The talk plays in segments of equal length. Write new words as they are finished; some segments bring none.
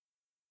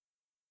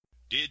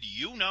Did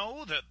you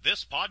know that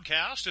this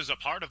podcast is a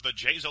part of the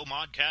Jazo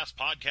Modcast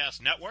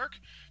Podcast Network?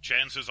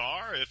 Chances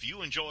are, if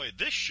you enjoy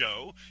this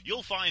show,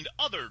 you'll find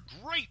other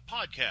great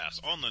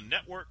podcasts on the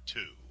network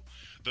too.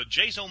 The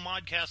Jazo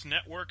Modcast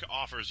Network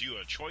offers you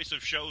a choice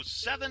of shows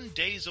 7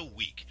 days a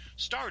week,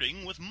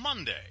 starting with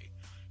Monday.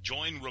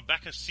 Join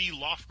Rebecca C.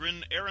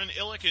 Lofgren, Aaron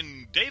Illick,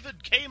 and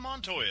David K.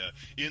 Montoya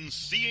in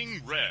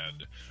Seeing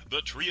Red.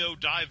 The trio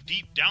dive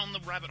deep down the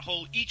rabbit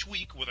hole each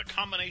week with a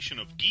combination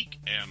of geek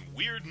and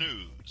weird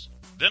news.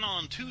 Then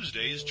on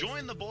Tuesdays,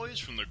 join the boys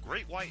from the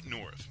Great White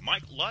North,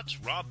 Mike Lutz,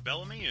 Rob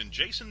Bellamy, and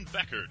Jason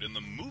Beckert in the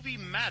movie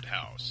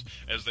Madhouse,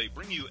 as they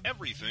bring you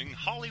everything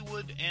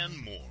Hollywood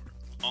and more.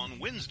 On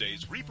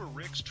Wednesdays, Reaper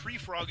Rick's Tree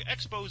Frog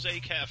Expose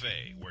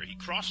Cafe, where he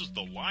crosses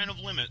the line of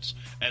limits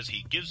as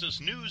he gives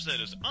us news that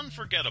is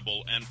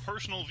unforgettable and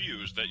personal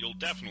views that you'll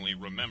definitely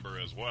remember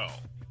as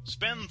well.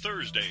 Spend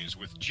Thursdays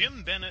with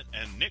Jim Bennett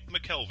and Nick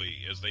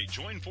McKelvey as they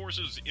join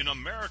forces in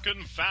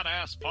American Fat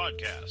Ass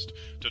Podcast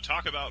to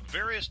talk about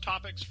various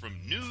topics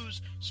from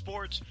news,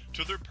 sports,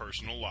 to their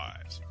personal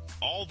lives.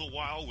 All the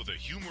while with a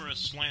humorous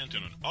slant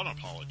in an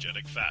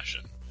unapologetic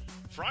fashion.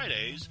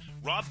 Fridays,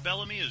 Rob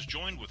Bellamy is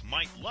joined with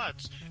Mike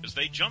Lutz as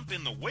they jump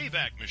in the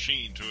Wayback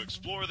Machine to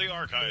explore the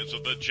archives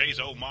of the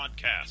Jazo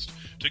Modcast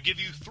to give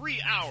you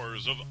 3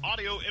 hours of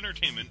audio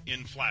entertainment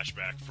in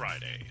Flashback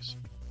Fridays.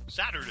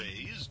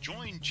 Saturdays,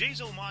 join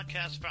Jazo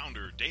Modcast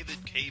founder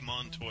David K.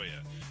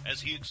 Montoya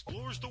as he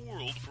explores the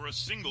world for a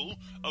single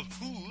of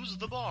Who's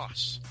the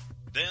Boss?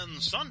 Then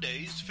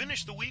Sundays,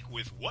 finish the week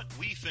with What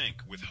We Think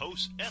with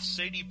hosts S.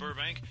 Sadie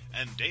Burbank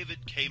and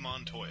David K.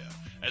 Montoya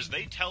as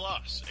they tell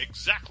us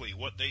exactly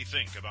what they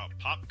think about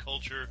pop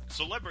culture,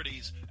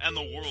 celebrities, and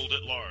the world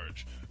at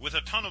large, with a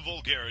ton of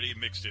vulgarity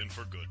mixed in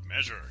for good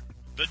measure.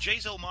 The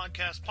Jazo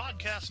Modcast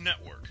Podcast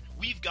Network.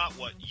 We've got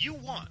what you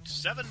want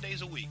 7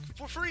 days a week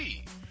for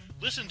free.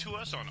 Listen to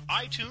us on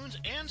iTunes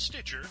and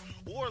Stitcher,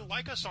 or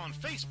like us on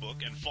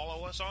Facebook and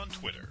follow us on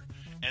Twitter.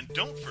 And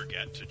don't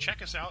forget to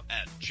check us out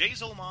at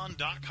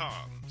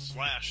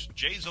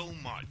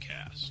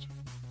jazomon.com/JazoModcast.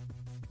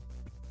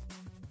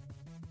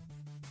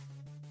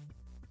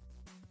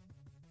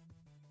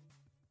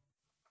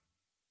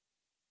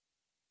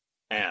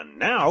 And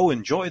now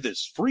enjoy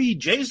this free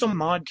Jazo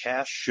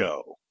Modcast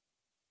show.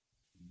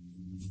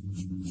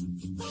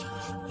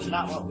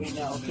 Not what we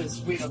know, because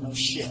we don't know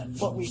shit.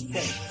 What we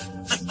think.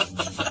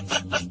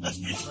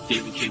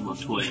 David K.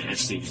 Montoya,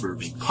 S.A.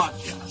 Burbank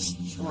Podcast.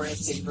 Or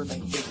S.A.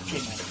 Burbank, David K.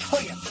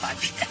 Montoya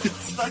Podcast.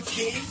 It's the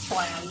game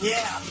plan,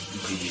 yeah.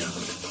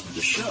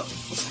 The show.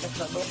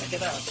 Look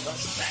it up.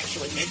 Let's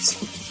actually make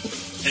some.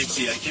 And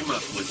see, I came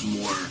up with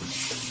more.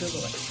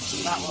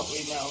 Not what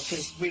we know,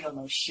 because we don't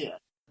know shit.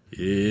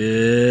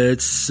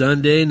 It's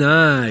Sunday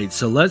night,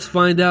 so let's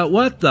find out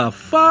what the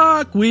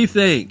fuck we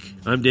think.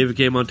 I'm David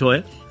K.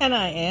 Montoya. And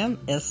I am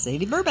S.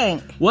 Sadie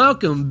Burbank.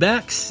 Welcome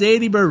back,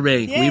 Sadie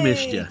Burbank. Yay, we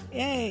missed you.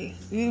 Yay.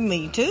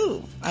 Me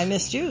too. I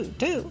missed you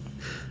too.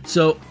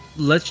 So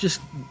let's just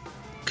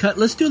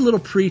let's do a little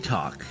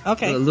pre-talk.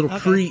 Okay. A little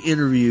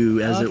pre-interview,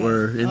 as it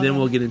were, and then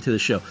we'll get into the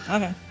show.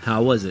 Okay.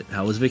 How was it?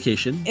 How was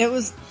vacation? It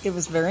was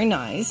very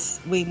nice.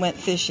 We went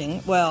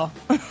fishing. Well,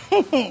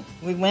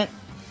 we went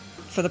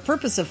for the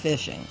purpose of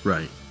fishing.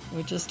 Right.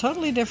 Which is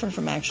totally different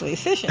from actually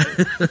fishing.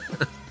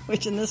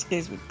 Which in this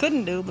case we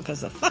couldn't do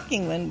because the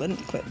fucking wind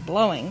wouldn't quit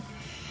blowing.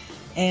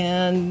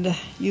 And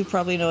you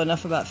probably know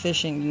enough about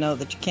fishing to know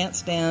that you can't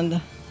stand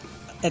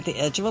at the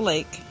edge of a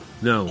lake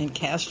and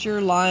cast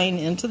your line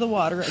into the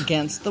water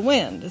against the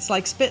wind. It's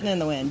like spitting in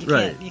the wind. You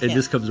right. can't. And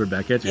this comes right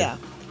back at you. Yeah.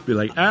 Be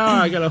like,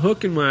 I got a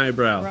hook in my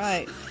eyebrow.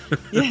 Right.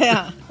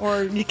 Yeah.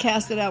 Or you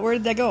cast it out. Where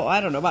did they go?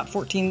 I don't know, about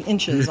 14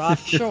 inches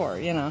offshore,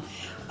 you know.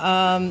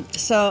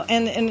 So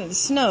it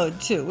snowed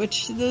too,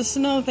 which the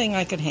snow thing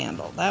I could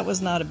handle. That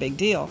was not a big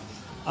deal.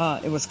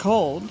 It was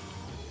cold,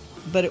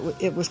 but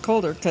it was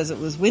colder because it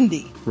was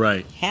windy.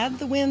 Right. Had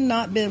the wind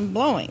not been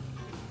blowing,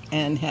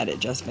 and had it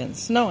just been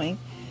snowing,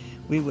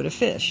 we would have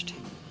fished.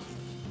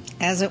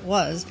 As it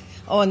was.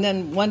 Oh, and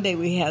then one day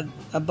we had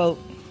a boat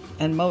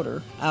and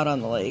motor out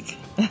on the lake.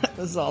 That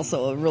was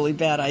also a really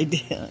bad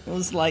idea. It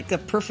was like a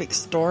perfect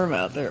storm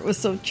out there. It was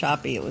so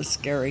choppy. It was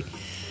scary.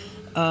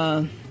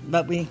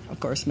 But we,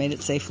 of course, made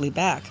it safely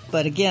back.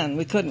 But again,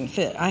 we couldn't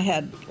fit. I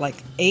had like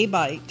a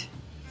bite.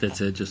 That's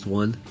it, just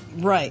one?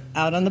 Right,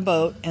 out on the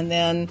boat. And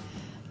then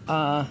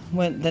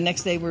when the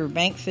next day we were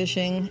bank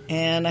fishing,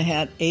 and I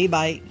had a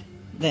bite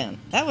then.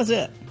 That was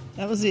it.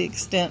 That was the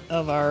extent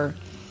of our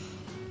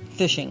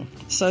fishing.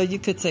 So you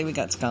could say we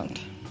got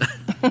skunked.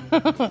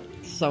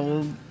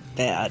 So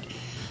bad.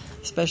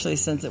 Especially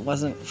since it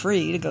wasn't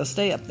free to go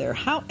stay up there.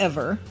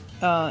 However,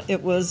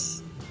 it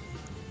was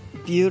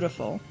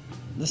beautiful.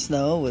 The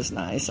snow was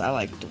nice. I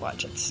like to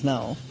watch it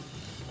snow.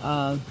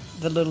 The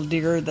little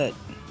deer that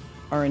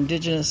are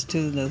indigenous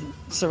to the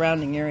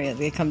surrounding area,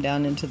 they come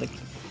down into the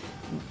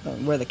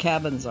where the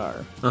cabins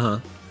are,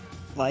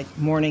 like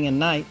morning and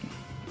night.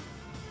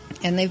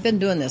 And they've been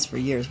doing this for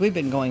years. We've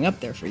been going up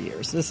there for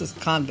years. This is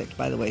Convict,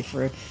 by the way,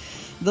 for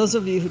those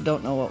of you who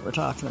don't know what we're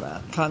talking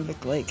about.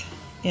 Convict Lake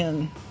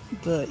in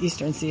the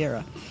Eastern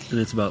Sierra. And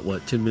it's about,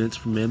 what, 10 minutes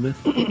from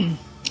Mammoth?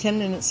 10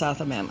 minutes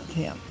south of Mammoth,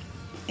 yeah.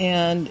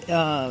 And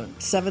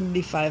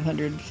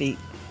 7,500 feet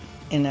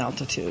in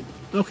altitude.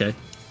 Okay.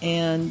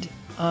 And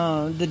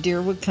the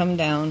deer would come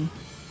down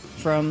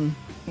from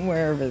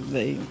wherever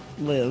they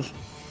live,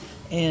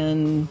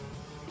 and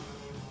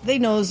they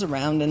nose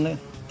around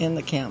in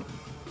the camp,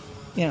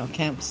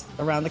 camps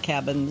around the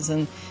cabins.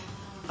 And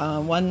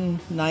one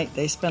night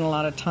they spent a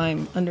lot of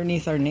time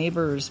underneath our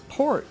neighbor's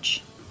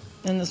porch,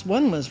 and this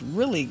one was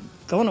really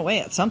going away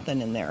at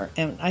something in there.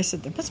 And I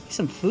said, there must be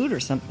some food or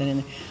something in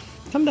there.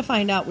 Come to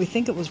find out, we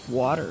think it was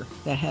water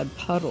that had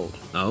puddled.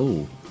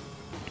 Oh.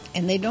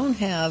 And they don't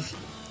have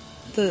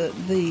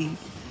the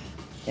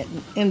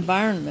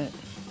environment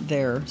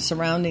there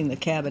surrounding the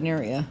cabin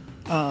area.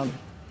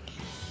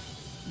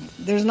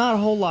 There's not a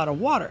whole lot of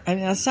water. I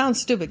mean, that sounds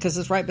stupid because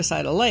it's right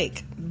beside a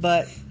lake,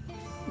 but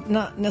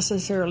not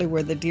necessarily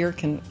where the deer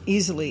can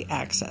easily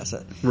access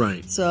it.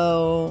 Right.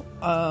 So,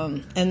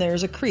 and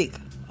there's a creek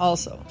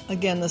also.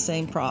 Again, the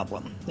same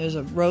problem. There's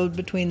a road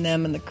between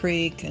them and the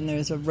creek, and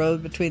there's a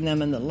road between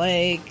them and the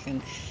lake,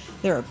 and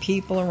there are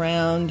people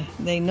around.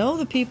 They know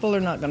the people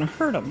are not going to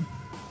hurt them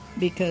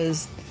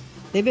because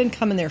they've been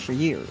coming there for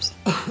years.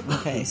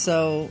 Okay,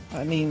 so,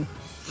 I mean,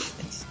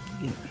 it's,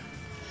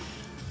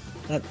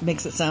 that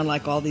makes it sound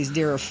like all these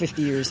deer are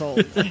 50 years old.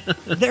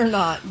 They're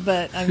not,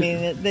 but, I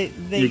mean,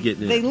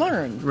 they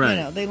learn.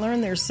 Right. They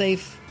learn their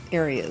safe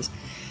areas.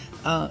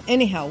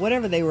 Anyhow,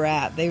 whatever they were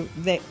at, they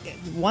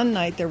one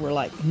night there were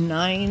like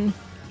 9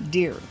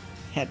 deer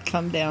had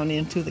come down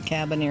into the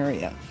cabin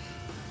area.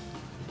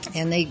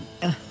 And they...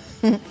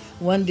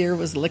 one deer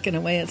was licking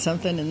away at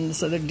something, and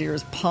this other deer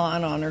was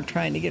pawing on her,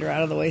 trying to get her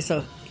out of the way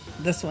so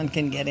this one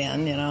can get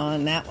in,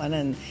 and that one.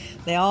 And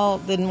they all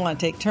didn't want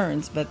to take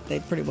turns, but they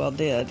pretty well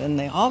did. And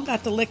they all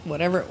got to lick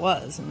whatever it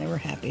was, and they were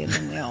happy, and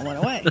then they all went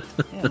away.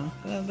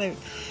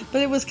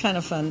 But it was kind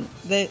of fun.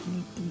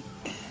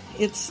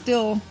 It's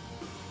still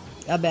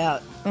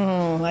about,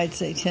 I'd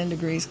say 10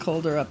 degrees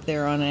colder up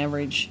there on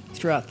average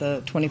throughout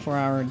the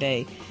 24-hour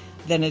day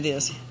than it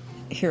is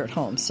here at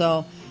home.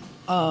 So...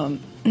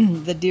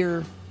 the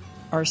deer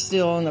are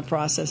still in the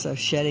process of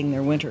shedding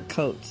their winter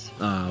coats.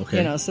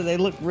 Okay. So they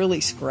look really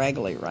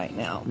scraggly right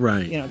now.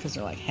 Right. Because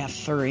they're like half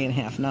furry and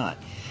half not.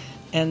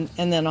 And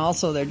then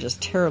also they're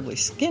just terribly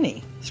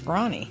skinny,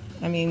 scrawny.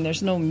 I mean,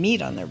 there's no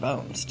meat on their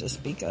bones to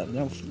speak of.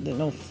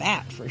 No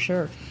fat for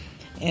sure.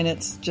 And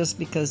it's just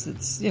because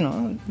it's,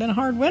 been a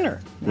hard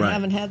winter. They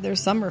haven't had their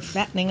summer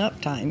fattening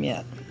up time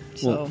yet.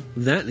 So. Well,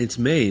 that it's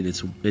May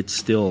and it's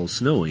still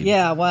snowing.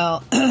 Yeah,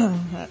 well,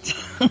 that's...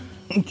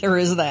 there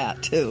is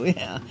that too,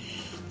 yeah.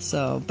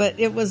 So, but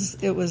it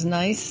was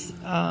nice.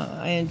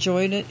 I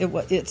enjoyed it.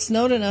 It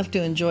snowed enough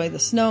to enjoy the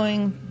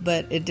snowing,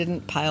 but it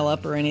didn't pile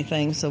up or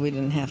anything, so we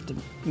didn't have to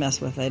mess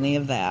with any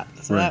of that.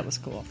 So that was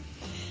cool.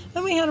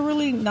 Then we had a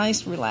really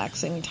nice,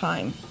 relaxing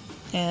time,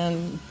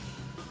 and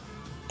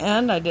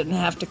I didn't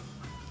have to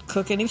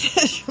cook any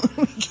fish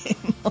when we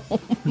came home.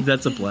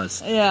 That's a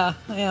plus. Yeah.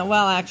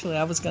 Well, actually,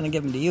 I was going to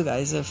give them to you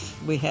guys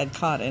if we had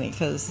caught any,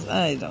 because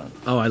I don't.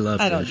 Oh, I love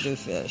fish. I don't do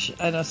fish.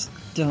 I just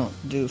don't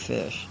do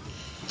fish.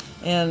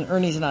 And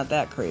Ernie's not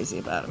that crazy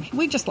about them.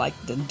 We just like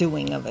the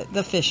doing of it,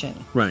 the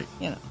fishing. Right.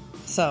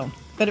 So,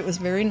 but it was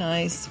very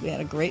nice. We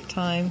had a great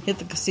time. Hit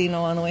the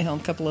casino on the way home,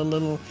 a couple of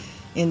little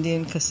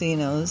Indian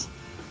casinos.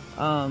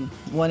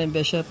 One in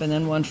Bishop and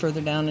then one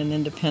further down in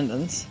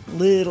Independence.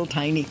 Little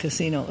tiny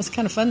casino. It was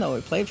kind of fun though.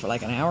 We played for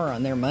like an hour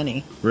on their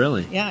money.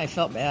 Really? Yeah, I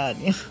felt bad.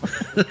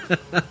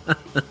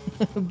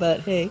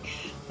 But hey,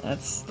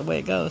 that's the way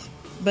it goes.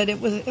 But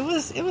it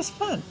was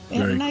fun. We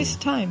had a nice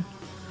time.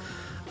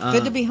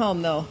 Good to be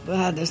home though.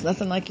 God, there's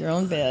nothing like your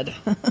own bed.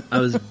 I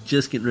was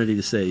just getting ready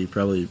to say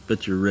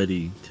you're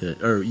ready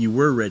to, or you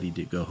were ready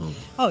to go home.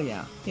 Oh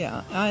yeah.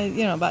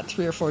 About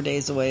 3 or 4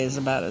 days away is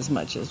about as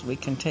much as we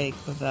can take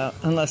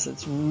unless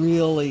it's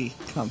really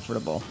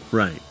comfortable.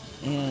 Right.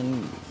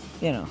 And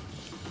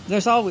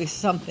there's always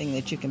something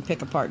that you can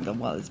pick apart and go,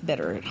 well, it's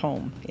better at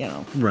home.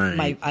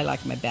 Right. I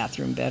like my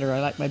bathroom better. I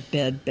like my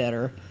bed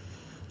better.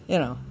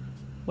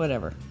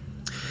 Whatever.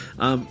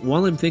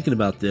 While I'm thinking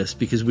about this,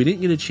 because we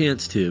didn't get a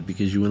chance to,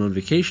 because you went on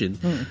vacation,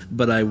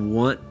 but I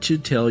want to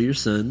tell your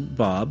son,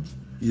 Bob,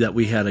 that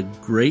we had a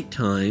great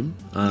time.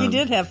 You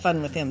did have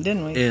fun with him,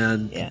 didn't we?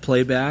 And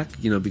playback,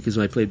 because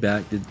when I played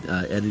back, did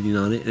editing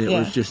on it, and it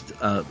was just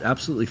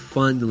absolutely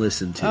fun to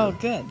listen to. Oh,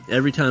 good.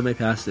 Every time I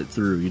passed it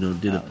through,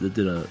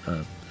 did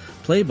a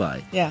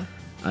play-by. Yeah.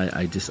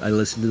 I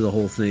listened to the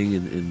whole thing,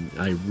 and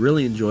I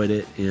really enjoyed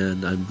it,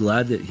 and I'm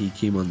glad that he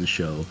came on the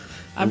show.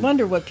 I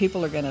wonder what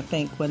people are going to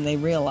think when they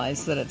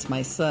realize that it's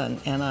my son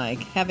and I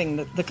having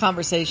the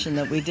conversation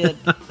that we did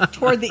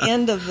toward the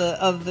end of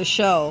the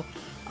show.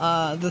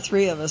 The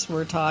three of us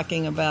were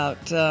talking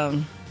about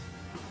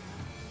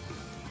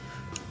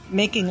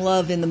making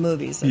love in the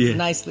movies, as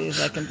nicely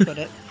as I can put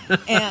it,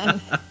 and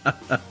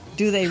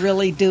do they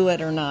really do it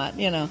or not?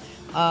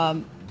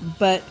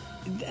 But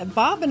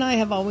Bob and I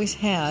have always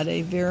had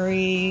a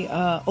very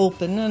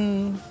open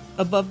and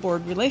above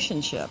board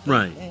relationship.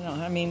 Right.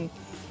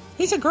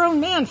 He's a grown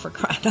man, for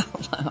crying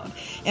out loud.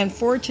 And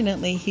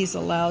fortunately, he's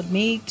allowed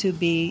me to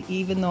be,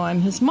 even though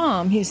I'm his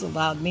mom, he's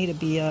allowed me to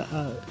be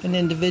an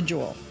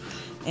individual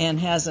and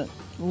hasn't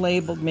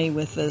labeled me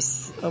with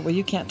this, oh, well,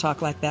 you can't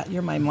talk like that.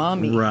 You're my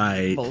mommy.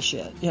 Right.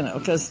 Bullshit,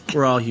 because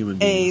We're all human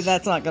beings. A,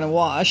 that's not going to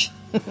wash.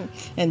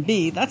 And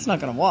B, that's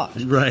not going to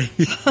wash. Right.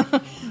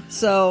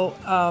 So,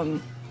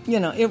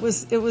 it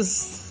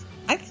was,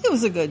 I think it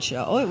was a good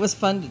show. It was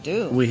fun to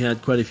do. We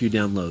had quite a few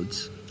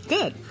downloads.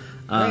 Good.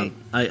 Great.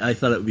 I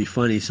thought it would be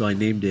funny, so I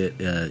named it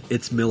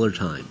It's Miller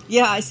Time.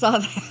 Yeah, I saw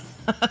that.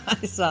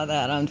 I saw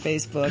that on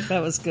Facebook.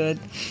 That was good.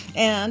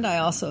 And I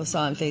also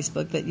saw on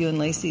Facebook that you and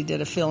Lacey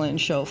did a fill-in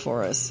show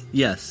for us.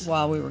 Yes.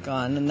 While we were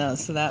gone. And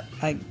so that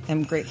I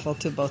am grateful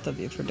to both of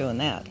you for doing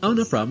that. Oh,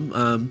 no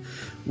problem.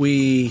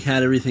 We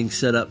had everything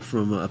set up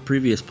from a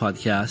previous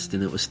podcast,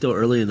 and it was still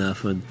early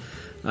enough, and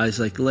I was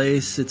like,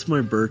 Lace, it's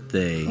my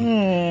birthday.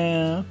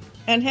 Yeah.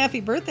 And happy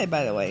birthday,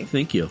 by the way.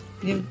 Thank you.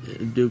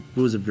 It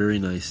was a very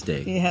nice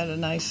day. You had a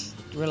nice,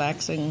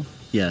 relaxing...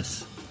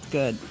 Yes.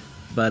 Good.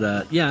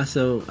 But,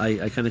 so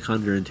I kind of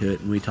conned her into it,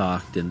 and we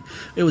talked, and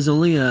it was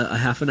only a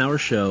half an hour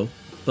show,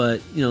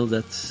 but,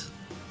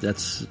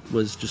 that's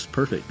was just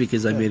perfect,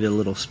 because I made it a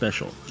little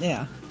special.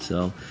 Yeah.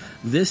 So,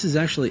 this is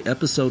actually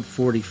episode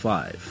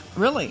 45.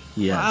 Really?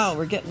 Yes. Wow,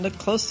 we're getting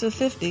close to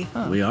 50,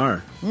 huh? We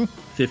are.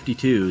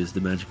 52 is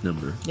the magic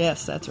number.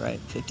 Yes, that's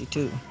right,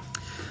 52.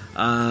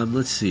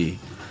 Let's see.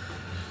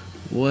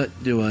 What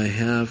do I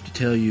have to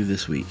tell you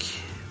this week?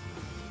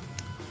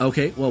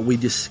 Okay, well, we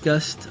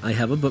discussed, I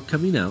have a book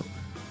coming out.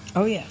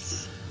 Oh,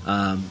 yes.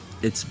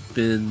 It's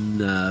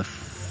been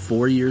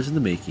 4 years in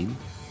the making.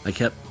 I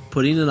kept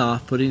putting it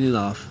off,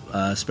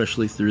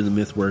 especially through the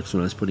MythWorks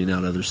when I was putting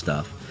out other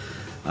stuff.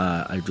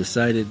 I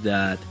decided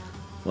that,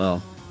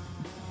 well,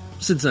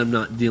 since I'm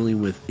not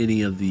dealing with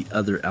any of the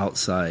other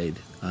outside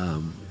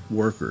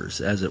workers,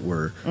 as it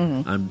were,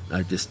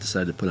 I just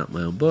decided to put out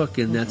my own book,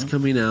 and that's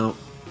coming out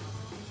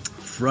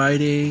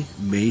Friday,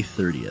 May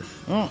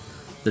 30th.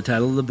 The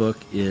title of the book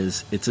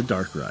is It's a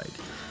Dark Ride.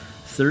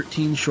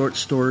 13 short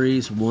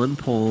stories, one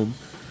poem,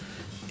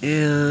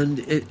 and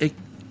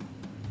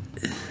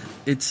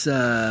it's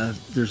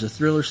there's a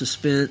thriller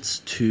suspense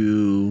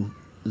to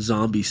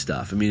zombie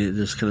stuff. I mean,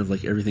 there's kind of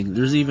like everything.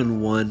 There's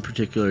even one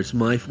particular, it's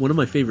one of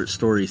my favorite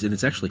stories, and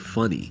it's actually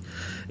funny,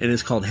 and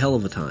it's called Hell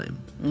of a Time.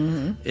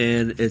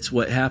 And it's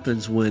what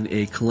happens when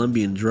a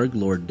Colombian drug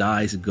lord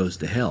dies and goes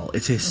to hell.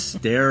 It's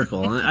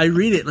hysterical. I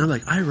read it and I'm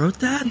like, I wrote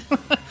that?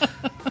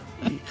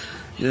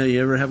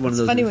 You ever have one of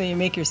those? It's funny when you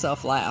make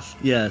yourself laugh.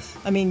 Yes.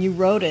 I mean, you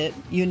wrote it,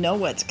 you know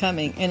what's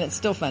coming, and it's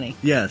still funny.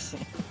 Yes.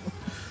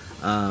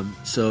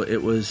 So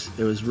it was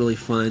really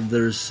fun.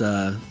 There's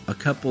a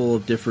couple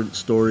of different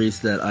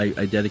stories that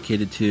I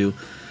dedicated to.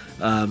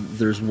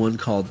 There's one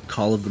called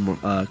Call of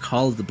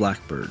the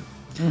Blackbird,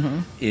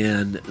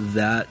 and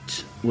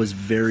that was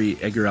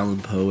very Edgar Allan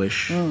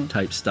Poe-ish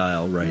type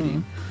style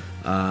writing.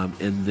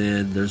 And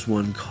then there's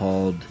one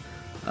called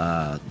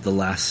The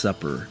Last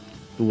Supper,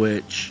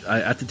 which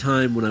at the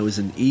time when I was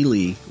in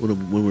Ely,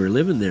 when we were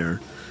living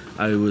there,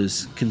 I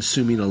was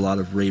consuming a lot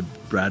of Ray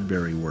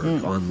Bradbury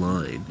work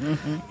online,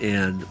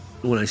 and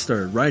when I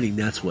started writing,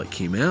 that's what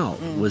came out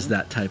was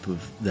that type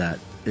of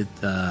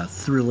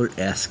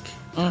thriller-esque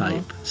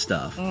type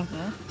stuff.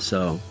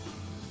 So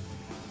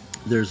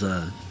there's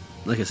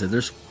like I said,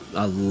 there's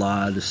a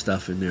lot of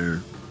stuff in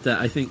there that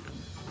I think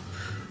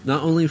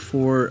not only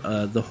for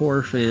the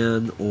horror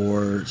fan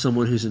or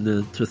someone who's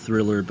into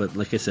thriller, but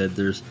like I said,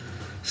 there's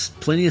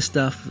plenty of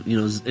stuff.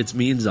 It's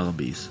me and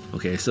zombies.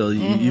 Okay, so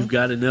you've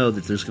got to know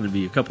that there's going to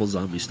be a couple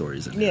zombie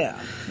stories in there.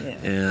 Yeah.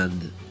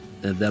 And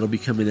that'll be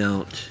coming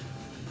out,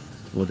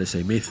 what did I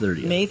say, May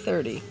 30th. May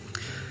 30.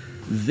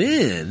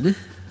 Then,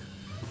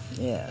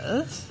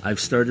 yes,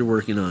 I've started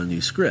working on a new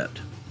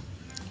script.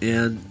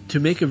 And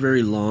to make a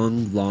very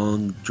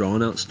long,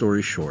 drawn-out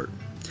story short,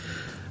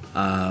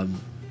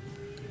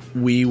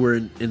 we were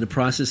in the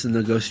process of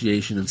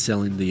negotiation and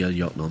selling the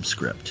Jotunheim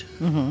script.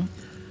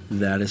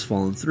 That has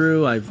fallen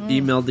through. I've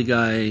emailed the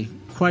guy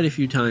quite a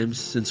few times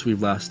since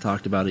we've last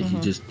talked about it.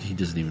 He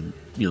doesn't even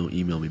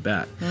email me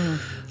back.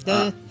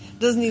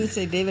 Doesn't even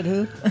say David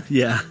who.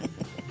 Yeah.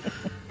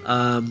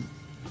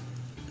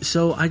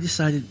 So I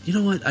decided, you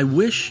know what? I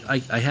wish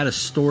I had a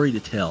story to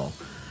tell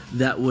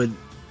that would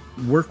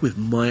work with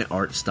my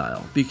art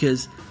style,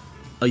 because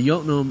a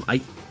Jotunheim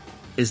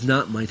is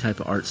not my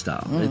type of art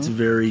style. It's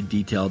very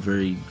detailed,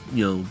 very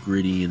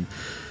gritty, and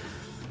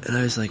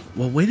I was like,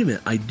 well, wait a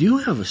minute, I do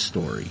have a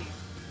story.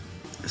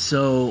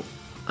 So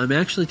I'm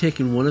actually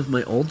taking one of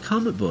my old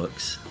comic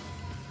books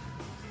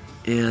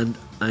and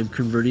I'm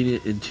converting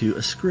it into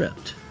a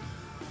script.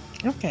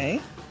 Okay.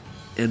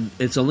 And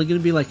it's only going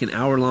to be like an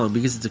hour long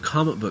because it's a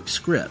comic book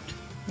script.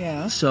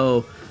 Yeah.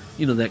 So,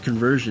 that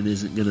conversion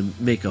isn't going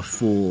to make a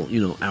full,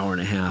 hour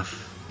and a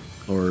half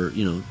or,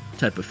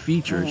 type of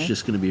feature. It's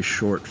just going to be a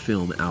short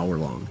film, hour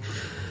long.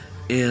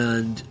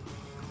 And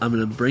I'm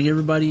going to bring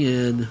everybody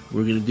in.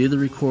 We're going to do the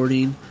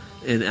recording,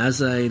 and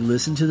as I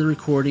listen to the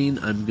recording,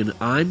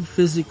 I'm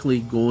physically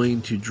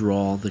going to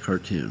draw the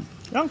cartoon.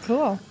 Oh,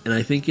 cool. And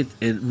I think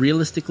and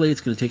realistically,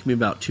 it's going to take me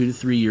about 2 to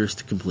 3 years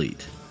to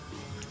complete.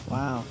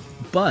 Wow.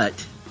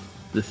 But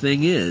the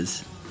thing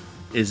is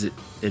it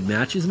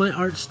matches my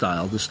art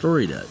style. The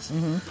story does.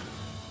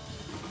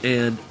 Mm-hmm.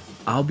 And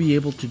I'll be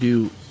able to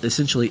do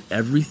essentially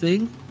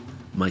everything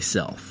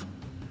myself.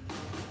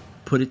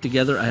 Put it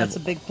together. I That's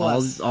have a big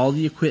plus. all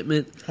the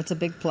equipment. That's a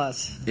big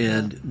plus.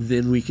 And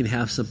then we can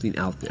have something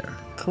out there.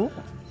 Cool.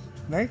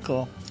 Very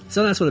cool.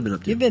 So that's what I've been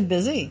up to. You've been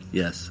busy.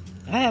 Yes.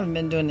 I haven't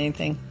been doing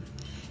anything.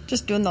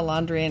 Just doing the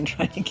laundry and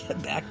trying to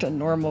get back to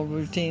normal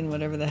routine,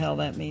 whatever the hell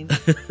that means.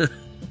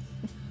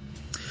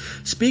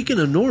 Speaking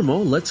of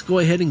normal, let's go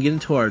ahead and get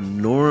into our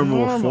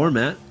normal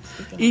format.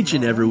 Each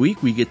and every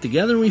week we get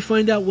together and we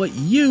find out what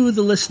you,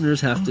 the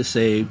listeners, have to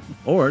say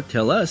or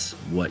tell us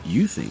what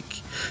you think.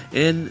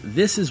 And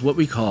this is what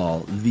we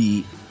call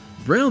the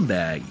Brown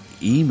Bag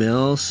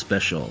Email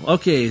Special.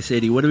 Okay,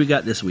 Sadie, what do we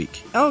got this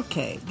week?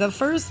 Okay, the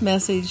first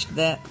message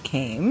that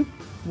came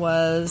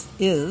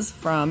is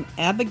from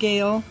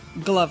Abigail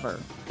Glover,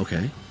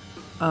 Okay.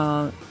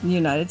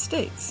 United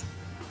States.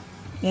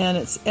 And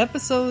it's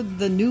episode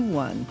the new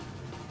one.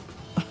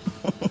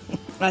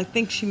 I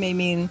think she may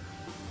mean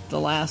the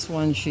last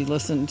one she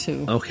listened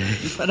to. Okay.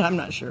 But I'm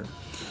not sure.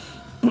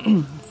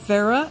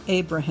 Farrah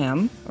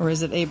Abraham, or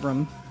is it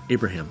Abram?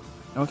 Abraham.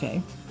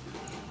 Okay.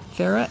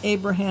 Farrah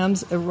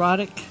Abraham's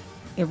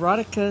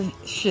erotica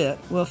shit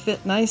will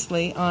fit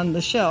nicely on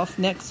the shelf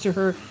next to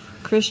her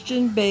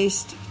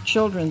Christian-based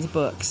children's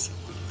books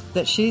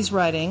that she's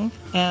writing,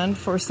 and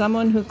for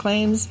someone who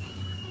claims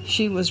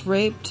she was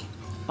raped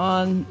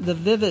on the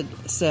Vivid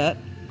set,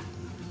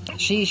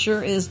 she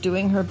sure is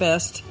doing her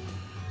best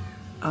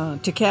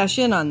to cash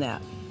in on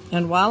that.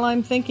 And while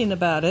I'm thinking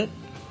about it,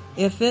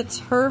 if it's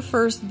her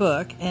first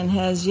book and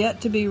has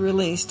yet to be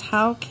released,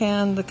 how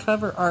can the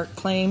cover art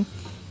claim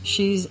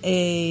she's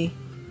a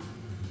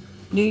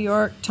New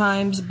York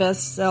Times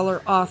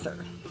bestseller author?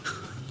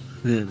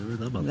 Yeah, never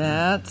thought about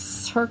that.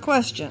 That's her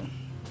question.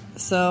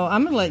 So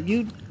I'm going to let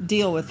you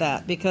deal with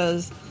that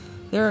because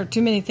there are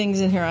too many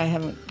things in here I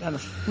haven't got a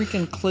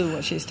freaking clue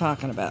what she's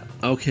talking about.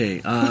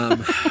 Okay.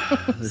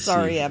 Let's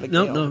Sorry, see.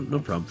 Abigail. No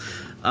problem.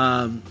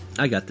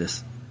 I got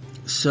this.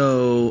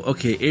 So,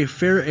 okay,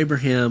 Farrah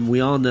Abraham,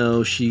 we all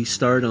know she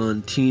starred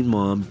on Teen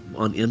Mom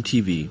on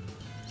MTV.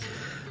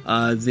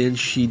 Then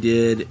she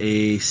did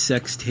a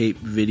sex tape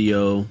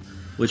video,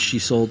 which she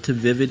sold to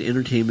Vivid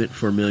Entertainment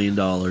for $1 million,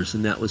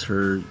 and that was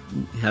her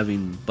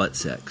having butt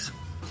sex.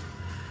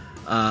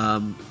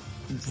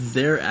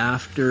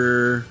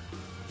 Thereafter,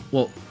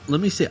 well, let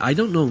me say, I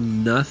don't know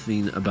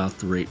nothing about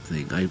the rape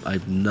thing.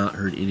 I've not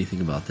heard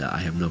anything about that. I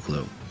have no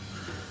clue.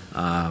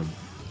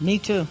 Me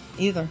too,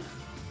 either.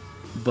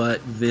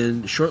 But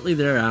then shortly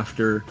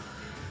thereafter,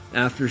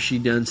 after she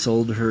done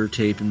sold her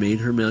tape and made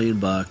her $1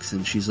 million,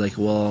 and she's like,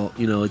 well,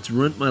 it's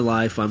ruined my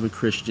life. I'm a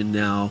Christian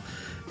now,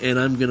 and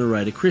I'm going to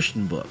write a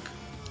Christian book.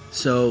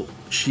 So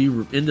she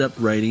ended up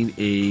writing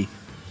a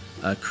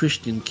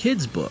Christian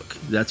kids book.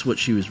 That's what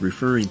she was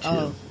referring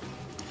to.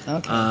 Oh,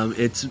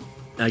 okay.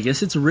 I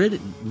guess it's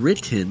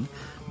written,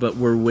 but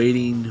we're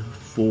waiting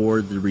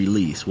for the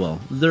release. Well,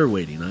 they're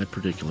waiting. I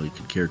particularly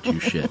could care two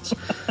shits.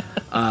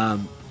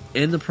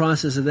 In the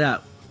process of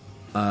that,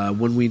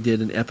 when we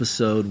did an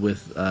episode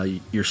with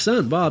your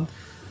son, Bob,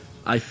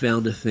 I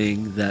found a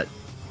thing that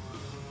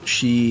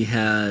she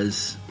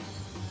can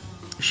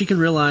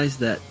realize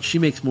that she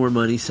makes more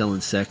money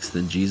selling sex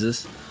than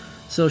Jesus.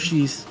 So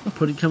she's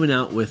coming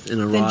out with an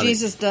erotic... Than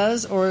Jesus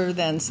does, or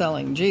than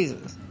selling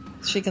Jesus?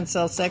 She can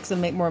sell sex and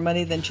make more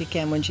money than she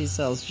can when she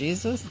sells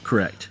Jesus?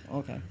 Correct.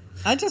 Okay.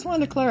 I just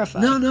wanted to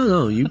clarify.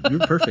 No. You're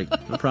perfect.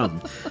 No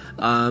problem.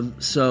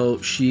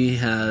 So she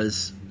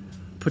has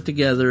put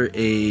together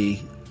an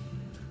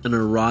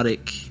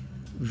erotic,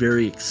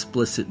 very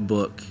explicit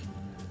book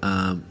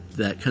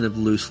that kind of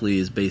loosely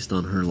is based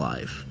on her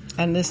life.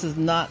 And this is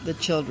not the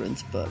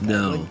children's book,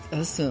 No. I would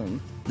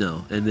assume.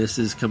 No, and this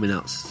is coming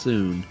out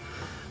soon,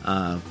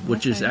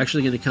 which is Okay.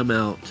 actually going to come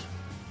out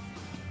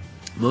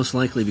most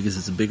likely because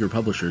it's a bigger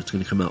publisher. It's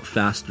going to come out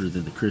faster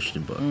than the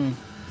Christian book.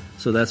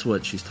 So that's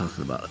what she's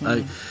talking about.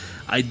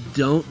 I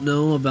don't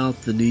know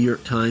about the New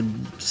York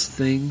Times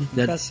thing.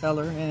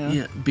 Bestseller,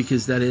 Yeah,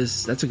 because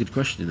that's a good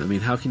question. I mean,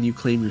 how can you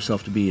claim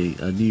yourself to be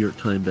a New York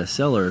Times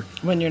bestseller?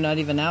 When you're not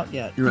even out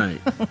yet. Right.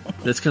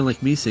 That's kind of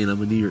like me saying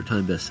I'm a New York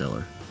Times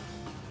bestseller.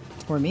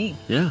 Or me.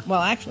 Yeah.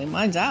 Well, actually,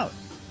 mine's out.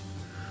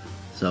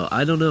 So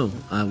I don't know.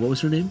 What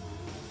was her name?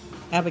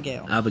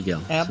 Abigail.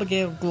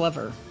 Abigail.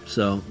 Glover.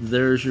 So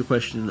there's your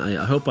question.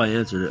 I hope I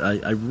answered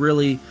it. I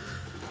really,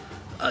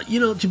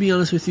 to be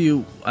honest with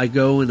you, I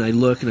go and I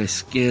look and I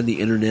scan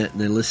the internet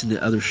and I listen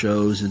to other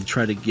shows and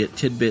try to get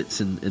tidbits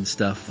and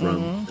stuff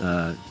from,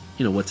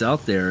 what's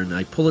out there. And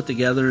I pull it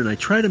together and I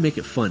try to make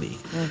it funny.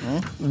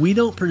 We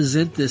don't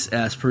present this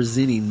as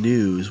presenting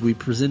news. We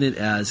present it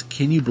as,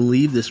 can you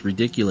believe this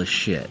ridiculous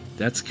shit?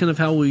 That's kind of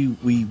how we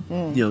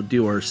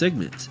do our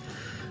segments.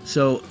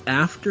 So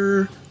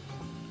after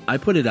I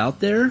put it out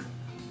there,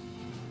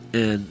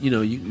 and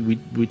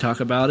we talk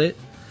about it,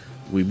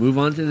 we move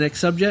on to the next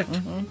subject.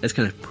 It's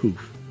kind of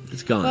poof,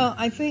 It's gone. Well,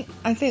 I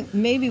think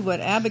maybe what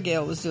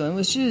Abigail was doing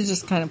was she was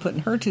just kind of putting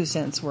her 2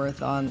 cents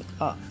worth on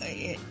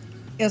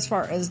as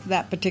far as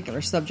that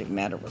particular subject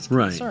matter was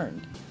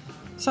concerned.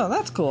 So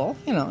that's cool.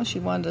 She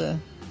wanted to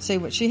say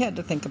what she had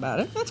to think about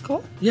it. That's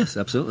cool. Yes,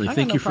 absolutely. I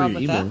Thank got you no for your problem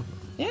with email. that.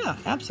 Yeah,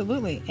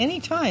 absolutely.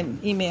 Anytime,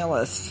 email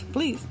us,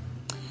 please.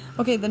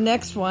 Okay, the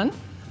next one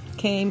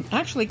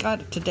actually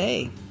got it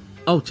today.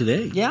 Oh,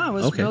 today? Yeah, I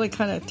was Okay. really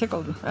kind of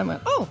tickled. I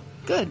went, oh,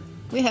 good.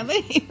 We have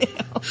an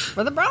email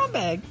for the brown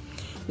bag.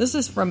 This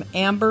is from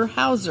Amber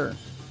Hauser,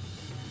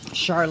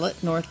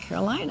 Charlotte, North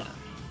Carolina.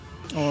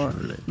 Or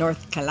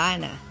North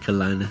Carolina.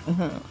 Carolina.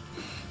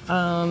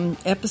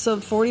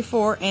 Episode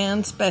 44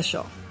 and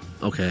special.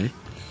 Okay.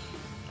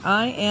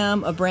 I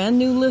am a brand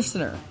new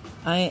listener.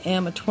 I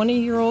am a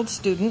 20-year-old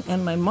student,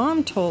 and my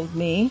mom told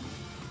me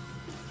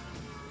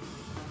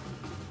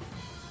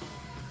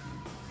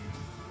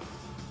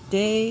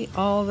day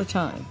all the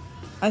time.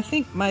 I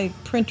think my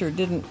printer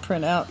didn't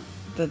print out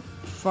the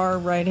far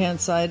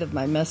right-hand side of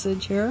my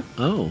message here.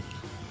 Oh.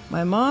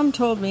 My mom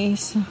told me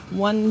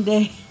one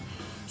day,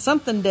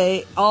 something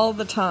day all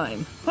the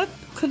time. What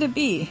could it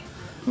be?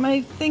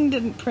 My thing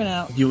didn't print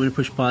out. Do you want me to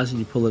push pause and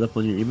you pull it up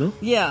on your email?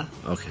 Yeah.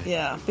 Okay.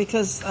 Yeah,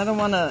 because I don't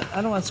want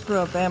to screw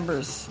up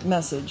Amber's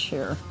message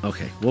here.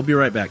 Okay. We'll be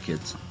right back,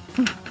 kids.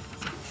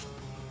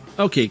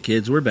 Okay,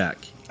 kids, we're back.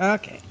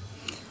 Okay.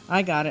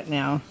 I got it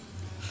now.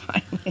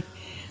 Finally.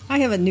 I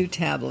have a new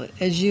tablet,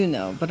 as you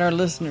know, but our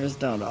listeners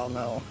don't all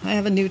know. I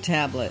have a new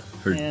tablet.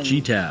 Her and-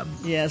 G-Tab.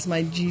 Yes,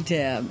 my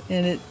G-Tab,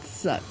 and it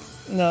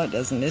sucks. No, it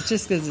doesn't. It's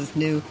just because it's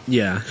new.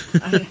 Yeah.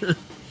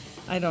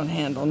 I don't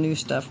handle new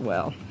stuff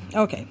well.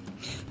 Okay.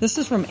 This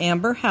is from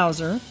Amber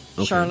Hauser,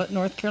 Okay. Charlotte,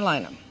 North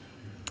Carolina.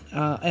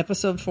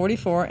 Episode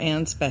 44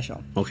 and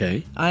special.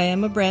 Okay. I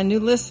am a brand new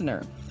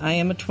listener. I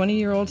am a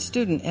 20-year-old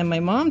student, and my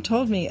mom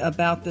told me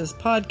about this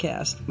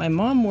podcast. My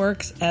mom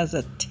works as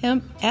a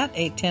temp at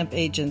a temp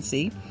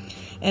agency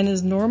and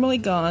is normally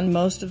gone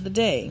most of the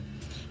day.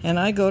 And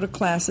I go to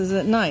classes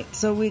at night,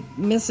 so we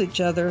miss each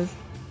other.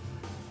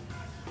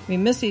 We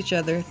miss each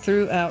other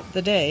throughout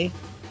the day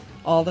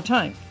all the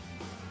time.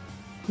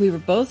 We were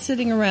both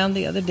sitting around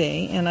the other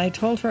day, and I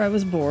told her I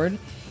was bored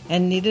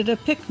and needed a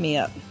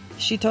pick-me-up.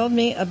 She told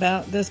me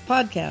about this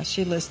podcast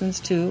she listens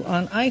to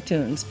on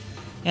iTunes,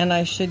 and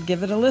I should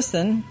give it a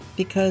listen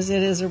because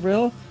it is a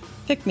real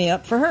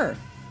pick-me-up for her.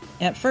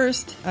 At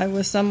first, I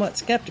was somewhat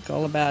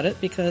skeptical about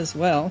it because,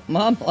 well,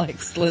 Mom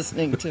likes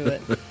listening to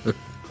it.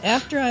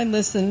 After I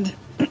listened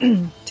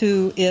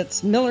to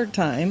It's Miller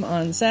Time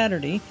on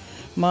Saturday,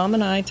 Mom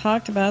and I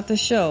talked about the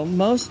show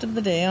most of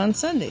the day on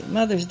Sunday,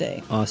 Mother's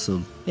Day.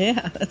 Awesome.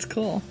 Yeah, that's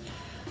cool.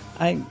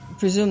 I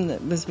presume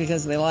that was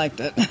because they liked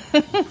it.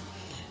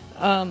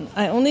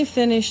 I only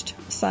finished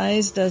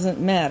Size Doesn't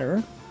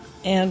Matter,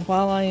 and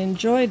while I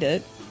enjoyed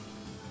it,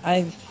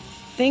 I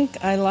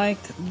think I like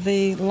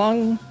the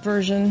long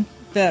version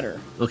better.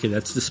 Okay,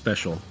 that's the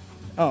special.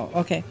 Oh,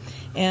 okay.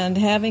 And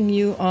having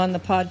you on the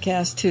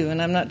podcast, too,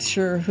 and I'm not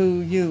sure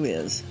who you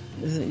is.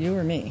 Is it you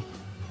or me?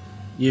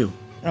 You.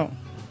 Oh,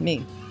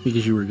 me.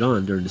 Because you were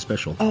gone during the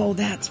special. Oh,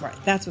 that's right.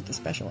 That's what the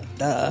special is.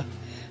 Duh.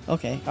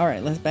 Okay, all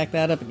right, let's back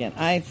that up again.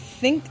 I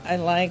think I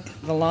like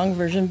the long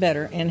version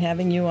better and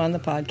having you on the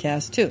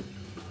podcast, too.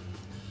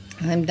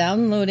 I'm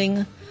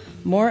downloading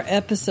more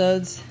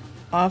episodes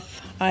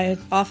off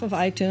of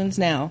iTunes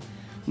now.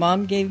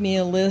 Mom gave me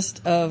a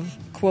list of,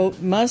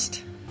 quote,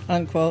 must,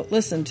 unquote,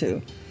 listen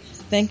to.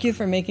 Thank you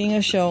for making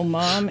a show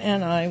Mom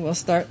and I will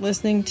start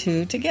listening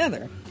to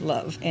together.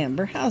 Love,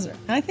 Amber Hauser.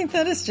 I think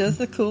that is just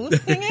the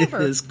coolest thing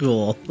ever. It is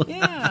cool.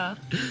 Yeah.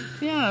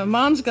 Yeah,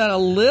 Mom's got a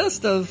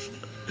list of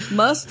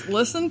must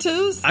listen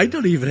tos. I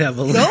don't even have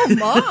a list. Go,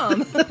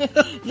 Mom.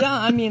 Yeah,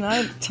 I mean,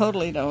 I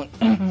totally don't.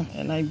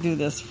 And I do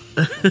this.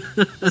 I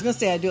was going to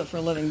say I do it for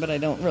a living, but I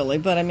don't really.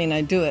 But I mean,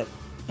 I do it,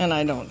 and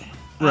I don't.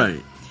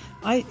 Right.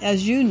 I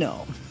as you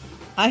know,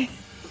 I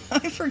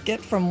forget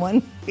from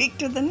one week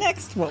to the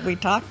next what we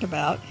talked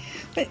about.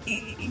 But,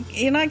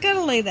 I got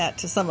to lay that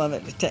to some of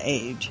it to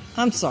age.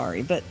 I'm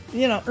sorry. But,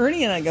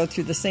 Ernie and I go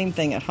through the same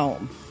thing at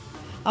home.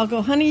 I'll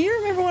go, honey, you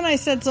remember when I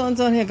said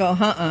so-and-so? And he'll go,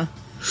 uh-uh.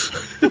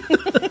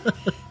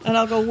 And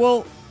I'll go,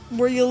 well,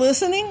 were you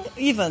listening?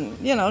 Even,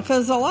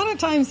 because a lot of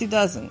times he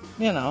doesn't,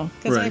 because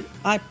Right.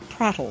 I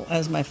prattle,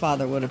 as my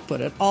father would have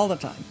put it, all the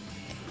time.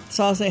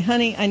 So I'll say,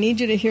 honey, I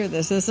need you to hear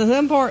this. This is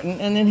important.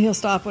 And then he'll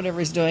stop whatever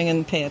he's doing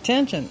and pay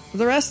attention.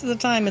 The rest of the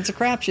time, it's a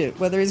crapshoot,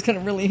 whether he's going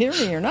to really hear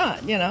me or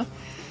not,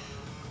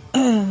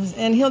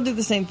 And he'll do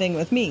the same thing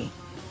with me.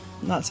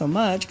 Not so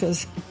much,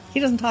 because he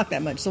doesn't talk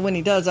that much. So when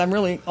he does, I'm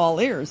really all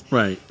ears.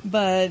 Right.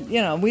 But,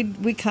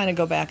 we kind of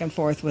go back and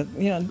forth with,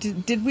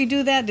 did we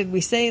do that? Did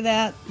we say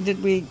that?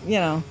 Did we,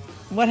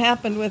 what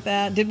happened with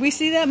that? Did we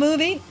see that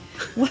movie?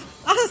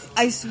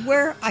 I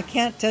swear I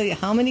can't tell you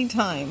how many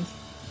times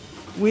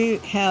we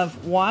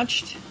have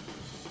watched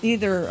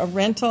either a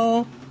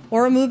rental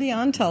or a movie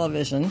on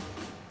television,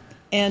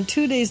 and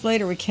 2 days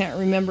later we can't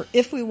remember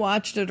if we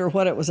watched it or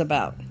what it was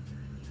about.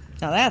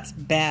 Now that's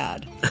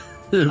bad.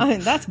 I mean,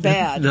 that's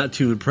bad. Not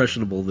too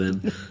impressionable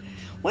then.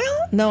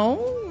 Well,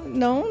 no,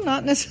 No,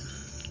 not necessarily.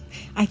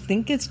 I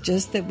think it's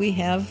just that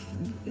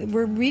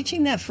we're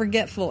reaching that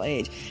forgetful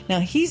age. Now,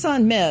 he's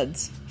on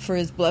meds for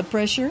his blood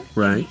pressure.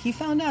 Right. He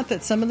found out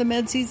that some of the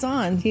meds he's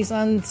on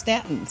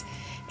statins,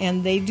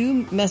 and they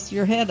do mess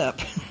your head up,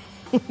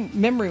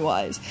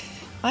 memory-wise.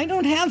 I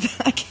don't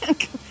have,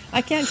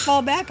 I can't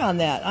fall back on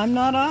that.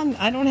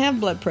 I don't have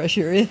blood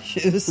pressure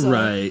issues. So,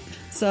 Right.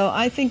 So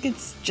I think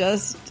it's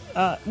just,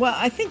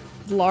 I think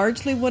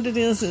largely what it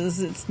is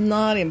it's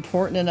not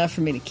important enough for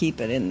me to keep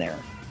it in there,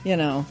 you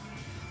know.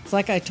 It's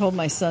like I told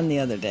my son the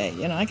other day,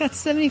 you know, I got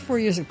 74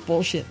 years of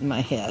bullshit in my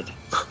head.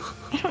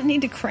 I don't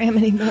need to cram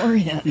any more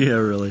in. Yeah,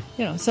 really.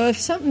 You know, so if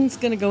something's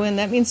going to go in,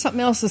 that means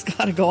something else has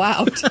got to go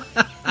out.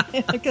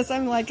 Because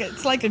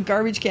it's like a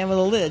garbage can with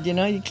a lid, you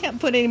know. You can't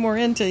put any more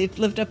in until you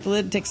lift up the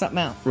lid and take something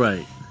out.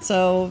 Right.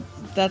 So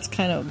that's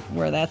kind of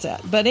where that's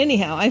at. But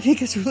anyhow, I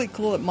think it's really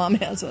cool that Mom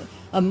has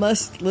a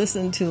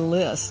must-listen-to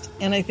list.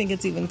 And I think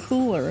it's even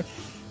cooler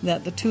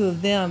that the two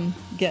of them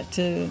get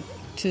to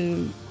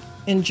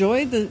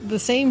enjoy the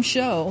same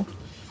show,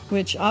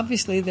 which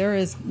obviously they're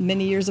as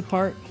many years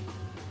apart,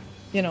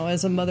 you know,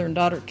 as a mother and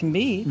daughter can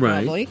be,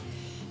 Right. probably,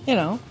 you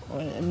know,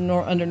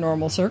 under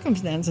normal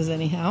circumstances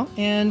anyhow.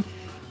 And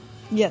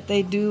yet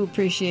they do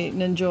appreciate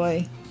and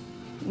enjoy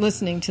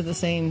listening to the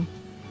same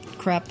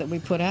crap that we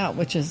put out,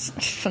 which is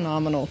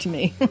phenomenal to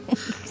me.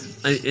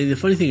 And the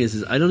funny thing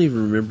is I don't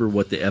even remember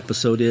what the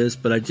episode is,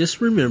 but I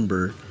just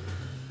remember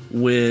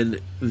when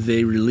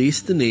they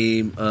released the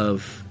name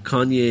of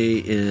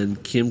Kanye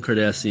and Kim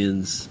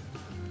Kardashian's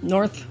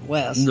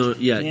Northwest. No,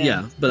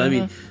 yeah. But I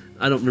mean,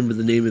 I don't remember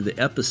the name of the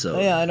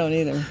episode. Yeah, I don't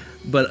either.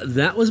 But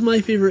that was my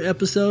favorite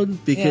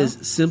episode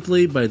because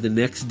simply by the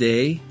next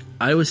day,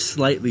 I was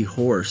slightly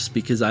hoarse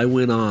because I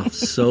went off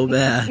so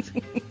bad.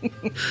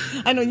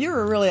 I know you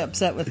were really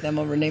upset with them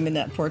over naming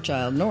that poor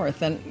child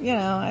North, and you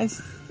know,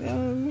 it's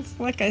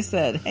like I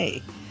said,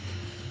 hey,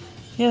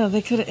 you know,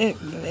 they could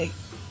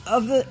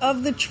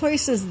of the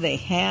choices they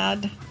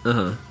had.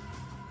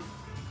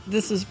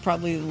 This is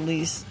probably the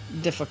least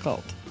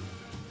difficult.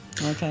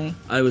 Okay.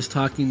 I was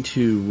talking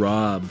to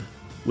Rob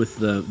with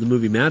the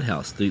movie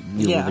Madhouse, the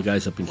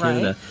guys up in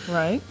Canada,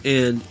 right?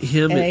 And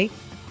him,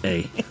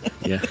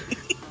 yeah.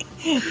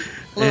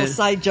 Little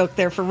side joke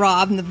there for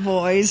Rob and the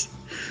boys.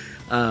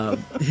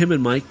 Him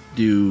and Mike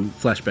do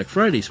Flashback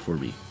Fridays for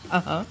me.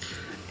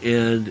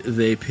 And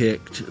they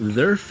picked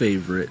their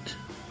favorite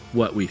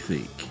What We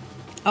Think.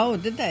 Oh,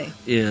 did they?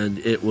 And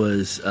it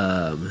was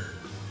the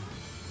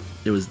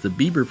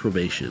Bieber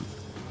probation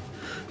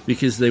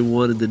because they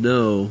wanted to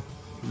know.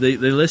 They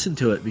listened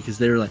to it because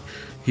they were like,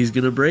 he's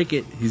gonna break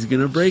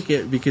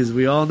it because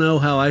we all know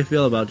how I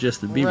feel about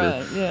Justin Bieber.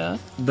 Right, yeah.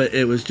 But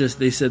it was just,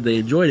 they said they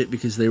enjoyed it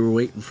because they were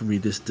waiting for me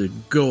just to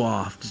go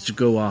off.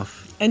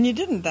 And you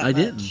didn't that much. I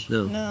didn't,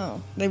 no.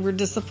 No. They were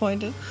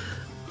disappointed?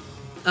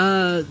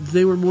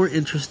 They were more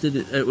interested.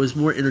 It was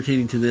more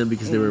entertaining to them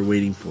because they were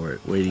waiting for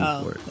it.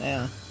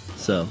 Yeah.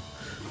 So.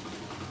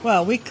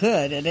 Well, we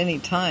could at any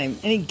time,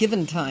 any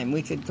given time,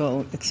 we could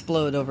go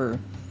explode over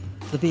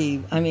the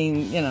Bee. I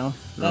mean, you know,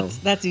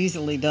 that's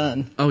easily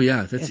done. Oh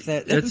yeah,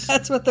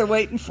 that's what they're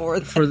waiting for.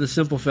 For the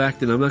simple fact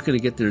that I'm not going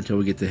to get there until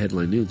we get to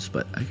headline news,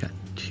 but I got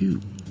two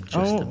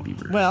Justin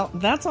Bieber. Well,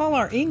 that's all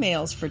our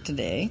emails for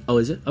today. Oh,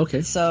 is it?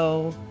 Okay.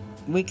 So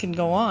we can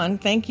go on.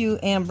 Thank you,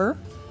 Amber,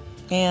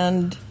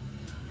 and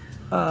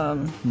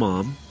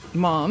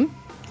Mom,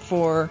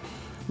 for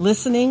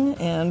listening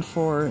and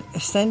for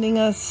sending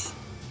us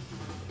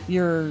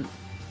your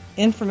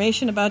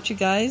information about you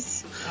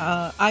guys.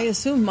 I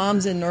assume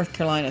Mom's in North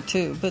Carolina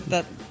too, but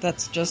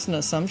that's just an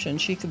assumption.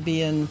 She could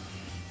be in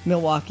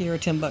Milwaukee or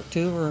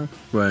Timbuktu or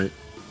right,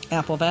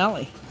 Apple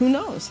Valley. Who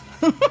knows?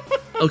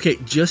 Okay,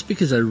 just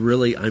because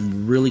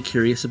I'm really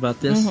curious about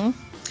this,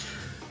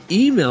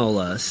 email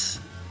us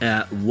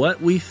at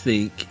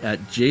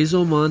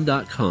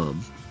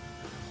whatwethink@jzomon.com.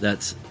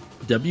 That's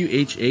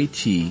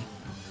WHAT.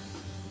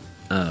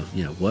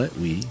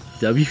 WETHINK.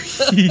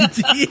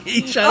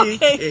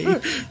 Okay,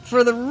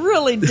 for the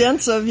really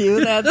dense of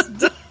you, that's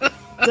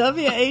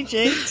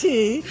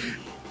WHAT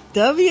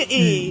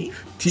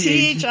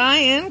WETHINK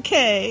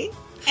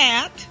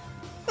at.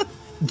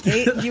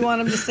 Do you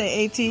want them to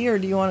say AT or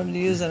do you want them to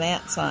use an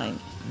at sign?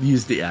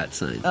 Use the at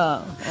sign.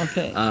 Oh,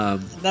 okay.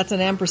 That's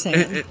an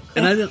ampersand.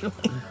 And I don't.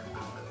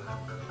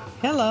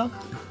 Hello.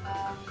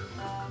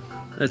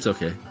 That's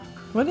okay.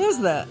 What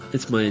is that?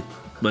 It's my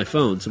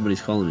phone.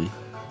 Somebody's calling me.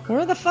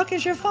 Where the fuck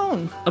is your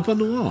phone? Up on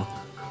the wall.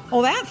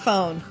 Oh, that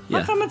phone. Yeah.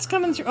 How come it's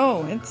coming through?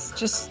 Oh, it's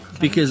just...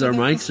 Because our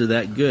mics are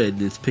that good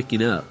and it's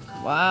picking up.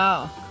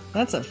 Wow.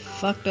 That's a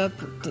fucked up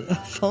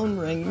phone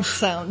ring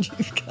sound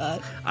you've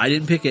got. I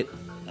didn't pick it.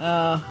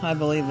 I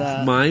believe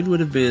that. Mine would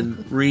have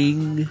been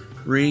ring,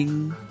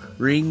 ring,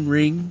 ring,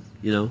 ring.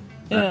 You know,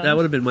 that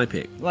would have been my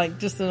pick. Like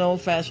just an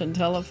old-fashioned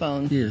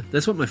telephone. Yeah,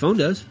 that's what my phone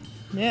does.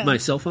 Yeah. My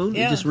cell phone,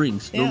 it just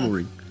rings. Normal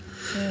ring.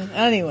 Yeah.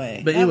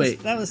 Anyway.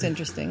 That was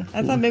interesting.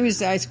 I thought maybe it was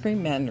the ice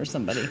cream man or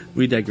somebody.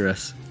 We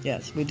digress.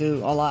 Yes, we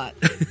do a lot.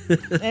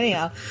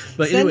 Anyhow,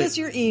 but send us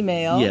your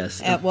email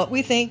yes, at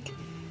whatwethink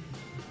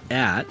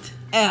at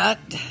at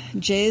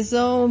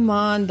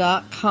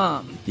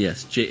jayzomon.com.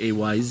 Yes,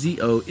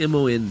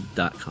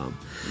 JAYZOMON.com.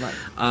 Right.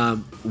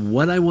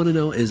 What I want to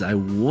know is I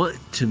want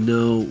to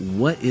know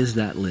what is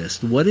that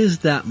list? What is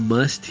that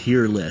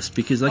must-hear list?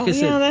 Because like I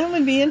said, that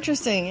would be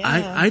interesting.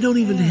 Yeah. I don't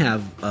even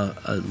have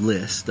a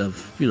list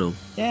of,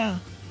 Yeah,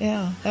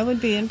 that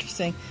would be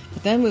interesting.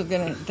 But then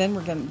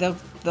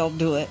they'll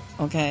do it,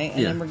 okay?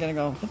 And then we're gonna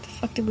go, what the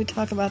fuck did we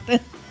talk about then?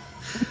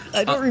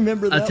 I don't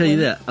remember that.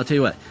 I'll tell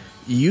you what.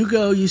 You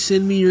go, you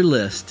send me your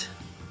list,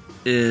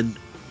 and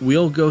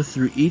we'll go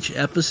through each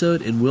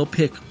episode, and we'll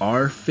pick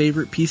our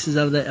favorite pieces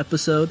out of that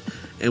episode,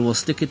 and we'll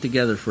stick it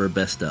together for a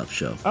best of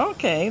show.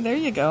 Okay, there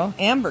you go.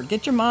 Amber,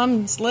 get your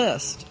mom's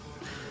list.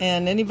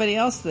 And anybody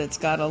else that's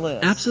got a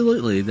list.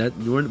 Absolutely.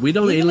 We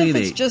don't Even alienate.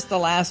 if it's just the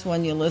last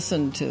one you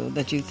listened to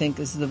that you think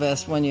is the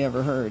best one you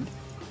ever heard,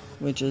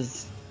 which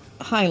is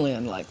highly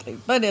unlikely.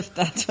 But if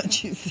that's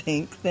what you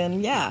think,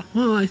 then yeah.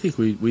 Well, I think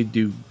we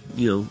do,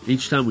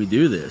 each time we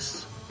do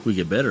this, we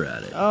get better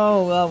at it.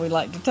 Oh, well, we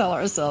like to tell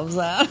ourselves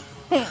that.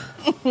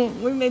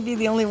 We may be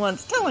the only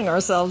ones telling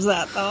ourselves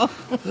that, though.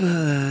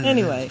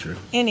 Anyway, true.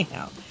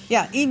 Anyhow.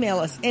 Yeah, email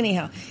us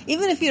anyhow.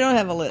 Even if you don't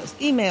have a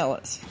list, email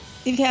us.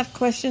 If you have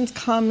questions,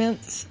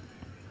 comments,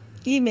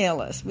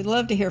 email us. We'd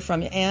love to hear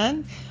from you.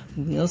 And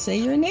we'll say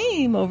your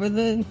name over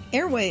the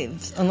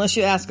airwaves, unless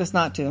you ask us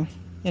not to,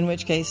 in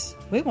which case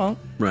we won't.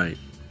 Right.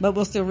 But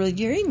we'll still read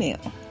your email.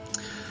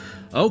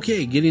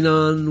 Okay, getting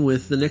on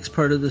with the next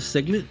part of this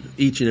segment.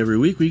 Each and every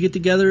week we get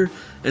together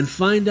and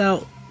find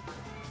out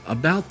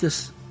about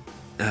this,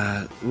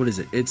 what is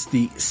it? It's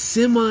the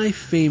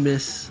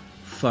semi-famous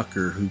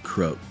fucker who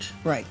croaked.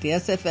 Right, the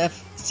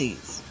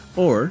SFFCs.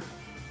 Or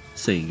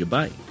saying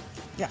goodbye.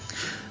 Yeah.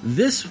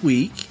 This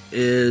week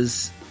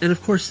is, and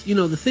of course,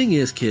 the thing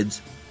is,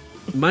 kids,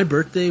 my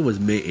birthday was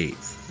May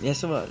 8th.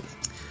 Yes, it was.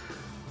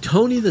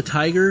 Tony the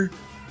Tiger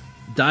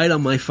died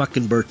on my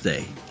fucking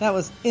birthday. That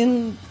was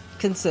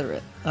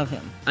inconsiderate of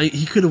him.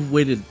 He could have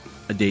waited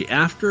a day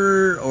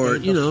after, or,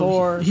 Day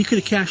before. he could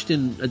have cashed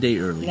in a day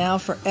early. Now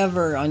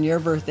forever on your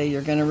birthday,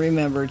 you're going to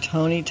remember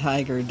Tony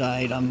Tiger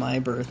died on my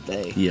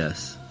birthday.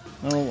 Yes.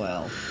 Oh,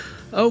 well.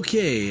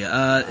 Okay.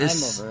 I'm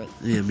over it.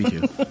 Yeah, me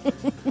too.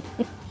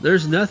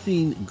 There's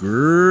nothing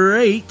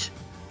great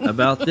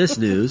about this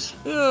news.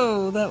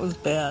 Oh, that was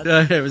bad.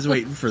 I was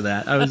waiting for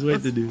that. I was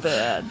waiting to do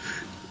Bad.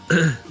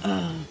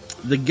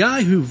 The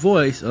guy who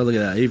voiced... Oh, look at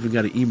that. I even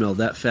got an email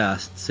that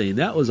fast saying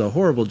that was a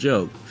horrible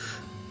joke.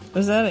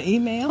 Was that an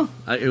email?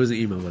 It was an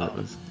email, but it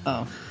was.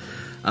 Oh.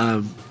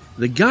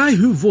 The guy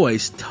who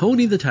voiced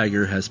Tony the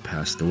Tiger has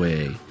passed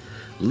away.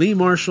 Lee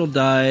Marshall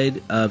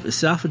died of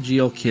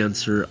esophageal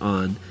cancer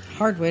on...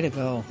 Hard way to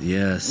go.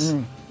 Yes.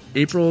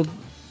 April...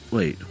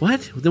 Wait,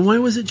 what? Then why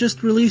was it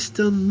just released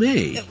on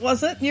May? It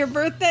wasn't your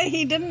birthday?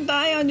 He didn't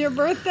die on your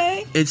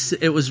birthday?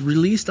 It was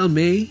released on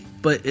May,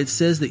 but it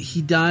says that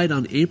he died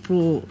on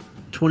April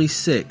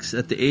 26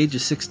 at the age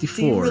of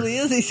 64. He really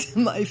is a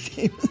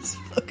semi-famous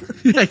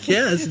fucker. I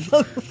guess.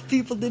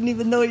 People didn't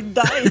even know he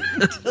died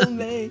until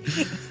May.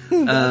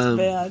 That's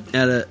bad.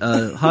 At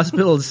a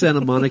hospital in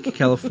Santa Monica,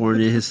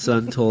 California, his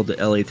son told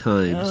the LA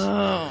Times.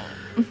 Oh.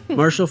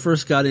 Marshall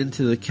first got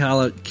into the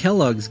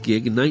Kellogg's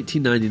gig in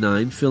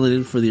 1999, filling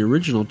in for the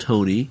original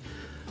Tony,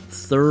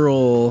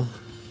 Thurl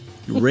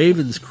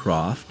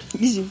Ravenscroft.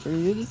 Easy for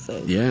you to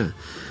say. Yeah.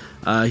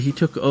 He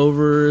took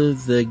over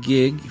the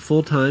gig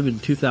full-time in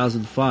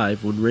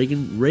 2005 when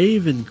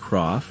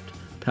Ravencroft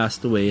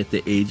passed away at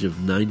the age of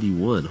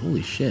 91.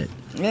 Holy shit.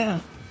 Yeah.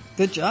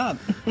 Good job.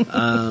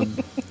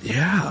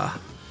 Yeah.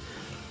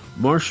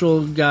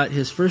 Marshall got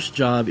his first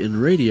job in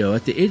radio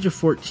at the age of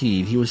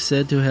 14. He was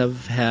said to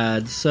have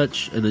had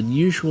such an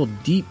unusual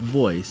deep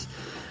voice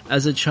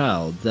as a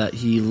child that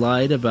he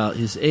lied about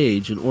his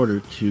age in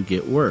order to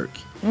get work.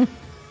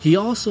 He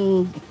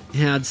also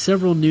had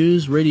several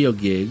news radio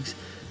gigs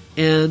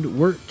and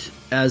worked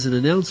as an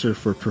announcer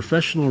for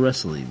professional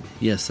wrestling.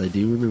 Yes, I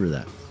do remember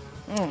that.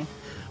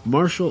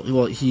 Marshall,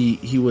 well,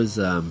 he was,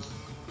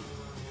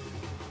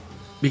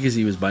 because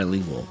he was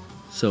bilingual.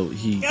 So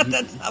Yeah,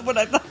 that's not what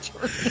I thought you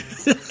were going to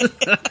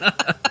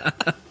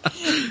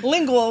say.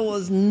 Lingual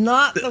was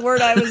not the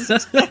word I was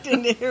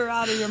expecting to hear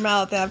out of your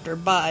mouth after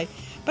bye.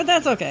 But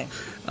that's okay.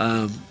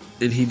 And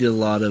he did a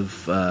lot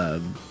of,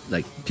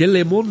 like,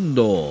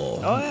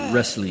 Telemundo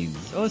wrestling.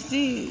 Oh,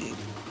 see.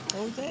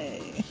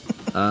 Jose.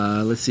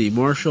 Let's see.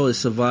 Marshall is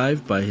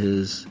survived by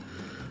his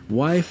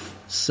wife,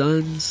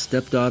 son,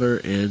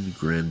 stepdaughter, and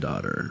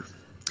granddaughter.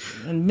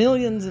 And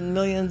millions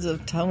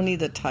of Tony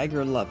the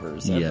Tiger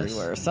lovers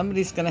everywhere.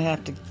 Somebody's going to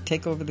have to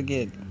take over the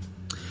gig.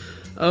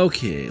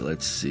 Okay,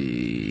 let's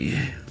see.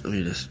 Let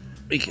me just...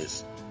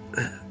 Because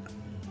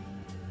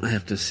I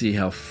have to see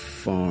how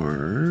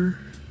far...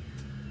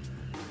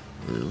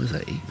 Was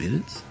that 8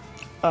 minutes?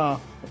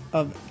 Of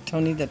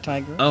Tony the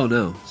Tiger? Oh,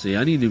 no. See,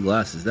 I need new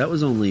glasses. That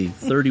was only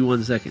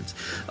 31 seconds.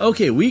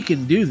 Okay, we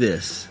can do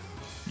this.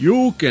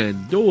 You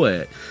can do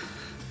it.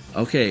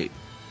 Okay,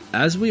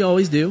 as we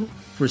always do,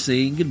 for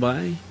saying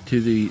goodbye to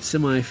the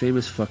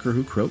semi-famous fucker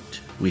who croaked,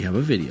 we have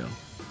a video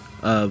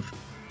of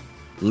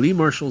Lee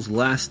Marshall's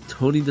last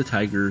Tony the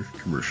Tiger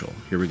commercial.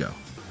 Here we go.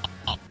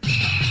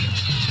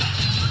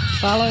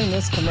 Following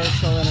this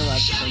commercial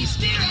interruption.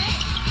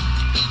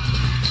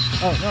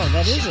 Oh, no,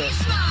 that is it.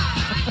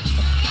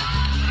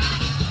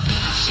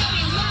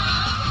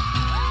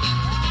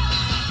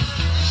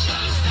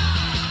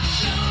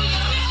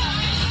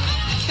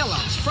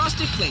 Kellogg's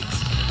Frosted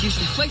Flakes. Gives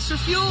you flakes for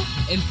fuel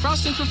and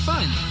frosting for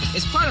fun.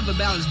 It's part of a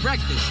balanced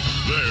breakfast.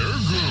 They're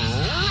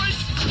great.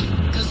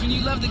 Because when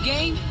you love the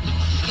game,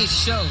 it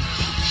shows.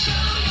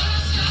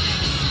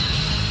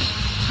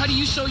 How do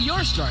you show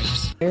your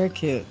stripes? Very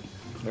cute.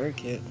 Very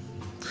cute.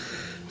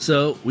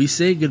 So we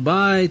say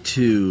goodbye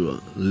to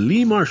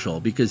Lee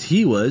Marshall because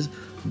he was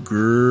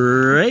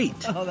great.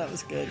 Oh, that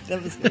was good.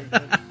 That was very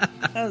good.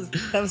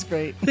 that was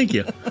great. Thank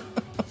you.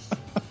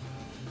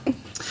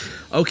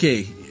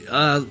 Okay,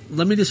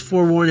 let me just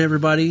forewarn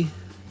everybody.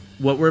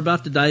 What we're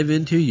about to dive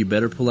into, you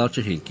better pull out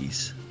your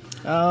hankies.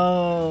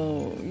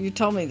 Oh, you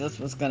told me this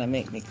was going to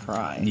make me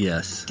cry.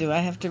 Yes. Do I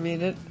have to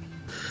read it?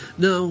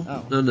 No.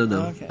 Oh.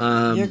 No. Okay.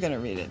 You're going to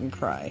read it and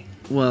cry.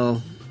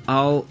 Well,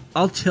 I'll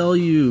tell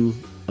you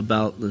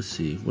about. Let's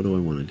see. What do I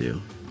want to do?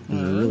 'Cause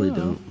I really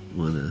don't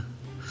want to.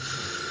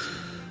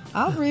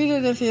 I'll read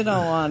it if you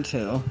don't want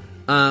to.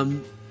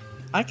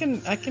 I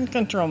can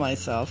control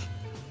myself,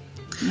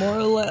 more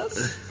or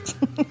less.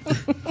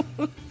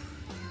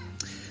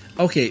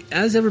 Okay,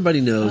 as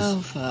everybody knows,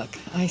 Oh fuck!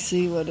 I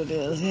see what it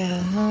is.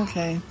 Yeah.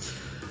 Okay.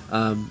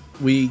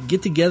 we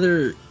get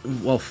together.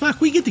 Well,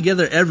 fuck, we get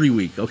together every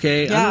week.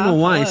 Okay, I don't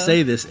know why I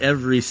say this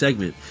every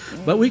segment,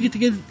 but we get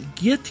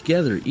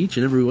together each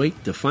and every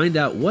week to find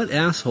out what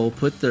asshole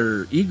put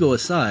their ego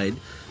aside,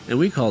 and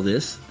we call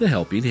this the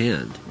helping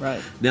hand.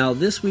 Right. Now,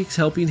 this week's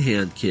helping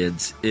hand,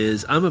 kids,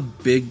 is I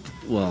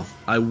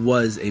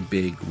was a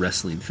big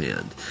wrestling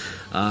fan.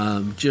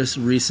 Just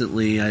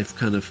recently, I've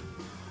kind of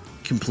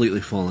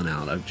completely fallen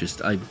out. I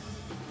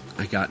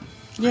got.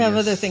 You have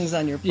other things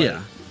on your plate.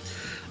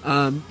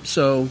 Yeah.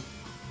 So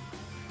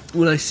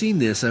when I seen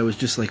this, I was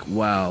just like,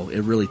 wow,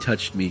 it really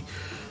touched me.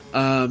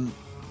 I'll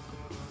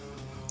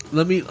go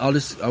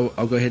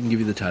ahead and give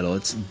you the title.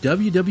 It's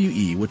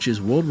WWE, which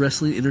is World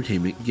Wrestling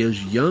Entertainment,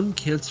 gives young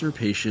cancer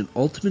patient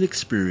ultimate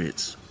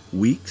experience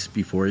weeks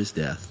before his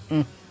death.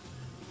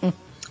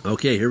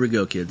 Okay, here we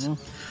go, kids.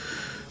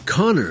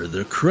 Connor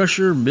the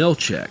Crusher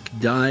Melchek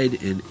died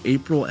in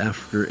April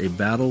after a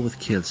battle with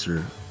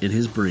cancer in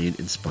his brain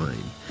and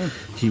spine.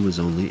 He was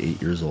only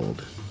 8 years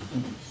old.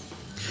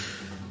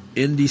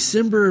 In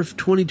December of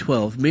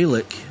 2012,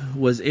 Malik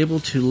was able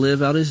to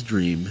live out his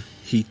dream.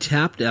 He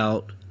tapped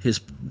out his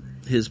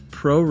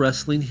pro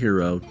wrestling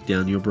hero,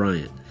 Daniel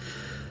Bryan,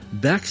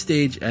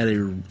 backstage at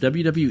a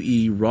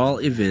WWE Raw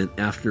event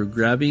after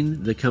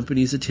grabbing the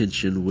company's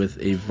attention with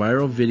a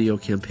viral video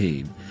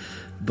campaign.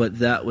 But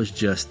that was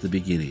just the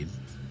beginning.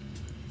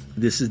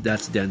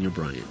 That's Daniel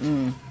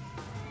Bryan.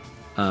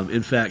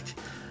 In fact,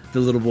 the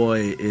little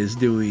boy is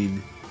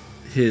doing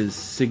his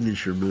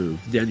signature move,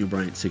 Daniel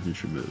Bryan's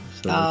signature move.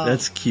 So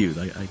that's cute.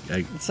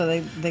 So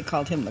they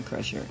called him the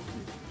Crusher.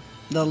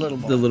 The little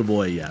boy. The little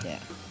boy, yeah.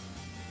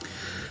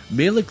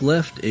 Malik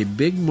left a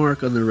big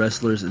mark on the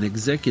wrestlers and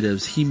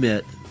executives he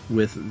met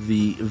with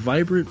the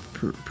vibrant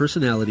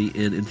personality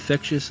and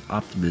infectious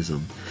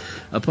optimism.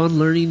 Upon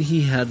learning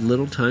he had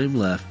little time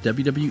left,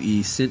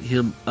 WWE set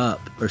him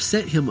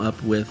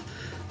up with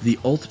the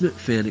ultimate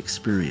fan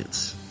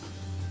experience.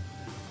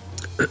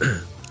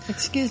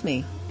 Excuse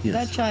me. Yes.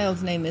 That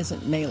child's name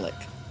isn't Malik.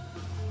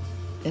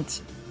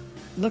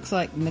 Looks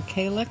like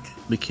Mikhailik.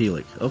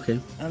 Mikhailik, okay.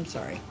 I'm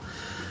sorry.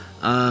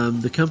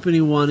 The company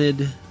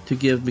wanted to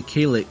give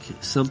Mikhailik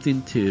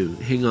something to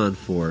hang on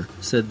for,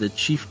 said the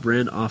chief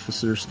brand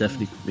officer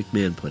Stephanie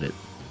McMahon put it.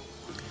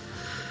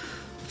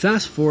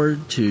 Fast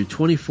forward to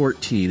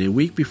 2014, a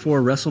week before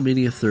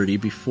WrestleMania 30,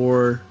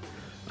 before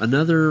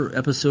another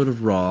episode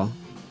of Raw.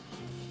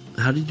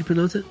 How did you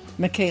pronounce it?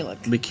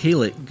 Mikhailik.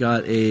 Mikhailik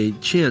got a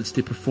chance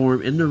to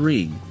perform in the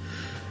ring.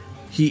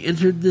 He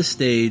entered the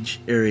stage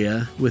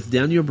area with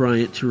Daniel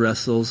Bryan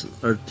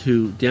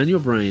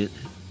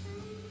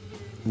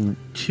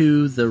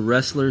to the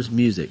wrestler's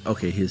music.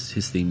 Okay,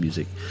 his theme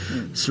music.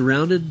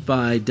 Surrounded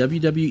by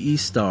WWE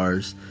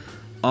stars,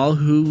 all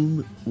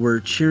whom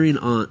were cheering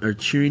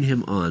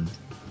him on.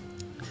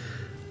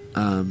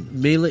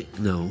 Mikhailik.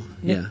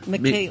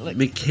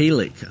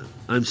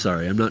 I'm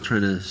sorry, I'm not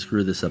trying to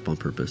screw this up on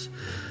purpose.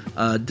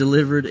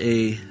 Delivered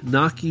a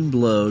knocking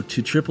blow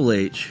to Triple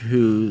H,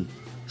 who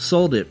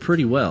sold it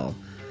pretty well,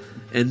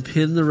 and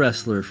pinned the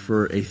wrestler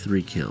for a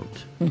 3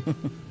 count.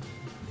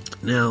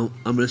 Now,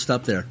 I'm going to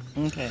stop there.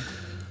 Okay.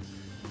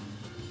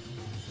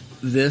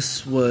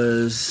 This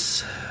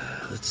was...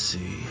 Let's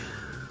see.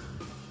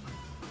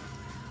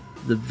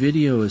 The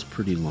video is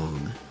pretty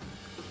long.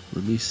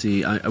 Let me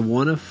see. I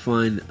want to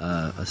find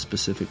a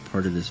specific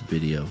part of this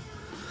video.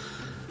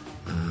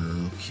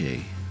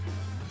 Okay.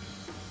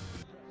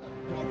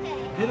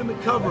 Hit him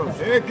and cover him.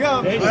 Here it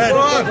comes. Go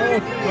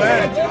ahead.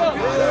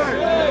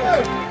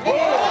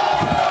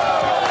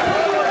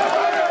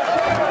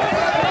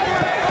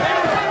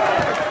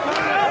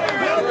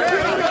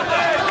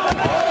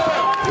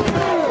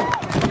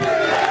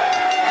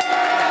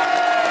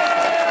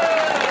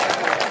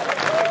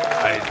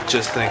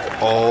 just think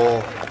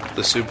all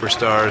the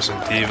superstars and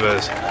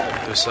divas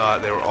who saw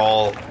it, they were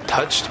all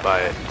touched by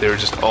it. They were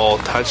just all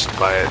touched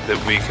by it,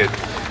 that we could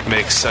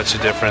make such a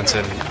difference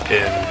in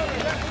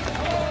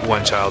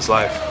one child's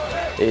life.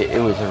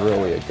 It was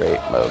really a great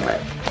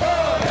moment.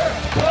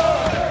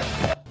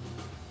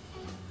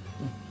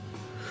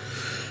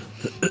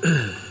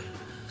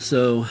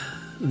 So,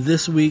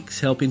 this week's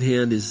helping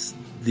hand is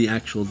the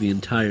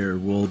entire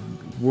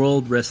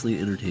World Wrestling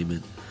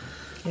Entertainment.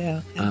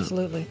 Yeah,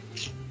 absolutely.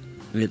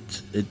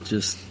 It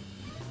just...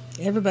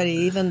 Everybody,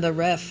 even the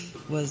ref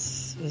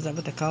is that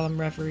what they call them,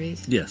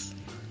 referees? Yes.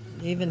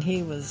 Even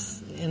he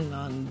was in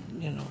on,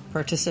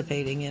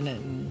 participating in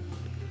it,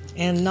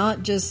 and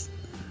not just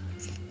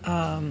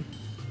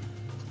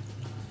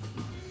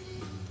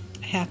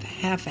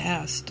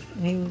half-assed. I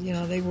mean,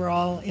 they were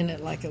all in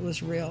it like it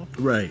was real.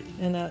 Right.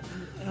 And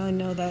I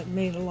know that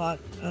made a lot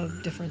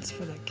of difference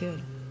for that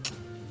kid.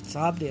 It's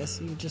obvious.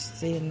 You just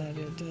seeing that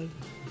it did.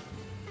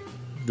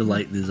 The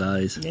light in his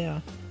eyes.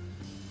 Yeah.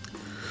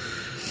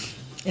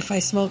 If I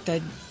smoked,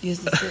 I'd use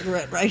the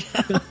cigarette right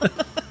now.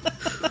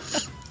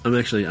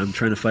 I'm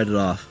trying to fight it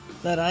off.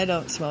 But I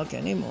don't smoke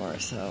anymore,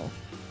 so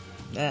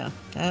yeah,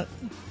 that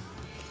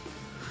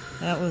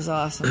was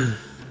awesome.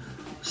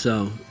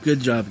 So, good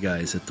job,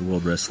 guys, at the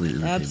World Wrestling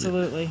Entertainment.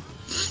 Absolutely.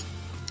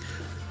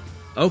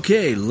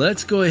 Okay,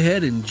 let's go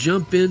ahead and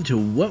jump into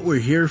what we're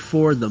here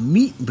for, the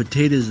meat and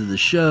potatoes of the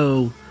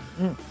show,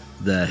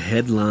 the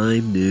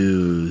headline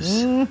news.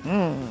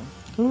 Mm-hmm.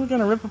 Who are we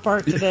going to rip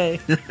apart today?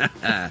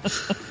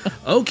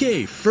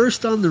 Okay,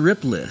 first on the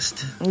rip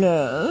list.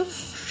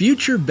 Yes.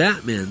 Future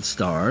Batman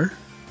star,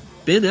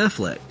 Ben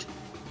Affleck.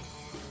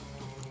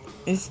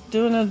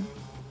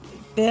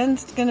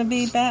 Ben's going to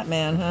be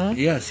Batman, huh?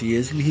 Yes, he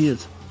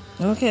is.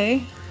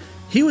 Okay.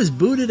 He was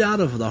booted out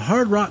of the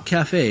Hard Rock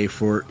Cafe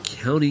for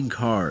counting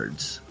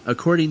cards,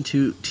 according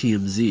to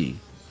TMZ.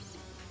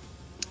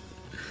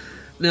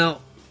 Now,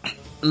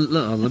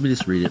 let me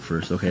just read it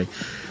first, okay?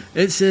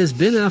 It says,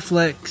 Ben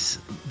Affleck's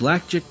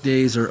blackjack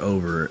days are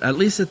over, at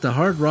least at the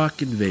Hard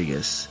Rock in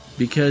Vegas,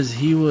 because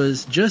he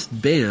was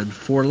just banned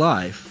for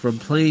life from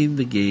playing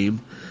the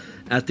game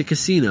at the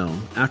casino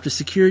after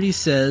security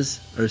says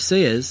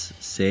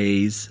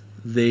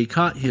they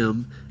caught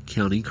him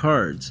counting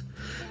cards.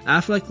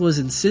 Affleck was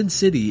in Sin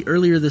City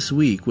earlier this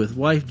week with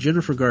wife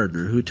Jennifer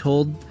Gardner, who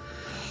told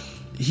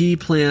he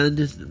planned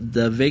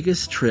the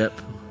Vegas trip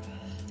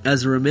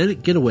as a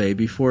romantic getaway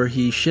before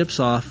he ships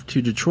off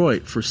to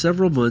Detroit for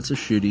several months of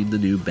shooting the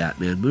new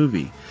Batman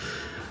movie.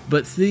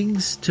 But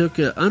things took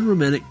an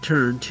unromantic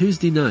turn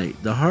Tuesday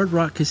night. The Hard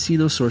Rock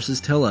Casino sources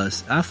tell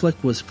us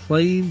Affleck was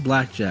playing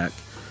blackjack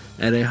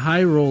at a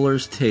high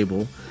rollers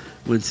table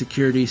when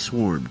security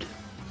swarmed.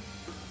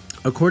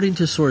 According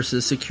to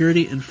sources,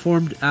 security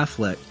informed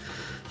Affleck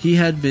he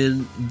had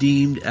been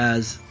deemed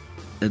as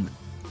an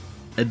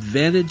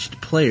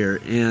advantaged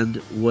player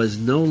and was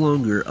no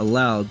longer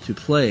allowed to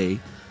play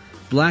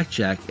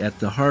blackjack at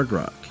the Hard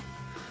Rock.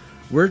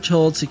 We're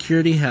told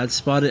security had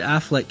spotted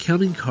Affleck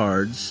counting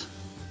cards,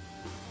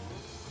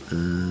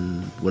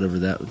 a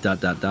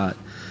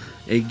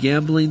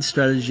gambling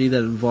strategy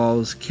that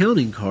involves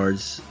counting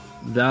cards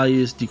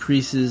values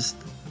decreases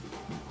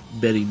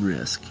betting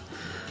risk.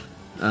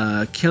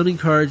 Counting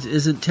cards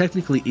isn't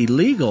technically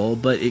illegal,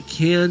 but it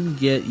can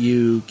get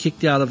you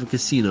kicked out of a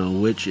casino,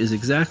 which is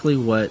exactly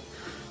what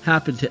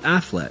happened to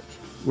Affleck.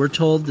 We're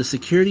told the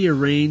security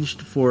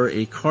arranged for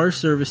a car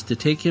service to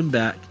take him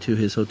back to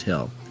his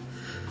hotel.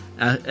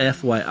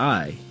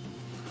 FYI,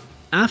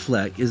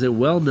 Affleck is a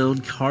well-known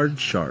card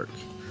shark.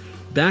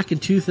 Back in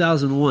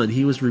 2001,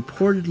 he was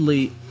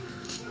reportedly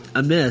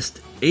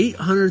amassed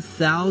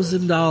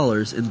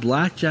 $800,000 in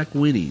blackjack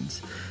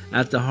winnings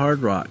at the Hard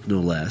Rock, no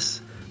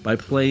less, by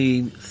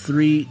playing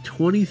three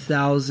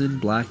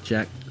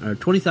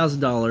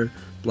 $20,000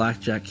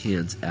 blackjack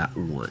hands at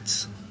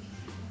once.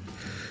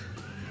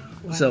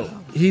 Wow. So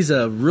he's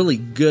a really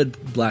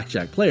good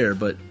blackjack player,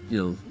 but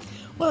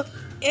Well,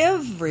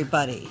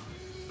 everybody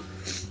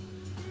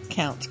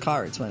counts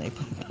cards when they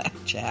play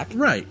blackjack.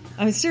 Right.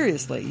 I mean,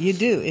 seriously, you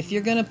do. If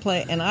you're going to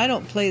play, and I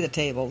don't play the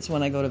tables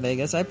when I go to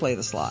Vegas, I play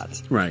the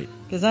slots. Right.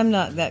 Because I'm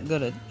not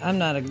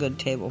a good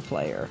table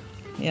player.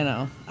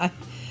 I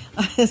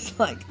was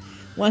like,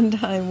 one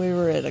time we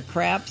were at a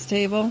craps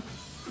table.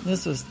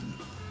 This was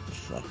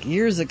like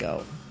years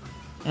ago.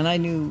 And I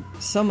knew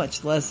so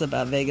much less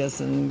about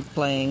Vegas and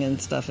playing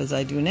and stuff as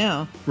I do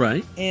now.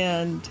 Right.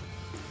 And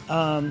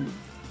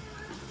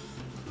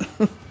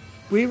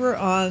we were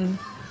on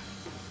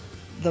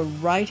the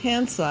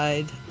right-hand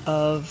side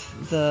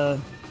of the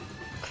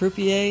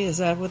croupier. Is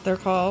that what they're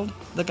called?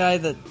 The guy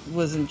that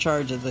was in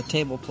charge of the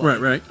table play.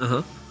 Right.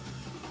 Uh-huh.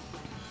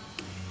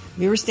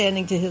 We were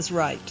standing to his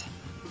right.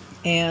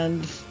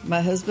 And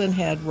my husband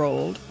had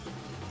rolled.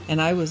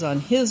 And I was on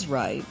his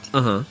right.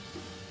 Uh-huh.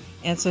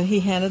 And so he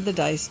handed the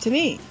dice to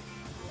me.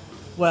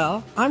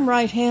 Well, I'm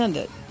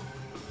right-handed.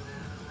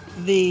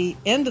 The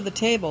end of the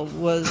table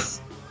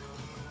was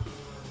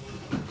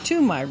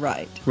to my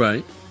right.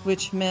 Right.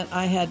 Which meant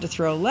I had to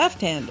throw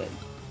left-handed.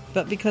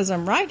 But because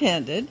I'm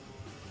right-handed,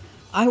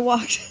 I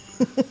walked,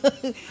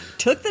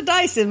 took the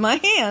dice in my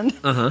hand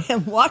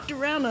and walked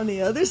around on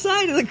the other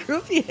side of the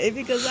croupier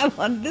because I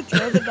wanted to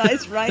throw the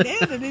dice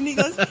right-handed. And he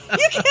goes,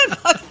 "You can't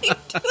fucking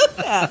do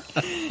that."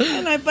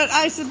 And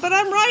I said, "But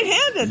I'm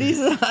right-handed." He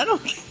said, "I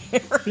don't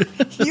care.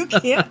 You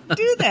can't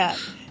do that."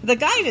 The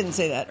guy didn't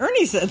say that.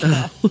 Ernie said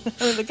that.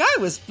 I mean, the guy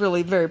was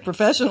really very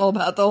professional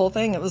about the whole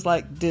thing. It was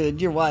like,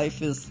 dude, your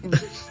wife is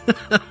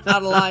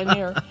out of line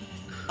here.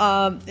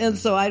 And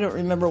so I don't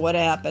remember what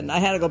happened. I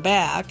had to go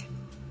back,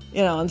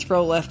 and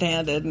throw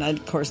left-handed, and I,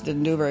 of course,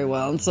 didn't do very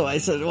well. And so I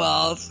said,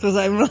 well, it's because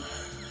I'm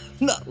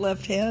not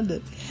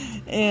left-handed.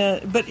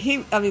 But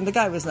the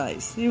guy was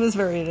nice. He was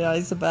very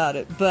nice about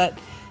it. But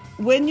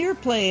when you're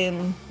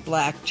playing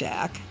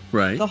blackjack,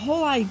 right, the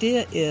whole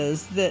idea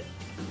is that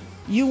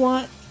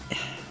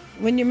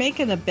when you're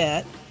making a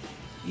bet,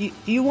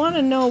 you want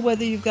to know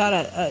whether you've got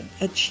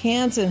a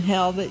chance in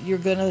hell that you're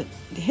going to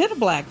hit a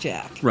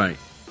blackjack. Right.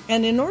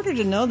 And in order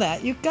to know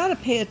that, you've got to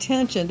pay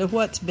attention to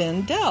what's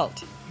been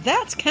dealt.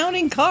 That's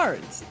counting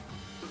cards.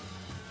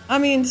 I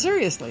mean,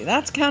 seriously,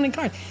 that's counting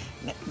cards.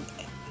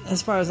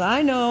 As far as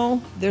I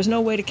know, there's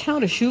no way to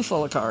count a shoe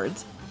full of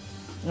cards.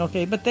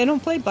 Okay, but they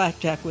don't play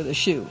blackjack with a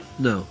shoe.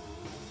 No.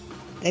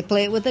 They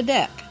play it with a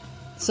deck.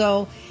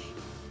 So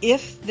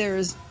if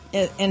there's...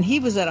 And he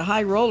was at a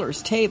high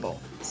rollers table.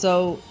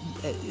 So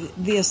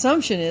the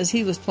assumption is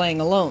he was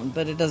playing alone,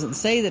 but it doesn't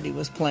say that he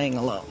was playing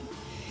alone.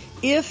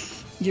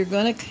 If you're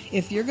gonna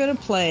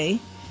play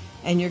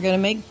and you're gonna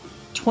make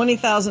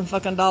 $20,000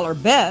 fucking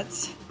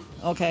bets,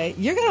 okay,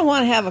 you're gonna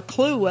want to have a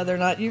clue whether or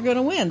not you're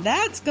gonna win.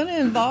 That's gonna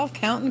involve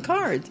counting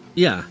cards.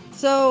 Yeah.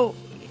 So,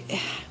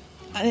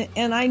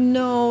 and I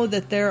know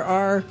that there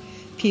are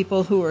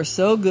people who are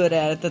so good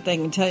at it that they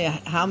can tell you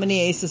how many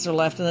aces are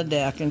left in the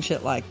deck and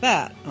shit like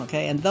that,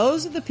 okay? And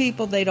those are the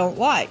people they don't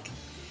like.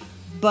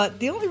 But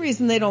the only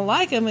reason they don't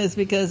like them is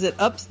because it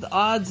ups the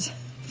odds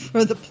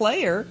for the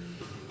player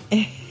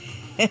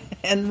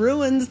and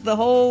ruins the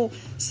whole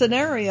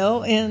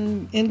scenario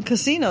in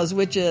casinos,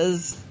 which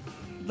is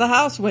the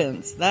house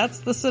wins. That's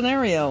the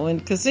scenario in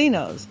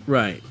casinos.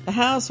 Right. The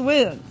house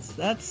wins.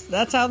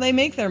 That's how they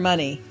make their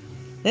money.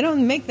 They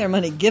don't make their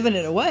money giving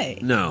it away.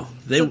 No,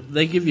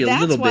 they give you a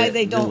little bit. That's why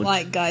they don't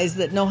like guys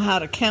that know how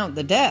to count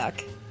the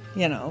deck,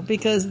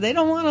 because they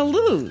don't want to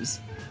lose.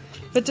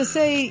 But to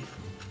say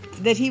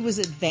that he was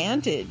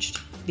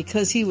advantaged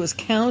because he was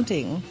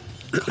counting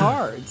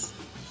cards,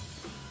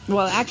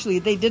 well, actually,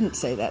 they didn't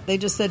say that. They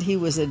just said he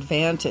was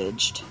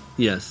advantaged.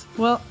 Yes.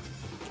 Well,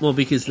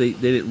 because they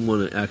didn't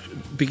want to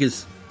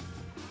because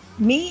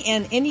me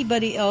and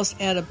anybody else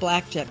at a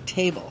blackjack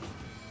table,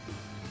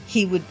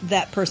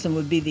 that person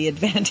would be the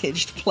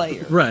advantaged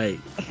player, right,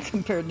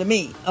 compared to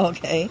me.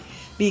 Okay,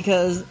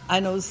 because I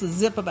know this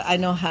is I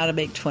know how to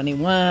make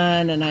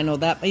 21, and I know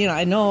that.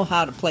 I know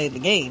how to play the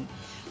game,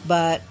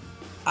 but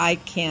I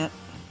can't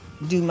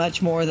do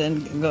much more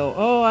than go,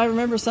 oh, I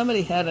remember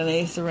somebody had an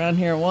ace around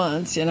here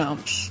once.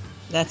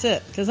 That's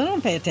it. Because I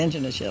don't pay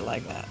attention to shit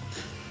like that.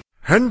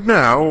 And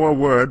now a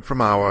word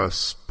from our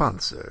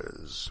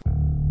sponsors.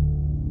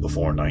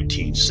 Before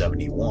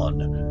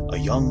 1971, a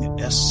young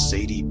S.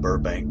 Sadie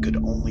Burbank could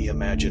only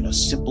imagine a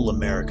simple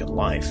American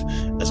life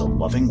as a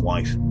loving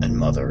wife and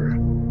mother.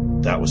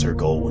 That was her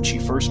goal when she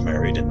first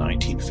married in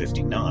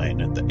 1959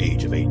 at the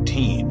age of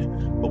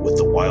 18, but with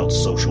the wild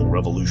social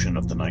revolution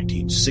of the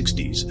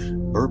 1960s,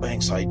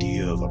 Burbank's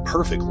idea of a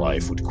perfect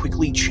life would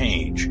quickly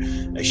change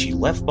as she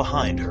left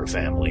behind her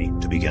family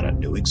to begin a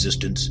new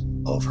existence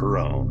of her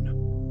own.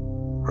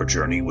 Her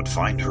journey would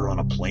find her on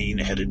a plane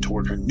headed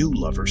toward her new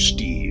lover,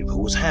 Steve, who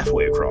was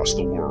halfway across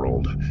the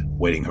world,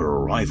 waiting her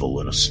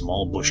arrival in a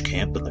small bush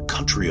camp in the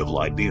country of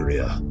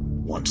Liberia.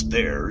 Once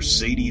there,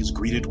 Sadie is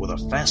greeted with a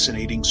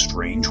fascinating,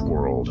 strange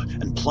world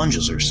and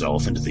plunges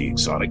herself into the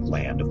exotic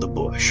land of the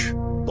bush.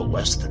 But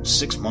less than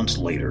 6 months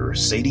later,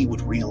 Sadie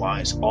would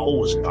realize all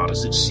was not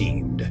as it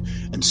seemed,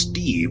 and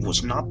Steve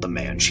was not the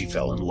man she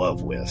fell in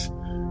love with.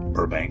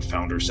 Burbank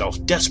found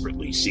herself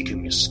desperately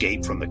seeking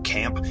escape from the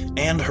camp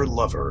and her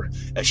lover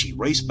as she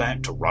raced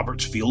back to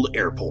Roberts Field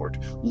Airport,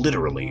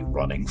 literally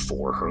running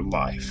for her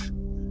life.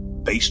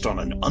 Based on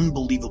an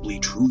unbelievably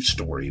true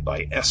story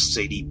by S.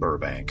 Sadie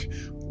Burbank,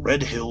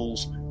 Red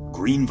Hills,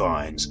 Green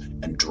Vines,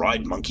 and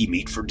Dried Monkey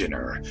Meat for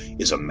Dinner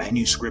is a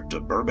manuscript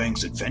of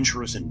Burbank's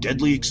adventurous and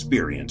deadly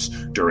experience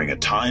during a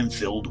time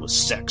filled with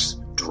sex,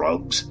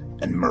 drugs,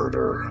 and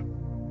murder.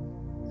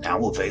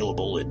 Now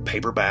available in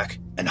paperback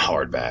and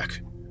hardback.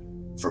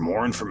 For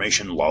more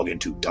information, log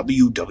into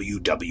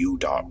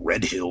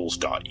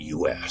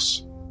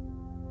www.redhills.us.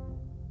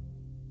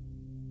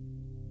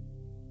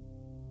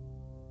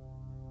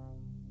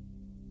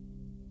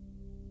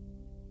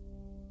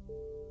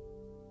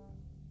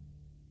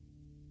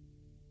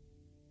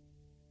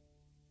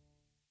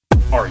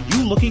 Are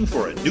you looking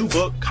for a new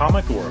book,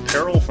 comic, or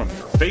apparel from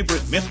your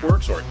favorite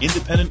MythWorks or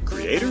independent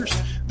creators?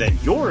 Then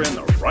you're in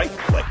the right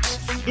place.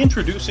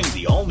 Introducing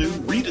the all-new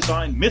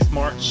redesigned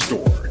MythMart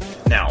store.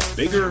 Now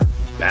bigger,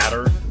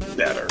 badder,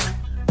 better.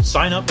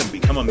 Sign up and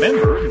become a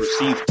member and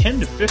receive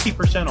 10 to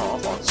 50%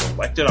 off on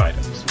selected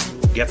items.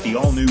 Get the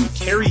all-new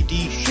Terry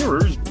D.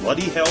 Shearer's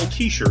Bloody Hell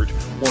t-shirt,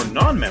 or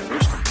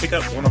non-members can pick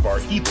up one of our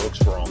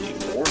ebooks for only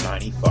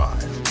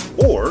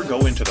 $4.95. Or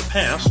go into the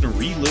past and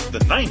relive the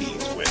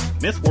 90s with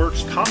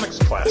MythWorks Comics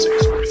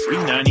Classics for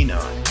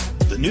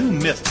 $3.99. The new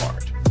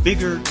MythMart.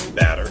 Bigger,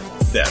 badder,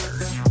 better.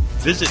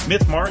 Visit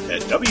MythMart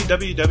at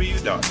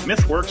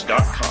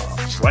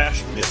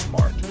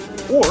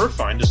www.mythworks.com/MythMart or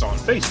find us on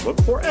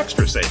Facebook for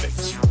extra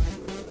savings.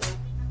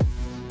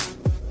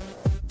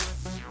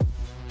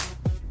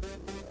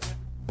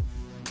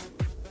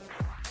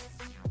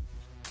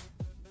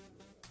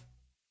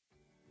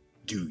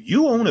 Do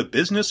you own a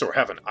business or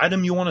have an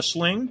item you want to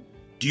sling?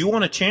 Do you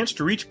want a chance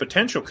to reach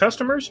potential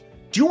customers?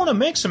 Do you want to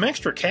make some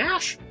extra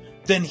cash?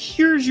 Then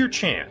here's your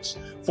chance.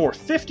 For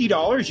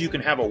 $50, you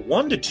can have a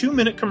 1 to 2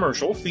 minute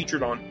commercial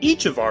featured on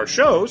each of our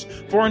shows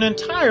for an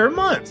entire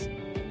month.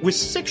 With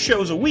 6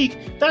 shows a week,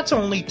 that's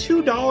only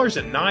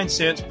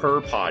 $2.09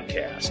 per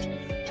podcast.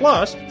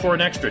 Plus, for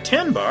an extra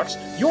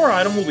 $10, your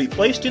item will be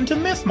placed into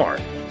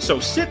MythMart. So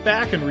sit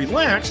back and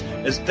relax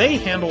as they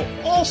handle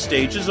all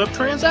stages of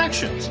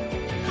transactions.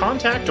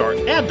 Contact our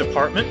ad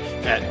department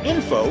at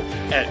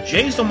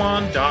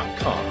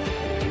info@jazomon.com.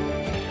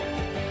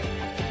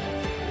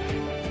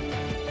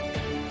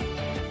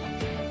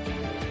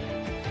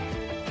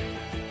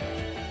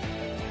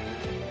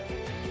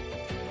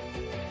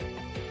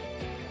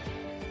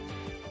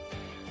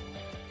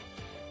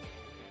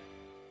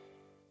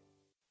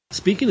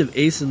 Speaking of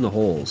Ace in the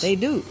Holes. They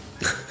do.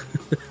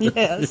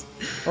 Yes.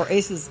 Or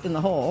Aces in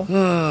the Hole.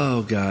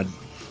 Oh, God.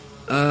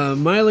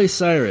 Miley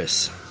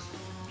Cyrus.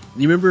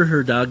 You remember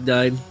her dog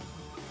died?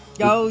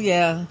 Oh,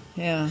 yeah.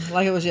 Yeah.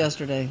 Like it was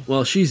yesterday.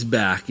 Well, she's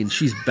back, and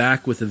she's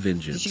back with a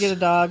vengeance. Did she get a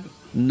dog?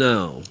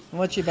 No.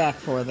 What's she back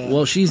for, then?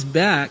 Well, she's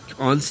back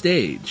on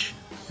stage.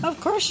 Of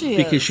course she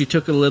is. Because she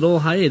took a little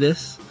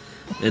hiatus,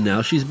 and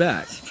now she's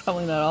back.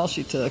 Probably not all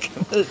she took.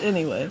 But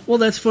anyway. Well,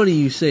 that's funny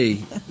you say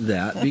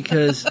that,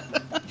 because...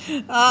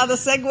 the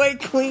Segway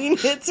Queen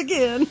hits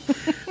again.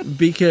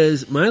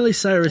 Because Miley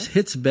Cyrus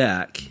hits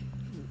back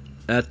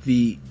at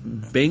the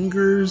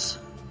Bangers,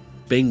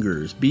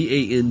 Bangers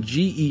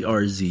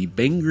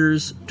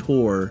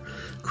Tour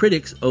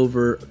Critics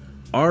over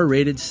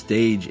R-rated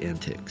stage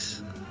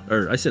antics.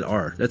 Or, I said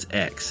R, that's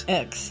X.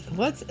 X.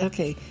 What's,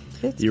 okay.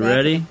 You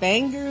ready?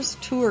 Bangers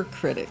Tour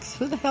Critics.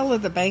 Who the hell are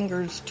the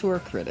Bangers Tour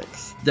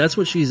Critics? That's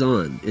what she's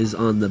on, is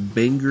on the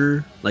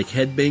Banger, like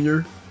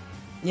Headbanger.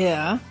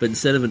 Yeah. But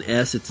instead of an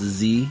S, it's a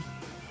Z.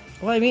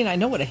 Well, I mean, I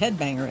know what a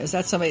headbanger is.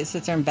 That's somebody that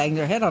sits there and bangs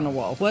their head on the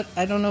wall. What?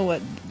 I don't know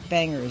what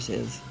bangers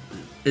is.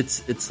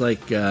 It's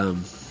like...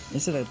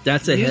 is it a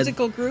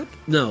musical group?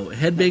 No,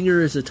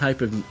 headbanger is a type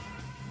of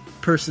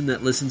person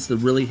that listens to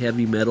really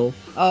heavy metal.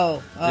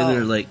 Oh. And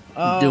they're like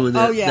doing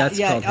that. Oh, yeah, That's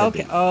called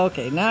okay. Oh,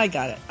 okay. Now I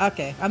got it.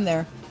 Okay, I'm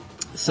there.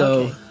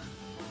 So...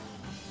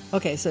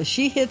 Okay, so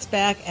she hits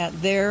back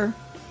at the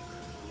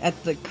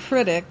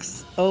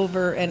critics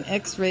over an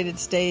X-rated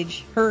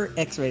stage, her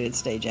X-rated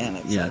stage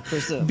annex, I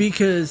presume.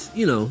 Because,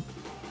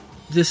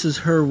 this is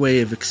her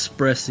way of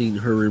expressing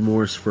her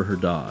remorse for her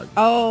dog.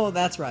 Oh,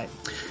 that's right.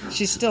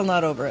 She's still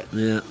not over it.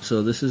 Yeah,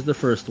 so this is the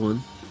first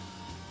one.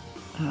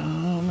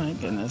 Oh, my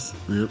goodness.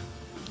 Yep.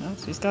 Well,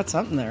 she's got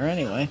something there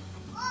anyway.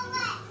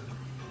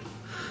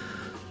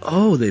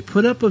 Oh, they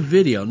put up a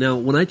video. Now,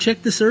 when I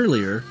checked this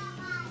earlier,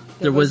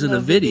 there wasn't a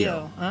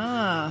video.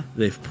 Ah.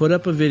 They've put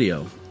up a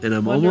video, and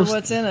I'm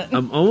what's in it.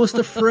 I'm almost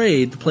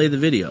afraid to play the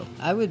video.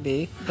 I would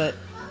be, but...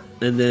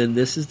 And then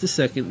this is the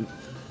second.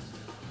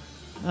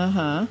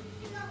 Uh-huh.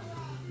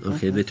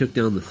 Okay, they took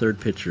down the third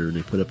picture, and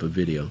they put up a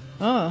video.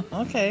 Oh,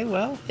 okay,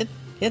 well,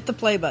 hit the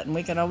play button.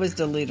 We can always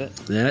delete it.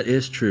 That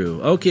is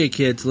true. Okay,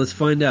 kids, let's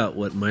find out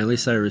what Miley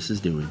Cyrus is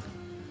doing.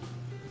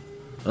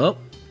 Oh,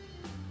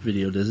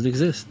 video doesn't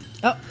exist.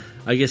 Oh.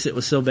 I guess it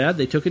was so bad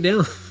they took it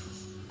down.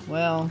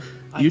 Well...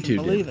 I can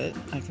believe it.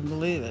 I can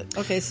believe it.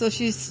 Okay, so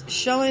she's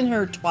showing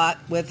her twat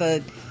with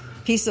a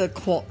piece of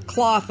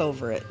cloth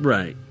over it.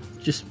 Right.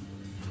 Just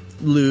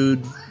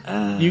lewd.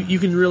 You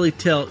can really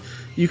tell.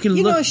 You can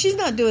look. She's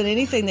not doing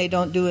anything they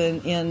don't do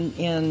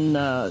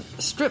in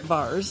strip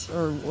bars,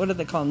 or what do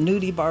they call them?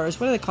 Nudie bars.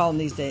 What do they call them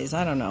these days?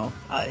 I don't know.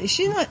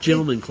 She's not...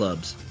 Gentleman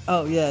clubs.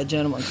 Oh, yeah,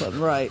 gentleman club.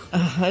 Right.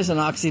 There's an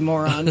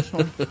oxymoron.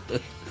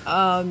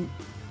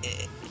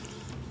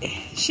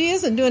 She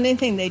isn't doing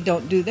anything they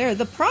don't do there.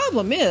 The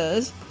problem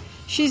is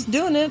she's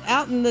doing it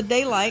out in the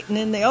daylight and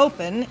in the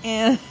open,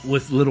 and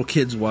with little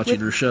kids watching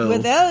her show,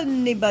 with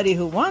anybody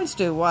who wants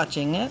to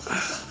watching it,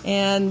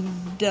 and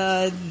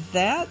what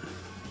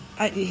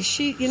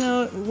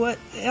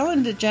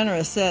Ellen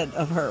DeGeneres said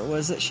of her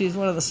was that she's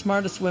one of the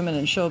smartest women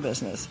in show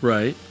business.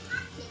 Right.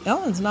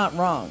 Ellen's not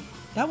wrong.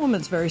 That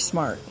woman's very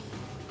smart.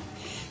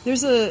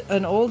 There's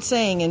an old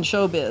saying in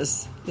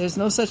showbiz: there's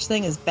no such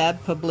thing as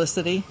bad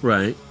publicity.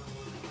 Right.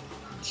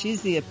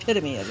 She's the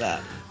epitome of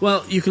that.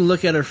 Well, you can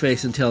look at her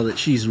face and tell that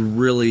she's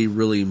really,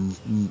 really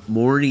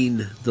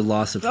mourning the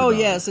loss of her dog.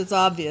 Yes, it's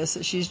obvious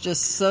that she's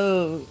just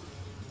so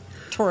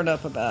torn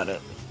up about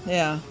it.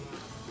 Yeah.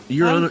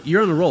 You're on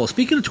a roll.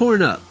 Speaking of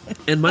torn up,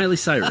 and Miley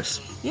Cyrus.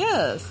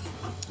 Yes.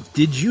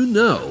 Did you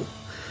know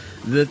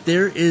that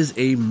there is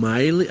a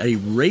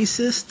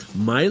racist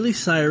Miley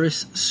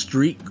Cyrus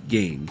street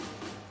gang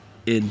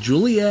in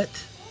Joliet,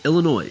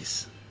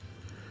 Illinois.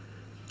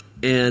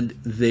 And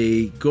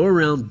they go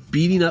around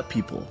beating up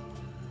people.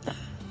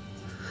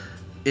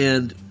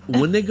 And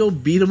when they go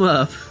beat them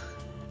up...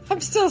 I'm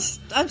still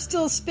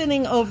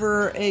spinning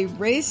over a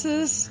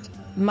racist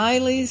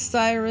Miley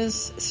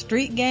Cyrus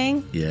street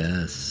gang?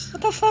 Yes.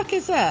 What the fuck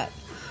is that?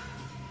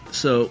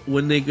 So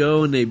when they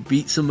go and they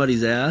beat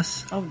somebody's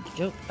ass...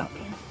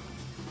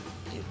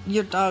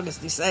 Your dog has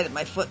decided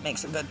my foot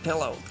makes a good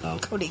pillow. Oh.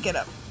 Cody, get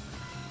up.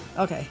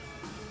 Okay.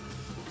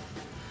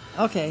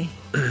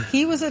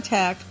 He was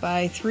attacked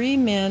by 3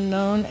 men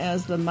known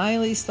as the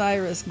Miley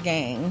Cyrus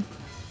Gang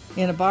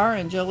in a bar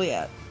in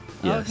Joliet.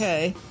 Yes.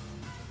 Okay.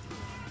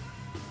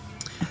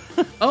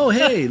 Oh,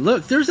 hey,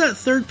 look, there's that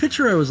third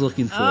picture I was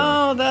looking for.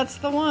 Oh, that's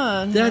the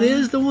one. That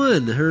is the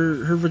one.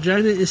 Her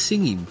vagina is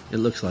singing, it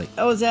looks like.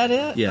 Oh, is that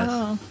it? Yes.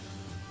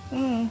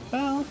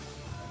 Well,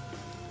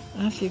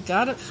 if you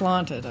got it,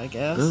 flaunt it, I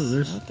guess. Oh,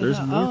 there's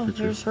more pictures.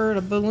 There's her at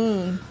a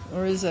balloon.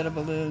 Or is that a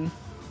balloon?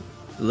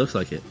 It looks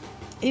like it.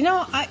 You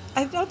know, I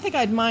don't think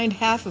I'd mind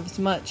half as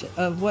much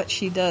of what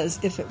she does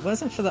if it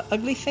wasn't for the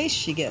ugly face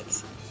she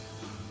gets.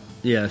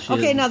 Yeah.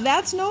 Now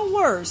that's no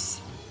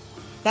worse.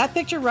 That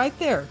picture right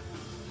there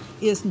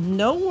is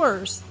no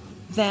worse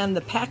than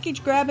the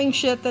package grabbing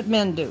shit that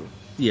men do.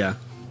 Yeah,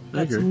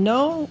 I agree. That's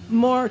no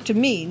more, to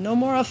me, no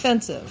more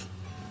offensive.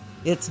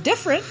 It's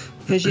different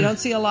because you don't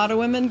see a lot of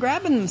women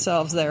grabbing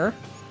themselves there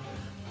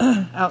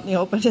out in the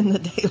open in the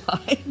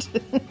daylight.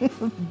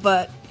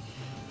 But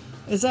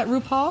is that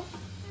RuPaul?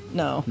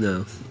 No.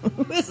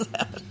 Who is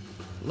that?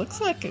 Looks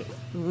like a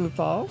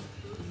RuPaul,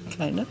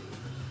 kind of.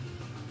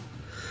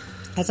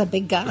 That's a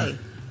big guy.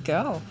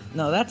 Girl.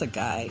 No, that's a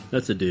guy.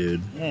 That's a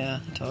dude.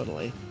 Yeah,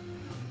 totally.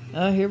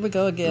 Oh, here we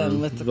go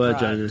again with the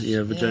vagina. crotch.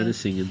 Yeah, vagina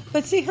singing.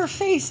 But see, her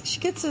face, she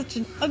gets such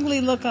an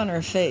ugly look on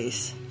her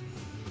face.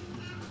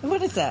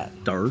 What is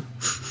that? Dar.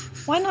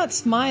 Why not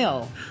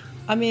smile?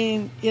 I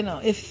mean,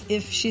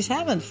 if she's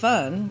having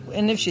fun,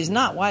 and if she's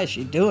not, why is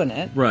she doing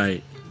it?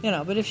 Right.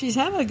 But if she's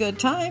having a good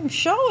time,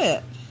 show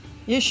it.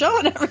 You're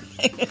showing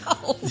everything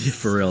else.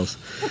 For reals.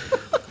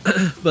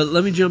 But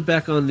let me jump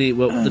back on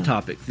the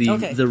topic. The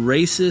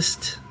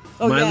racist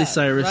Miley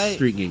Cyrus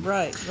street gang.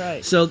 Right.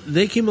 So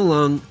they came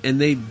along and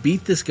they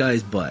beat this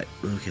guy's butt.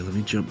 Okay, let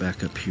me jump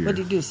back up here. What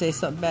did you do? Say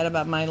something bad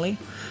about Miley?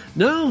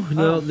 No.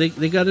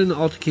 They got in an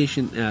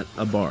altercation at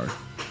a bar.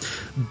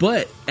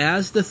 But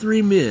as the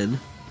 3 men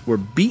were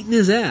beating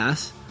his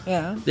ass,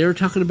 they were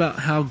talking about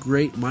how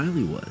great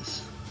Miley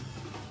was.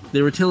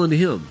 They were telling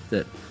him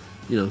that,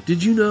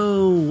 did you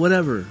know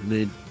whatever? And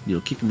they'd,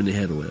 kick him in the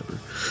head or whatever.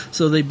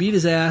 So they beat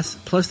his ass,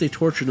 plus they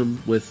tortured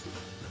him with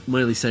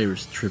Miley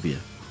Cyrus trivia.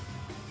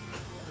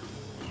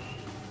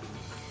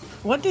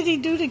 What did he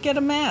do to get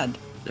him mad?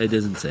 It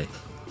doesn't say.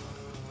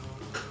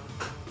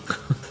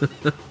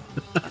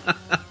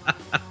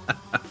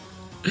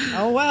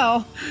 Oh,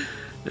 well.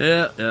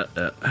 Yeah.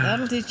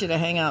 That'll teach you to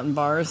hang out in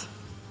bars.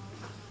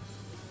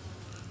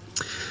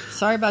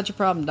 Sorry about your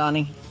problem,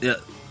 Donnie. Yeah.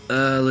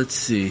 Let's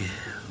see.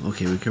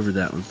 Okay, we covered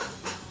that one.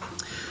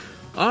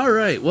 All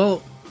right.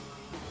 Well,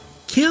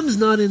 Kim's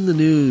not in the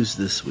news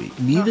this week.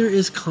 Neither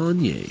is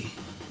Kanye.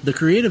 The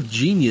creative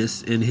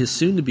genius and his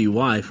soon-to-be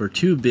wife are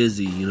too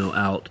busy,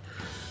 out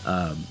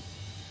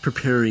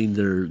preparing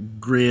their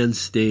grand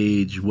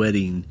stage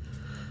wedding.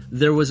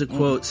 There was a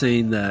quote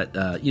saying that,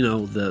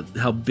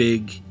 how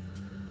big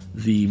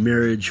the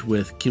marriage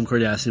with Kim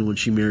Kardashian when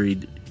she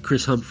married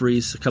Chris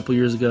Humphries a couple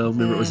years ago.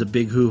 Remember, it was a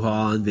big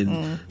hoo-ha, and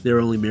then they were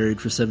only married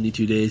for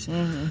 72 days.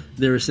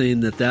 They were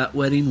saying that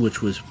wedding,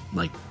 which was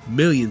like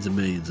millions and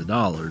millions of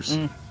dollars,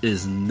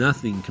 is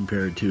nothing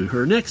compared to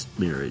her next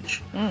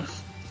marriage.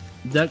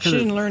 She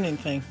didn't learn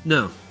anything.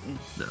 No.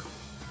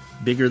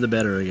 Bigger the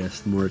better, I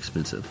guess. The more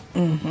expensive.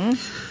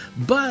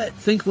 But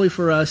thankfully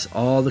for us,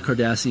 all the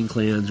Kardashian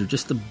clans are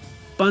just a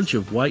bunch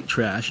of white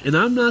trash. And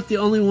I'm not the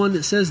only one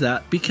that says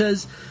that,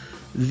 because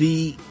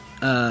the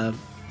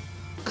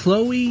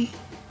Khloe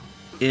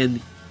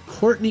and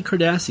Kourtney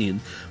Kardashian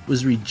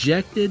was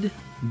rejected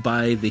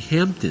by the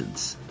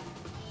Hamptons.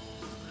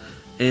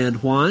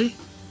 And why?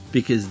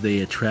 Because they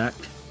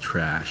attract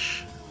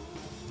trash.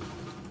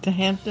 The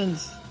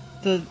Hamptons,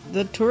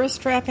 the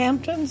tourist trap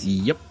Hamptons?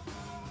 Yep.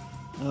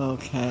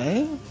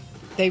 Okay.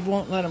 They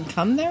won't let them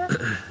come there?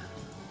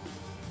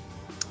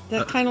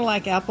 That kind of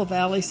like Apple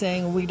Valley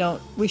saying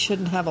we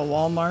shouldn't have a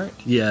Walmart?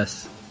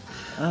 Yes.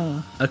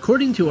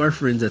 According to our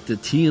friends at the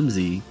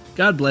TMZ,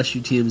 God bless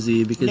you,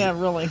 TMZ, because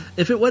really.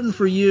 If it wasn't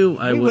for you,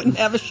 I wouldn't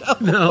have a show.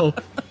 No.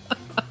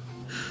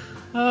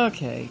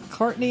 Okay.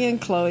 Kourtney and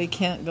Khloe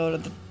can't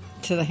go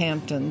to the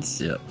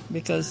Hamptons. Yep.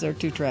 Because they're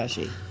too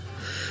trashy.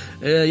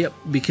 Yep.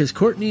 Because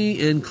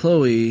Kourtney and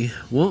Khloe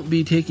won't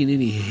be taking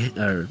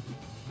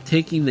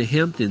the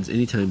Hamptons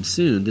anytime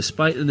soon,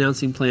 despite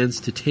announcing plans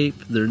to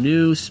tape their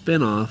new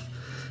spinoff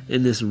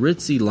in this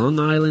ritzy Long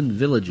Island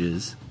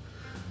Villages.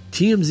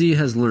 TMZ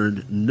has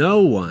learned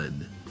no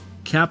one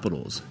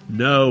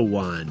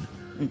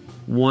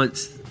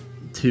wants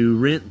to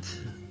rent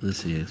let's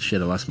see.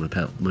 Shit, I lost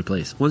my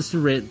place. Wants to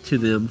rent to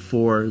them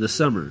for the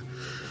summer.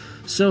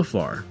 So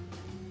far.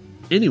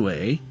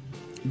 Anyway,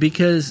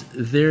 because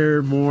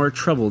they're more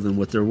trouble than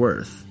what they're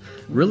worth.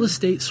 Real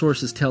estate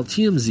sources tell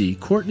TMZ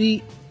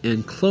Courtney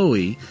and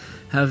Chloe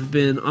have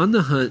been on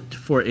the hunt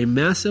for a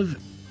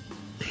massive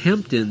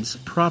Hamptons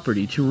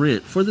property to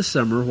rent for the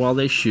summer while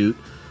they shoot.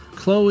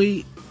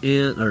 Courtney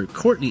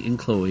and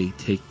Chloe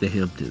take the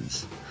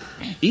Hamptons.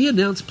 E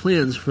announced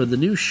plans for the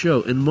new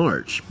show in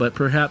March, but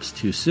perhaps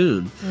too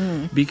soon,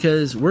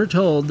 because we're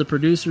told the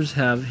producers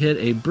have hit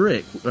a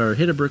brick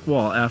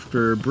wall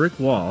after brick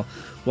wall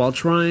while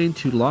trying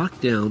to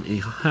lock down a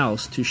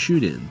house to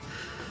shoot in.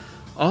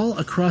 All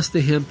across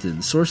the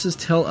Hamptons, sources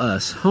tell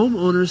us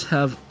homeowners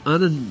have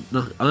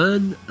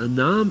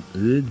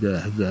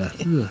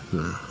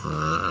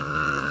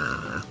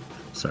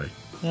sorry.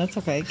 That's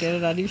okay. Get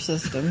it out of your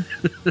system.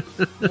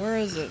 Where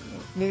is it?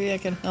 Maybe I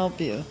can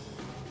help you.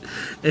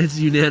 It's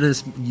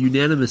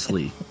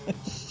unanimously.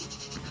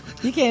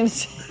 You can't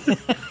say.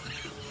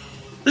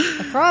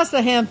 Across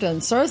the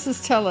Hamptons,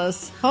 sources tell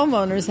us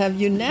homeowners have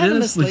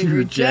unanimously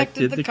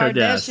rejected the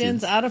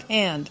Kardashians out of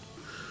hand.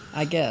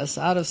 I guess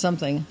out of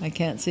something I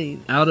can't see.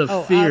 Out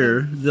of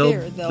fear,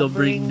 they'll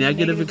bring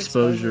negative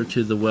exposure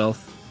to the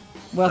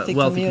wealthy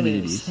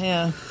communities.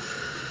 Yeah.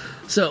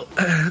 So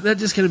that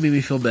just kind of made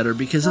me feel better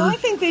because I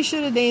think they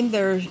should have named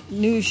their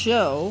new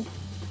show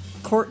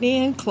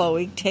Courtney and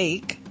Chloe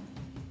Take,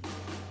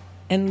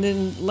 and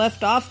then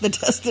left off the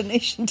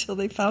destination until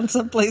they found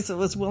someplace that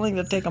was willing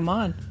to take them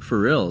on. For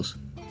reals.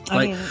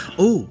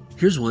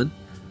 Here's one.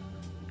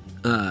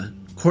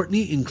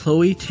 Courtney and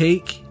Chloe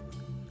take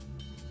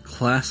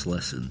class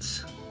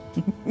lessons.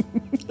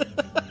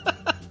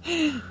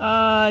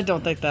 I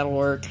don't think that'll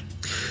work.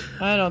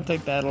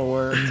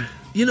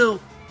 You know,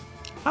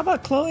 how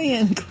about Chloe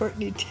and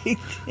Courtney take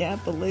the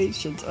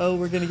Appalachians? Oh,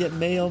 we're going to get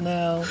mail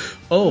now.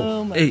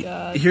 Oh my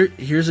God.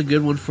 Here's a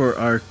good one for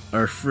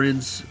our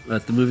friends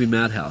at the movie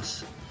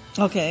Madhouse.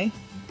 Okay.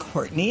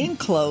 Courtney and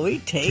Chloe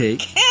take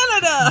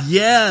Canada.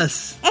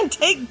 Yes. And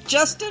take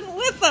Justin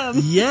with them.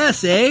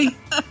 Yes, eh?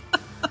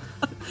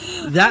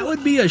 That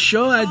would be a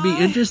show I'd be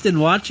interested in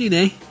watching,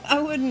 eh? I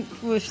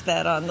wouldn't wish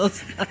that on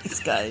those nice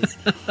guys.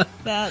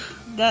 that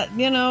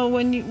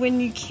when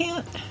you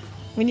can't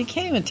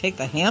even take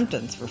the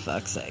Hamptons, for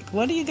fuck's sake,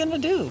 what are you going to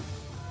do?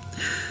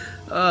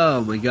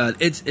 Oh my God,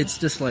 it's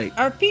just like,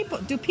 do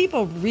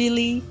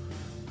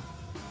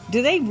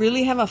they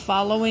really have a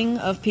following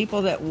of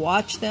people that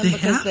watch them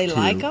because they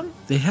like them?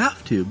 They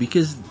have to,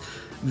 because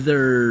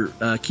they're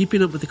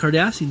Keeping Up with the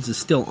Kardashians is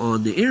still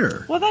on the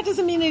air. Well, that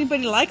doesn't mean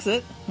anybody likes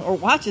it or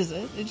watches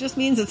it. It just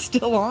means it's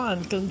still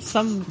on because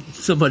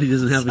somebody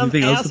doesn't have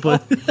anything else to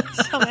put.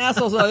 Some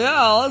assholes say,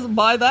 "Yeah, let's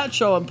buy that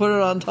show and put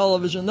it on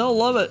television. They'll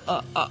love it."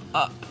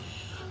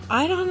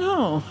 I don't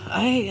know.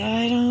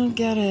 I don't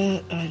get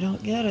it. I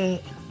don't get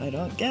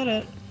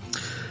it.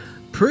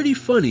 Pretty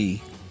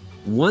funny.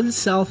 One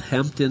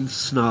Southampton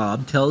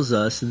snob tells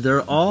us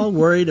they're all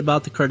worried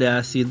about the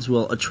Kardashians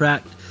will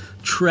attract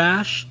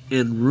trash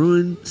and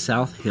ruin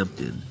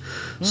Southampton.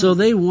 So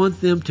they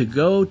want them to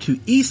go to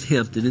East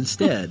Hampton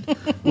instead,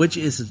 which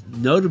is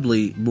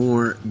notably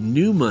more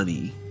new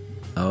money.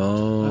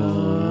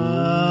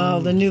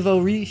 Oh, the nouveau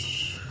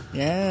riche.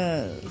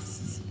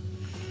 Yes.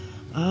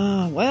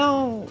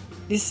 Well,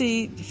 you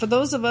see, for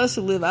those of us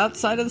who live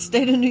outside of the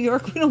state of New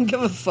York, we don't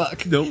give a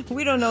fuck. Nope.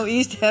 We don't know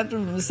East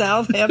Hampton from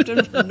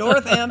Southampton, from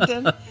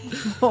Northampton,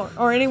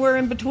 or anywhere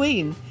in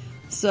between.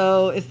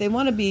 So if they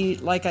want to be,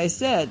 like I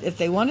said, if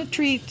they want to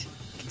treat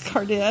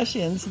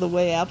Kardashians the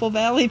way Apple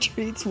Valley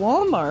treats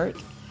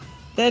Walmart,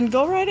 then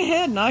go right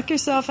ahead, knock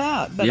yourself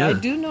out. But I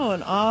do know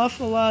an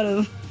awful lot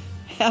of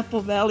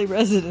Apple Valley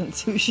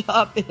residents who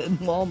shop in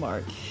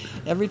Walmart.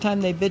 Every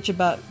time they bitch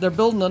about they're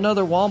building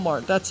another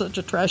Walmart, that's such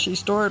a trashy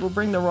store, it'll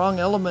bring the wrong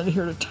element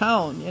here to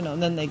town, and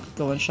then they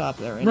go and shop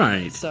there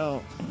anyway. Right.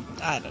 So,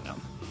 I don't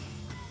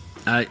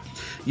know.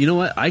 You know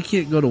what? I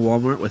can't go to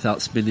Walmart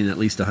without spending at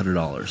least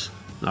 $100.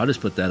 I'll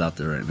just put that out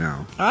there right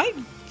now. I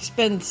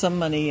spend some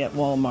money at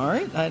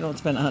Walmart. I don't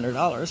spend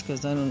 $100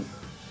 because I don't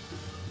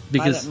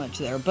buy that much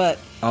there. But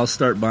I'll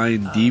start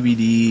buying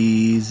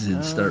DVDs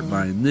and start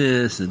buying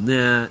this and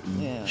that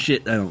and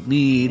shit I don't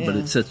need, but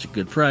it's such a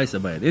good price, I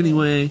buy it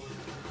anyway.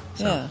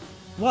 So. Yeah.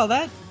 Well,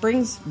 that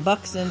brings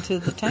bucks into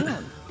the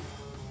town.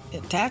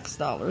 Tax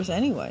dollars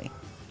anyway.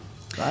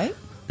 Right?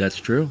 That's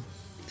true.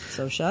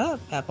 So shut up,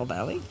 Apple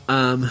Valley.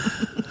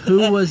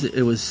 Who was it?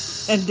 It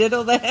was... And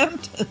ditto the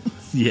Hamptons.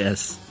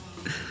 Yes.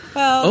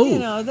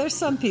 Well, there's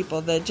some people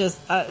that just,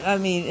 I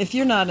mean, if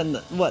you're not in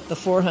the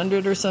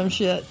 400 or some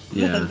shit,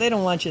 they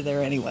don't want you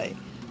there anyway.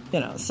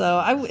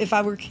 So if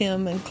I were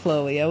Kim and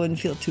Chloe, I wouldn't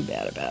feel too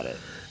bad about it.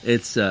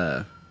 It's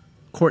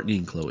Courtney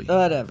and Chloe.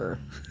 Whatever.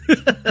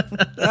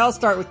 They all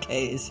start with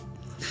K's.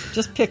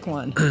 Just pick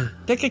one.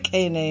 Pick a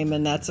K name,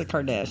 and that's a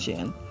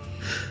Kardashian.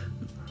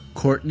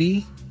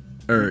 Courtney,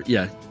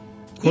 Courtney.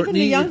 Even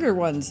the younger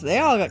ones, they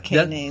all got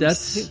K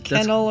names.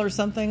 Kendall or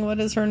something. What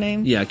is her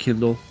name? Yeah,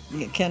 Kendall.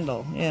 Yeah,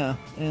 Kendall, yeah.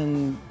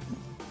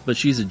 But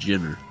she's a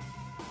Jenner.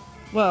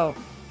 Well,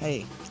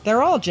 hey,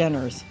 They're all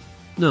Jenners.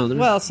 No,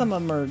 well, some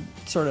of them are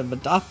sort of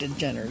adopted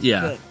Jenners.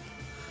 Yeah.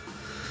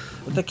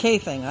 But the K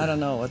thing, I don't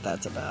know what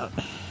that's about.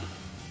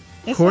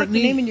 It's Courtney,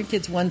 like naming your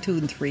kids 1, 2,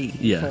 and 3,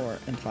 Yeah. 4,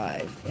 and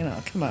 5. You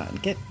know, come on,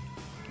 can't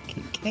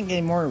get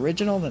any more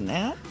original than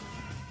that.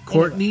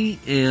 Courtney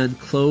and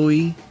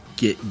Chloe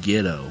get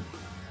ghetto.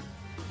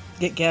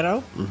 Get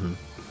ghetto. Mm-hmm.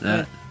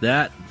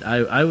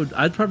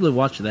 I'd probably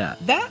watch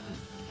that. That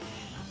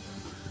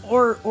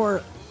or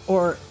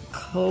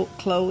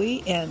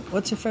Chloe and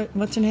what's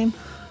her name?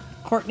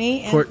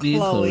 Courtney and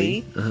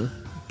Chloe.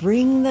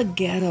 Bring the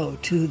ghetto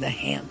to the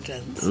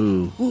Hamptons.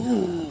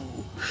 Ooh.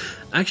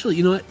 Actually,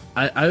 you know what?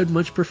 I would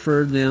much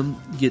prefer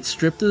them get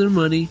stripped of their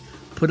money,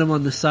 put them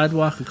on the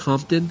sidewalk of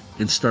Compton,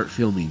 and start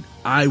filming.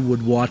 I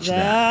would watch that.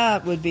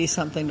 That would be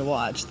something to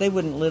watch. They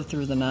wouldn't live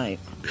through the night.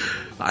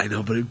 I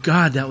know, but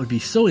God, that would be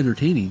so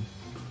entertaining.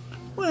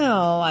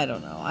 Well, I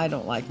don't know. I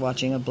don't like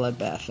watching a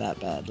bloodbath that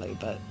badly,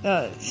 but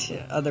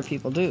other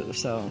people do,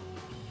 so...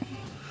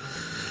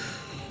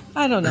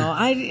 I don't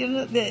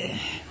know.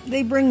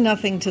 They bring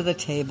nothing to the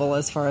table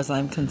as far as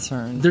I'm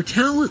concerned. They're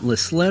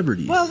talentless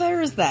celebrities. Well, there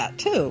is that,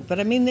 too. But,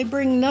 I mean, they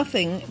bring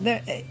nothing,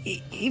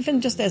 even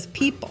just as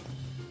people.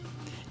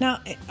 Now,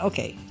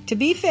 okay, to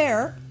be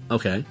fair...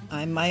 Okay.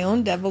 I'm my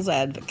own devil's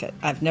advocate.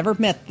 I've never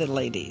met the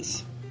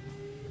ladies.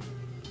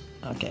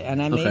 Okay,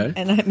 and I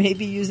may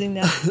be using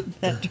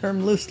that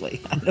term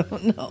loosely. I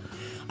don't know.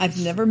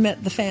 I've never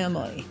met the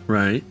family.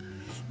 Right.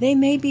 They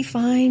may be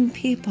fine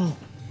people.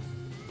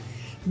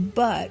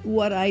 But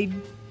what I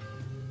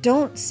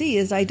don't see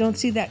is I don't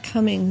see that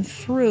coming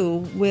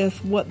through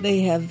with what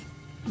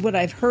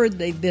I've heard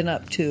they've been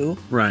up to.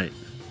 Right.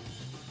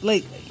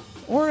 Lately.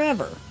 Or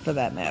ever, for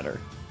that matter.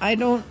 I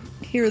don't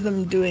hear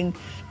them doing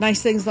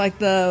nice things like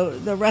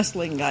the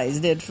wrestling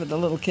guys did for the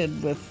little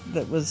kid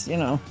that was,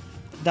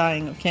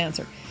 dying of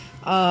cancer.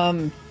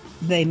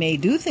 They may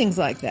do things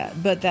like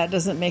that, but that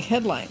doesn't make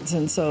headlines.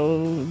 And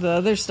so the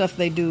other stuff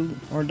they do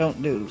or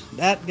don't do,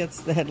 that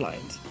gets the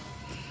headlines.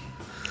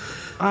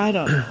 I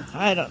don't know.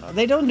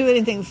 They don't do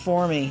anything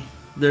for me.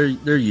 They're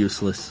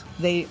useless.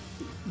 They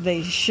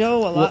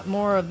show a lot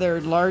more of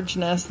their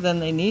largeness than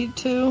they need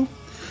to.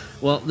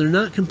 Well, they're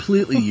not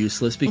completely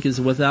useless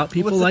because without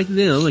people like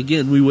them,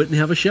 again, we wouldn't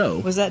have a show.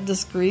 Was that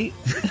discreet?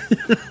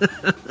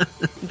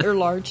 Their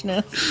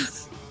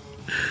largeness.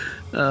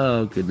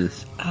 Oh,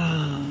 goodness.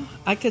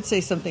 I could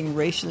say something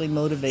racially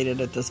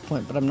motivated at this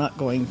point, but I'm not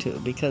going to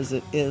because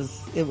it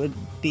would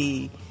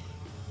be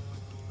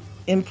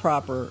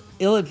improper,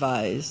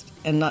 ill-advised,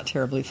 and not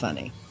terribly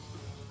funny.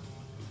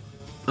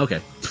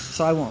 Okay.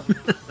 So I won't.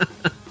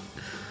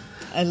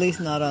 At least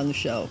not on the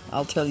show.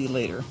 I'll tell you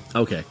later.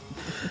 Okay.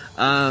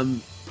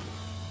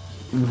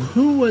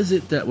 Who was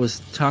it that was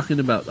talking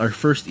about our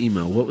first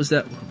email? What was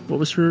that? What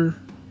was her?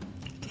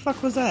 What the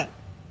fuck was that?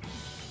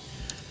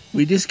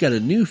 We just got a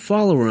new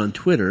follower on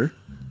Twitter.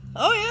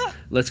 Oh, yeah.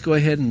 Let's go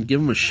ahead and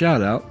give him a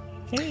shout out.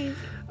 Hey.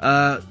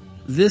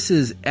 This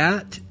is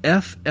at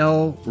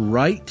FL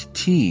Right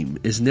Team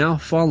is now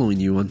following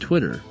you on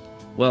Twitter.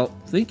 Well,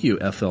 thank you,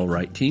 FL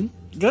Right Team.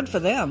 Good for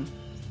them.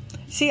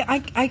 See,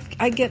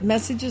 I get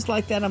messages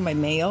like that on my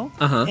mail,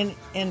 and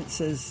it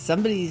says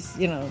somebody's,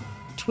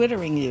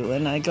 twittering you,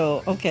 and I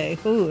go, okay,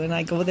 who? And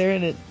I go there,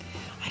 and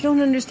I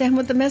don't understand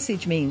what the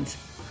message means.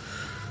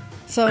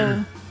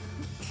 So,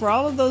 for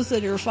all of those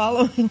that are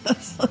following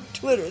us on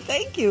Twitter,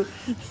 thank you.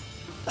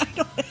 I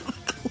don't have a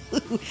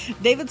clue.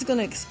 David's going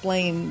to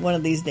explain one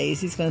of these days.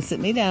 He's going to sit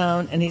me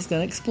down, and he's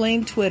going to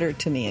explain Twitter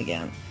to me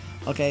again,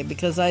 okay?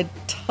 Because I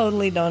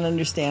totally don't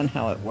understand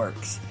how it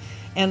works.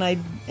 And I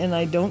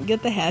don't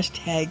get the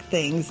hashtag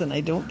things, and I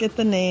don't get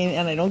the name,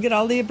 and I don't get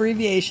all the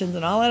abbreviations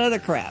and all that other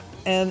crap.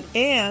 And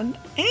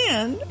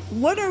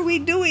what are we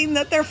doing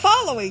that they're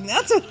following?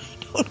 That's what I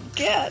don't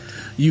get.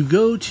 You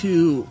go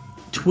to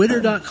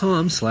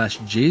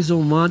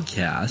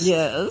twitter.com/JZOModcast.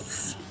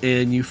 Yes.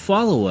 And you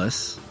follow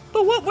us.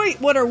 But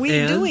what are we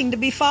doing to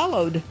be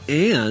followed?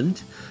 And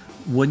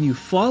when you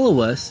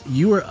follow us,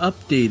 you are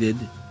updated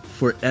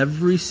for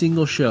every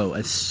single show.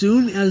 As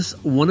soon as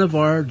one of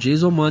our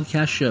JZO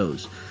Modcast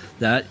shows,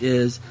 that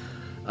is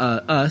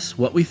us,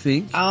 what we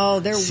think. Oh,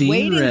 they're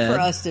waiting for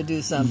us to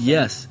do something.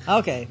 Yes.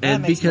 Okay. That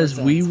and makes because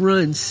more we sense.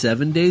 run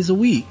 7 days a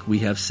week, we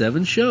have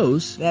 7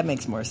 shows. That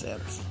makes more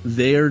sense.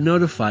 They are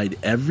notified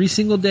every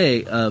single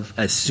day of,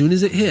 as soon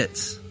as it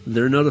hits,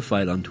 they're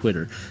notified on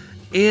Twitter.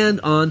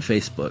 And on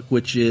Facebook,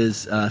 which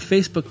is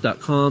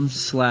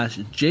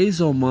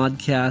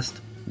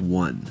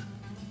facebook.com/JZOModcast1.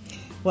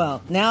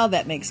 Well, now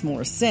that makes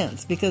more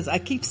sense because I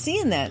keep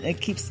seeing that. It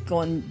keeps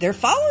going, they're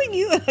following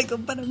you. And I go,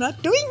 but I'm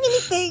not doing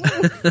anything.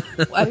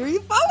 Why are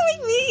you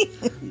following me?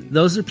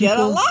 Those are people. Get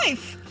a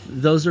life.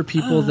 Those are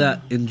people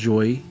that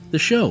enjoy the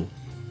show.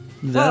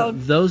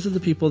 Those are the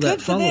people that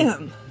good for follow.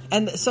 Them.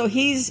 And so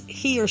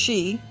he or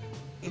she,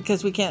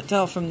 because we can't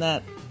tell from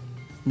that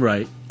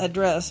right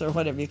address or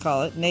whatever you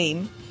call it,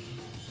 name,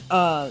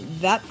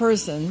 that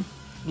person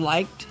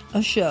liked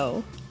a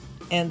show,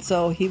 and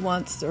so he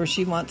wants or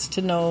she wants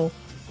to know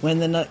when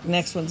the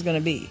next one's going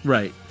to be.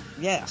 Right.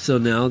 Yeah. So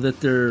now that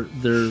they're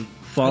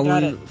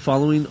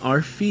following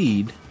our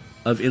feed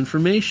of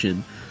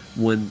information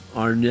when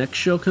our next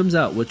show comes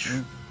out, which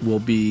will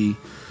be,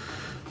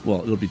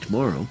 well, it'll be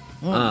tomorrow.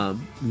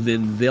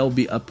 Then they'll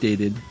be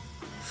updated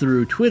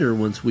through Twitter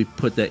once we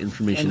put that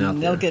information out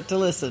there. They'll get to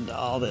listen to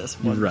all this.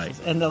 Right.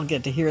 And they'll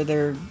get to hear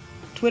their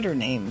Twitter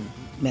name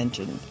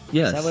mentioned.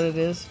 Yes. Is that what it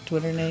is?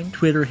 Twitter name?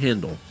 Twitter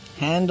handle.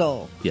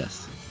 Handle.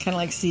 Yes. Kind of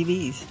like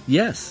CVs.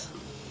 Yes.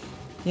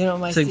 You know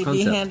what my Same CV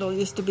concept. handle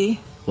used to be?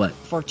 What?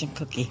 Fortune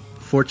cookie.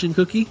 Fortune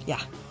cookie?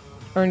 Yeah.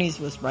 Ernie's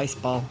was rice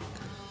ball.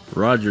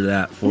 Roger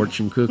that,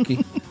 fortune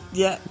cookie.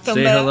 Yeah, come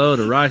Say back. hello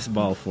to rice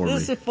ball for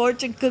This me. is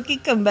fortune cookie,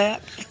 come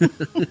back.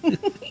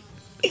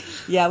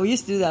 Yeah, we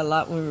used to do that a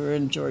lot when we were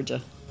in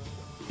Georgia.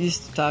 We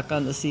used to talk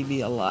on the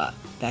CV a lot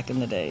back in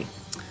the day.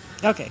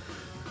 Okay.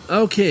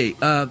 Okay,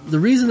 the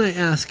reason I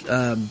ask,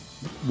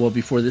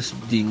 before this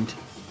dinged,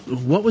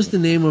 what was the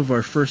name of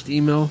our first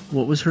email?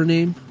 What was her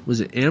name?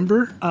 Was it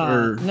Amber?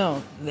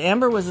 No, the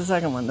Amber was the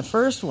second one. The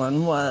first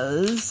one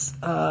was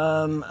fuck.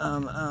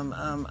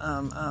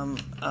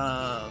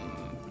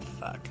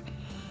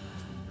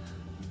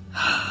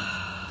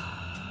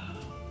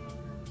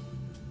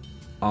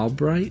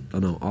 Albright? Oh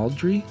no,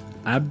 Aldry?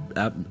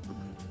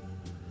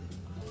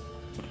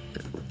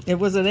 It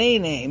was an A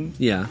name.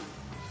 Yeah.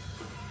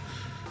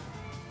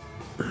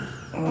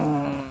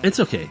 It's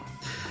okay.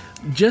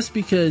 Just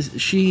because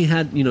she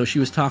had, she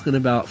was talking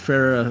about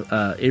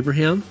Farrah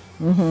Abraham.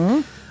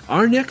 Mm-hmm.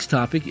 Our next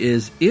topic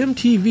is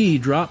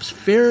MTV drops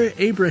Farrah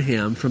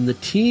Abraham from the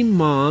Teen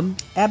Mom.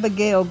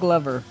 Abigail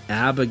Glover.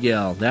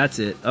 Abigail, that's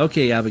it.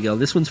 Okay, Abigail,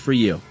 this one's for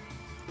you.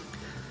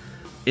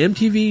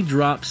 MTV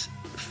drops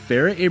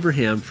Farrah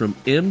Abraham from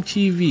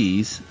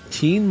MTV's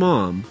Teen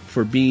Mom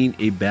for being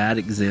a bad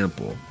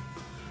example.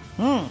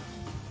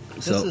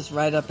 This is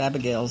right up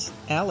Abigail's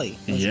alley,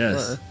 as it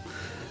were.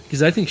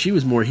 Because I think she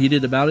was more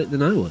heated about it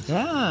than I was.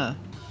 Yeah.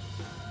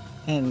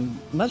 And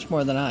much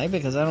more than I,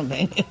 because I don't pay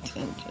any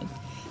attention.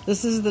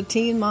 This is the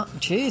Teen Mom.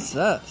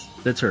 Jesus.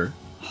 That's her.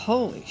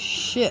 Holy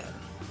shit.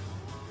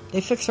 They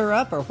fix her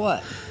up or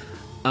what?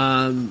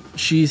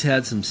 She's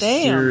had some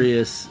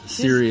serious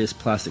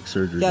plastic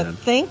surgery Yeah, done.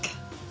 think?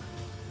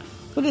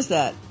 What is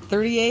that?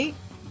 38?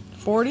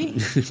 40?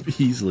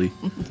 Easily.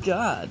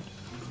 God.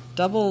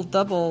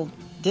 Double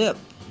dip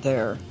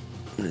there.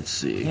 Let's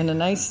see. And a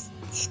nice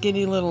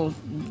skinny little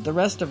the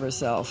rest of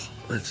herself.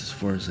 That's as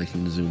far as I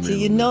can zoom in.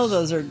 See,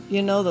 those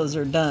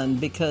are done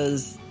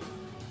because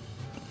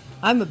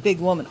I'm a big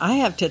woman. I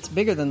have tits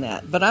bigger than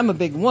that, but I'm a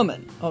big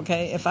woman,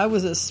 okay? If I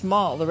was as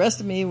small, the rest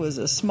of me was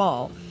as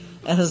small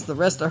as the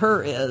rest of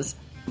her is,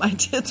 my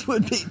tits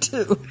would be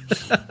too.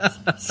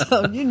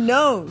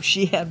 So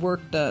she had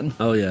work done.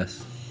 Oh,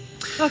 yes.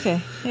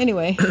 Okay,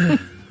 anyway.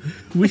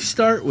 We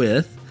start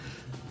with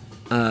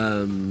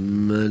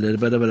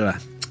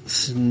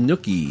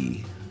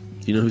Snooki.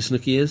 Do you know who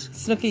Snooki is?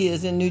 Snooki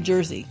is in New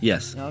Jersey.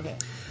 Yes. Okay.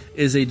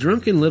 Is a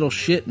drunken little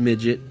shit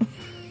midget.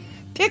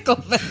 Pickle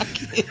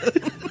vacuum.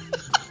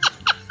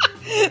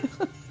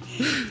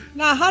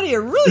 Now, how do you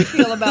really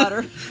feel about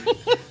her?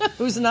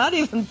 Who's not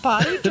even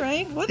potty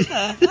trained? What the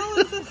hell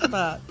is this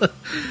about?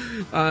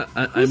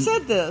 Who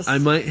said this? I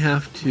might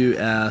have to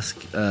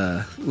ask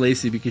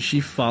Lacey because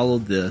she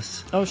followed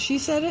this. Oh, she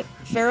said it?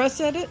 Farrah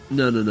said it?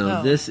 No.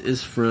 This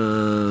is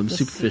from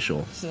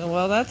Superficial.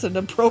 Well, that's an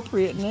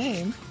appropriate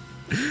name.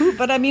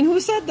 Who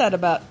said that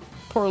about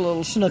poor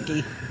little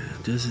Snooki?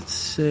 Does it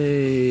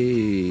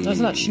say... No, it's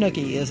not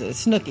Snooki, is it?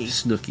 Snooki.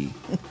 Snooki.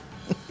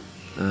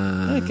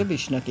 It could be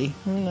Snooki.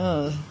 Who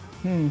knows?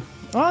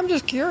 Well, I'm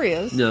just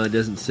curious. No, it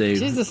doesn't say...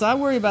 Jesus, I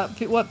worry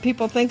about what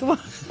people think about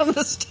some of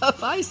the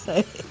stuff I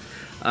say.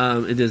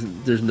 It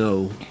doesn't... There's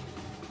no...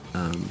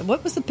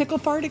 What was the pickle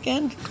part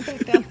again? Go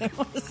back down there. I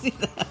want to see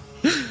that.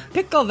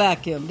 Pickle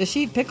vacuum. Does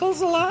she eat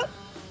pickles a lot?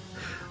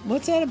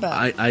 What's that about?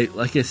 I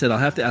like I said, I'll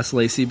have to ask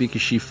Lacey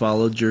because she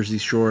followed Jersey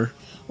Shore.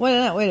 Wait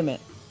a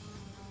minute.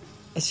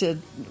 I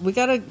said, we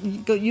got to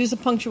go use a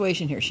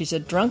punctuation here. She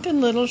said, drunken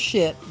little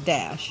shit,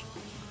 dash,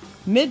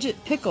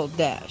 midget pickle,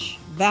 dash,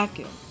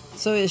 vacuum.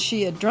 So is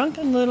she a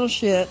drunken little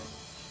shit,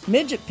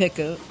 midget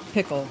pickle,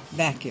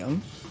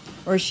 vacuum,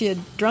 or is she a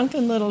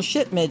drunken little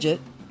shit midget,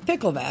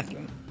 pickle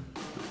vacuum?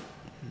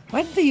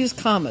 Why did they use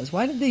commas?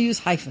 Why did they use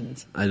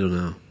hyphens? I don't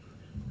know.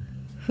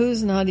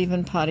 Who's not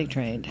even potty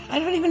trained? I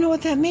don't even know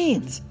what that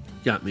means.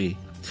 Got me.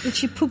 Did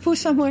she poo-poo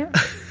somewhere?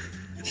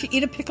 Did she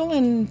eat a pickle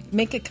and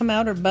make it come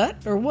out her butt,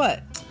 or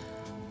what?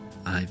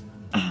 I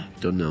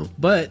don't know.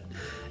 But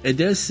it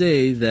does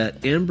say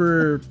that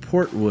Amber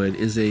Portwood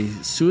is a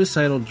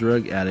suicidal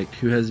drug addict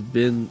who has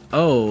been...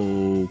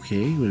 Oh,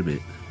 okay. Wait a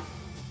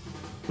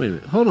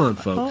minute. Hold on,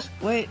 folks.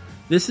 Oh, wait.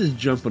 This is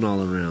jumping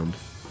all around.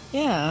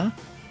 Yeah.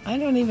 I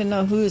don't even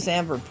know who's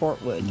Amber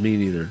Portwood. Me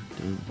neither.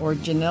 Or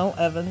Janelle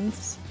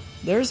Evans.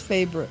 There's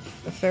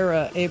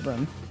Farrah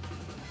Abram.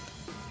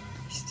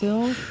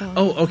 Still.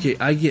 Oh, okay.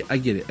 I get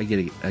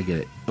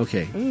it.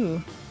 Okay.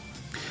 Ooh.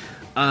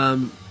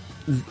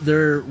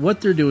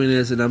 what they're doing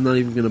is, and I'm not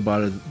even going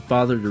to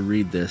bother to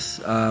read this.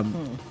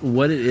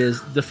 What it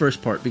is, the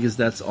first part, because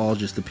that's all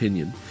just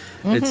opinion.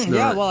 It's not.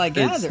 Yeah, well, I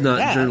gathered it's not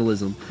that.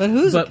 journalism. But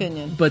whose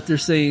opinion? But they're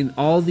saying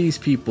all these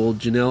people,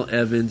 Janelle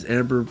Evans,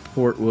 Amber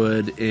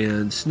Portwood,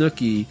 and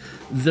Snooki,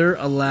 they're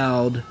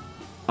allowed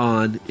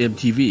on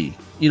MTV.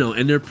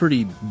 And they're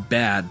pretty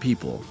bad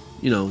people.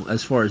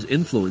 As far as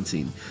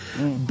influencing.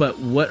 But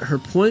what her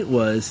point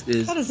was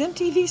is... God, is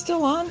MTV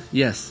still on?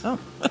 Yes. Oh.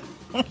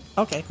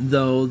 Okay.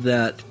 Though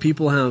that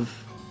people are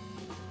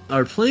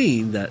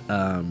playing that...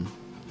 how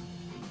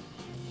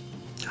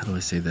do I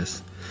say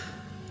this?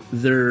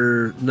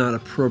 They're not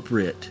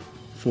appropriate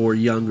for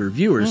younger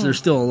viewers. They're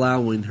still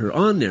allowing her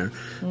on there.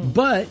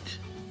 But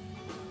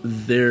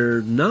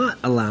they're not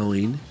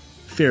allowing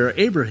Farrah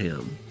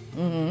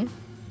Abraham.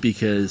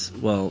 Because,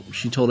 well,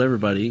 she told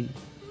everybody...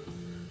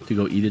 to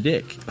go eat a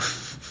dick.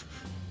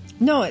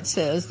 No, it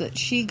says that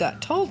she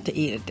got told to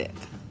eat a dick.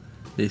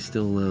 They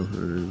still allow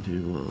her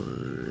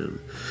to...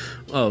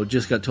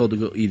 just got told to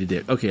go eat a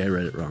dick. Okay, I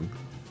read it wrong.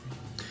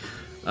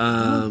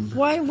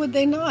 Why would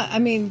they not? I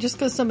mean, just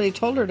because somebody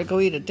told her to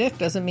go eat a dick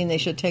doesn't mean they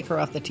should take her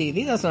off the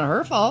TV. That's not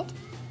her fault.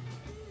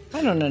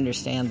 I don't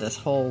understand this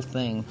whole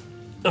thing.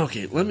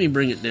 Okay, let me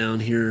bring it down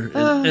here,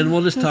 and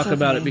we'll just talk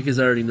about it because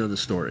I already know the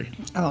story.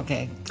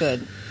 Okay,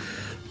 good.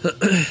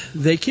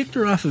 They kicked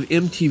her off of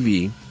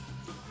MTV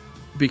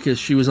because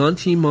she was on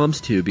Teen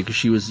Moms 2 because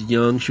she was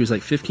young. She was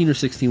like 15 or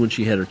 16 when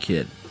she had her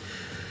kid.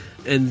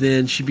 And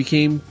then she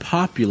became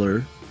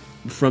popular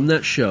from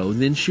that show.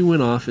 Then she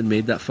went off and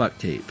made that fuck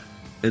tape.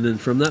 And then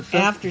from that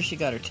fuck... After she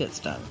got her tits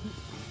done.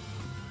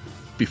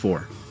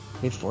 Before.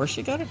 Before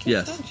she got her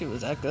tits done? She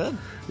was that good?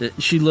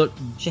 She looked...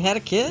 She had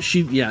a kid?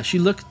 She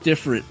looked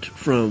different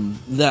from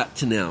that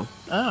to now.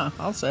 Ah,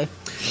 I'll say.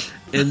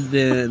 And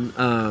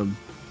then...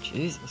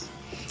 Jesus.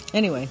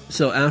 Anyway.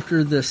 So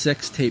after the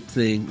sex tape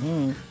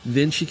thing,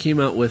 then she came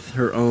out with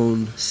her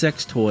own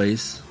sex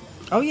toys.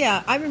 Oh,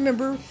 yeah. I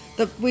remember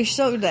we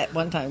showed that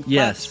one time.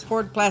 Yes.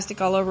 Poured plastic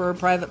all over her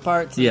private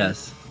parts.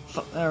 Yes.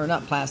 Or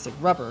not plastic,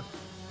 rubber.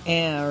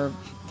 Or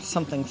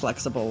something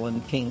flexible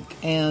and pink.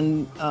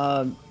 And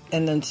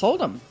then sold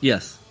them.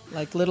 Yes.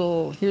 Like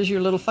here's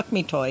your little fuck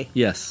me toy.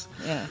 Yes.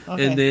 Yeah.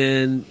 Okay. And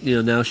then,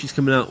 now she's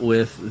coming out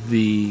with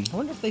the... I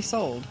wonder if they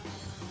sold.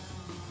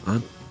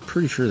 I'm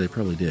pretty sure they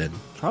probably did.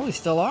 Probably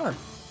still are,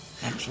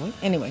 actually.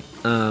 Anyway.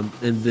 And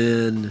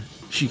then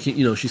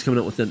she's coming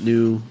out with that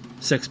new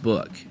sex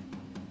book.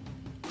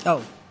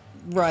 Oh,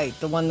 right,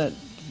 the one that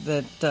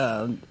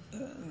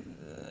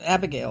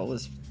Abigail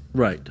was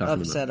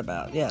upset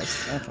about.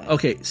 Yes. Okay.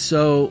 Okay.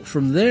 So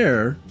from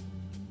there,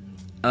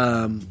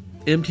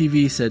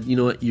 MTV said, "You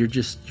know what?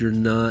 You're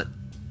not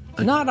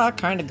not our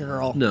kind of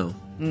girl." No.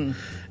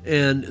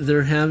 And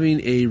they're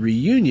having a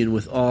reunion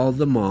with all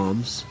the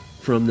moms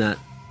from that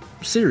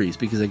series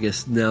because I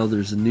guess now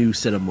there's a new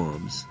set of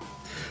moms.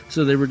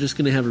 So they were just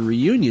going to have a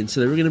reunion. So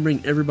they were going to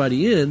bring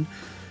everybody in,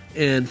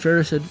 and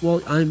Farrah said,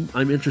 "Well,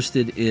 I'm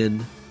interested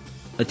in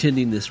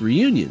attending this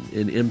reunion."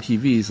 And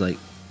MTV's like,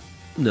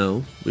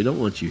 "No, we don't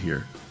want you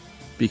here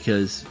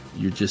because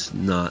you're just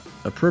not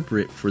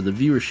appropriate for the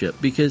viewership."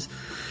 Because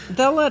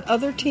they'll let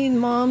other teen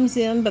moms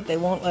in, but they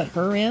won't let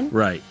her in.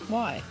 Right?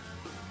 Why?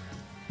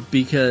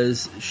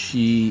 Because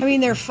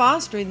they're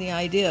fostering the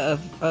idea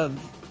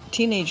of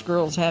teenage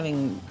girls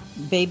having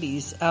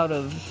babies out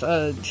of,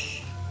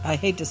 I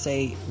hate to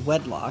say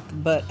wedlock,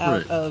 but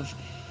out of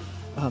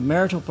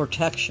marital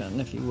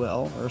protection, if you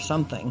will, or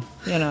something,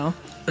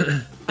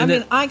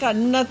 I got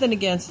nothing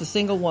against a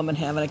single woman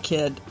having a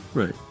kid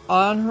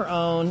on her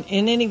own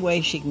in any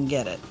way she can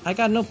get it. I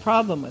got no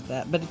problem with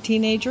that. But a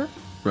teenager?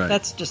 Right.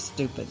 That's just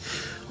stupid.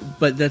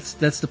 But that's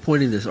the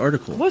point of this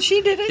article. Well,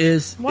 she did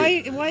it.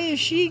 Why is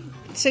she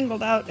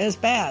singled out as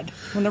bad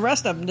when the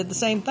rest of them did the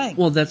same thing?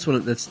 Well, that's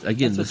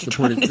the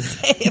point to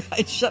say if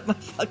I shut my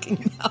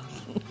fucking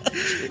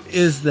mouth.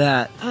 Is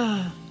that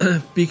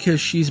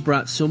because she's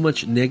brought so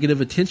much negative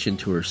attention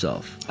to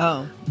herself.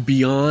 Oh.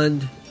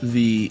 Beyond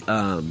the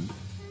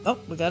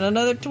we got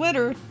another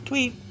Twitter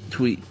tweet.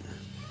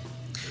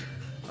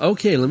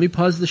 Okay, let me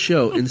pause the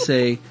show and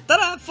say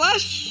ta-da,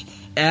 flash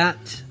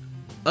at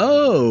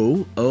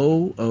OOOH,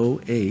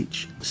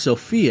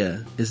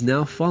 Sophia is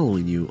now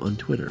following you on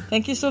Twitter.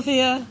 Thank you,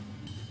 Sophia.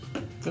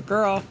 Good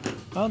girl.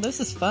 Oh,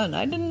 this is fun.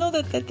 I didn't know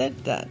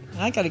that.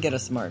 I got to get a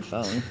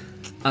smartphone.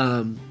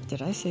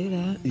 Did I say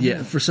that?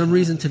 Yeah, for some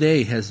reason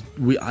today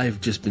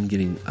I've just been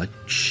getting a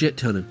shit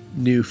ton of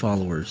new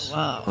followers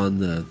on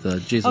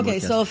the Jason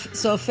Okay, podcast.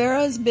 so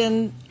Farrah's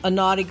been a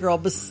naughty girl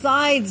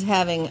besides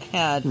having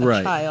had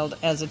a child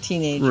as a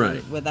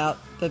teenager without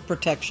the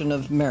protection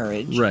of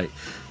marriage. Right.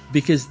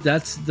 Because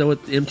that's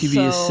what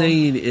MTV is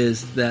saying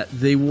is that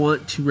they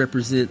want to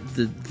represent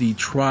the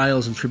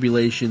trials and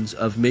tribulations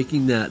of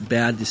making that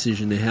bad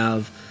decision to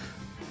have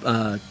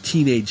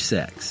teenage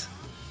sex.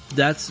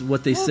 That's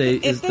what they say.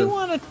 If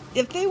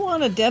they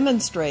want to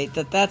demonstrate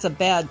that that's a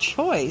bad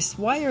choice,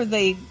 why are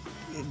they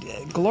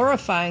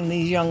glorifying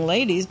these young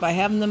ladies by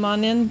having them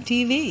on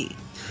MTV?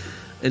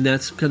 And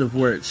that's kind of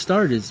where it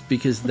started, is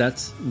because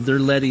they're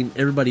letting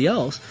everybody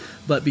else,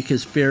 but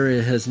because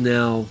Farrah has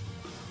now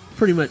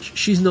pretty much,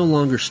 she's no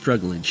longer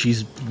struggling.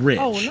 She's rich.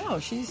 Oh, no,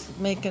 she's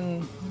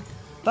making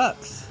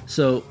bucks.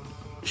 So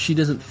she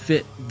doesn't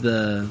fit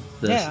the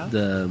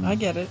I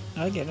get it.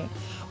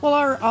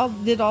 Well,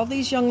 did all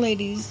these young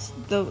ladies,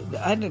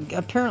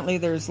 apparently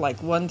there's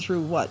like 1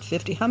 through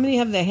 50? How many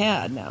have they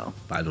had now?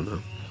 I don't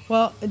know.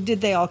 Well, did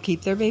they all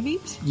keep their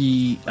babies?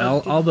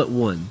 All but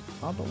one.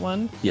 All but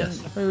one? Yes.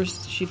 And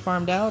hers, she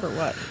farmed out or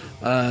what?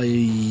 Let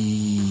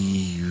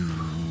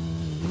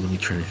me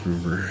try to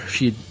remember.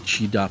 She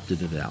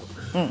adopted it out.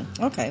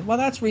 Okay, well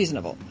that's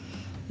reasonable.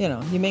 You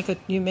know, you make a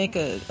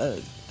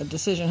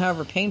decision,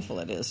 however painful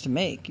it is to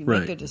make. You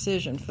make a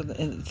decision for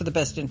the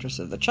best interest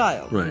of the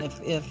child. Right. And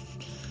if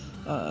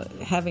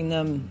having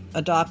them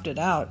adopted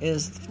out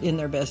is in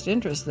their best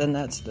interest, then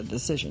that's the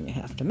decision you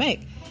have to make.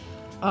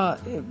 I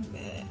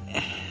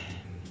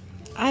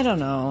don't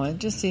know. It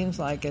just seems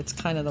like it's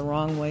kind of the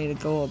wrong way to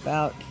go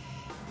about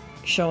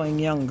showing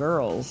young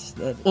girls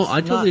that well,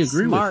 I totally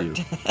agree smart with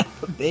you. to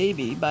have a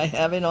baby by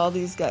having all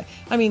these guys.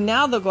 I mean,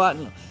 now they'll go out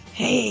and,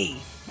 hey,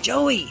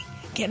 Joey,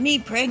 get me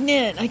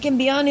pregnant. I can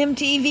be on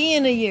MTV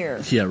in a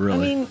year. Yeah, really. I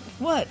mean,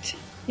 what?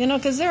 You know,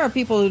 because there are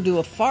people who do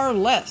a far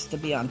less to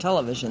be on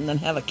television than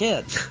have a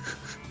kid.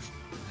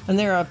 And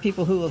there are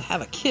people who will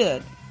have a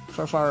kid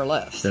for far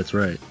less. That's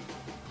right.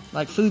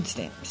 Like food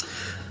stamps.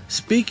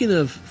 Speaking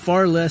of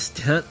far less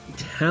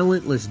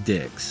talentless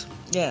dicks.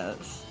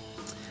 Yes.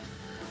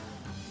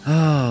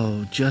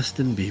 Oh,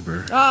 Justin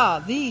Bieber.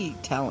 Ah, the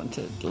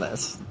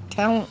talentless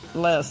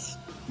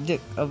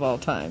dick of all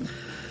time.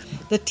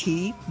 The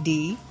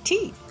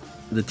TDT.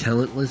 The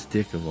talentless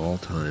dick of all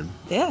time.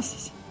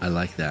 Yes. I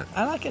like that.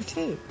 I like it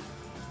too.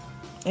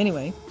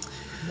 Anyway,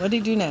 what do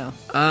you do now?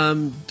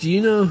 Do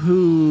you know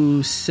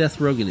who Seth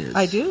Rogen is?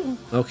 I do.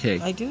 Okay.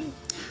 I do.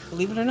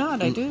 Believe it or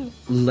not, I do.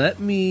 Let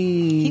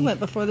me... He went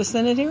before the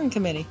Senate Hearing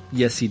Committee.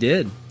 Yes, he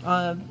did.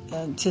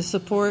 To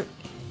support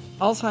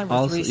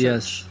Alzheimer's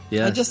research.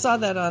 Yes. I just saw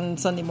that on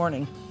Sunday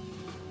morning.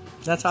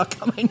 That's how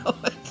come I know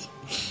it.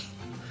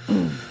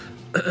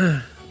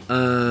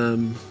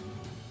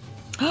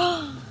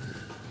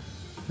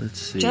 Let's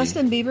see.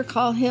 Justin Bieber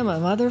called him a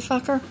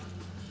motherfucker?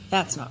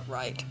 That's not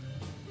right.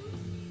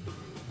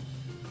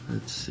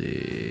 Let's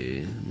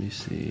see. Let me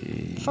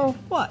see. For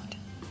what?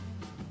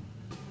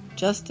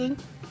 Justin?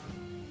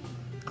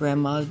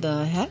 Grandma's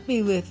not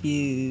happy with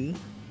you.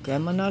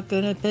 Grandma not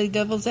gonna play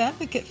devil's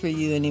advocate for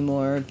you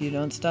anymore if you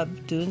don't stop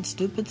doing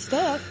stupid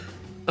stuff.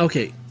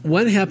 Okay,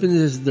 what happened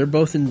is they're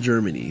both in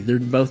Germany. They're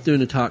both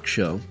doing a talk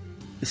show.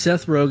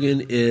 Seth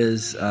Rogen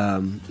is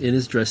in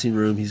his dressing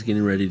room. He's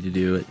getting ready to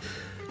do it.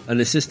 An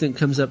assistant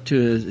comes up to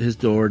his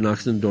door,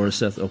 knocks on the door.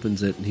 Seth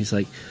opens it, and he's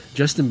like,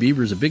 Justin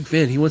Bieber's a big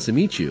fan. He wants to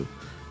meet you.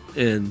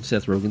 And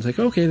Seth Rogen's like,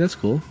 okay, that's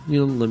cool.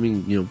 Let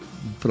me,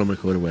 put on my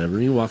coat or whatever.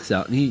 And he walks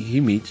out, and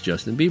he meets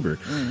Justin Bieber.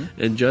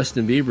 Mm-hmm. And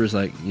Justin Bieber's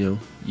like,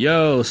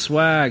 yo,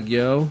 swag,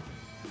 yo.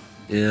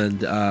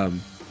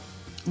 And...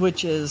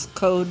 which is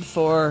code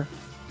for,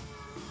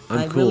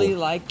 I cool. Really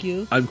like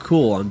you. I'm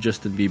cool. I'm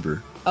Justin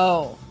Bieber.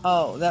 Oh,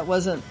 that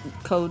wasn't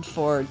code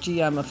for,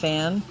 gee, I'm a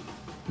fan?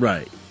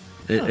 Right.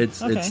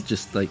 It's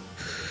just like,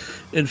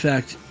 in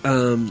fact,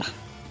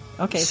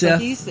 okay,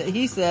 Seth, so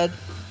he said,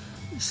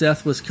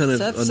 Seth was kind of...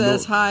 Seth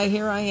says, hi,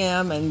 here I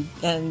am,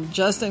 and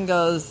Justin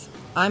goes,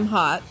 I'm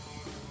hot.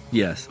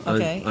 Yes.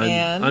 Okay,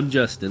 I'm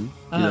Justin.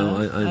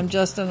 I'm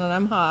Justin and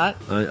I'm hot.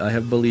 I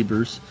have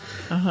believers.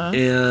 Uh-huh.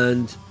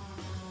 And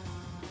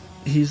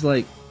he's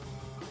like...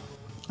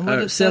 What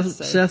did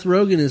Seth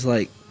Rogen is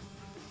like,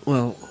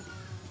 well,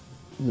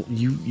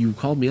 you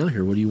called me out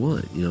here. What do you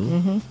want,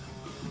 Mm-hmm.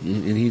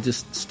 And he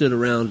just stood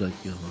around like,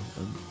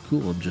 I'm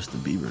cool. I'm Justin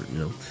Bieber,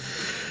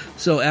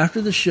 So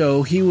after the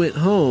show, he went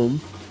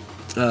home...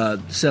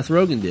 Seth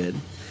Rogen did,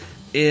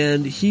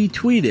 and he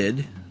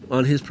tweeted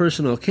on his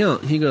personal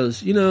account, he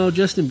goes,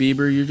 Justin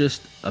Bieber, you're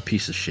just a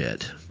piece of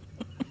shit.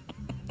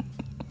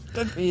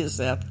 Good for you,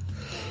 Seth.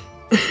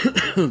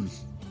 And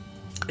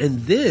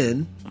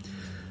then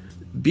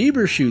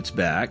Bieber shoots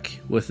back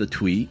with a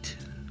tweet.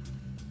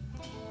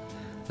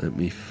 Let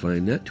me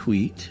find that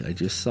tweet. I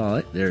just saw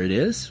it. There it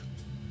is.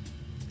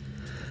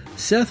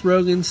 Seth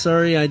Rogen,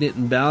 sorry I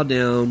didn't bow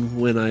down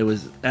when I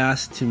was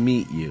asked to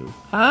meet you.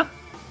 Huh?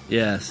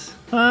 Yes.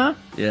 Huh?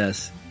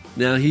 Yes.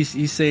 Now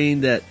he's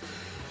saying that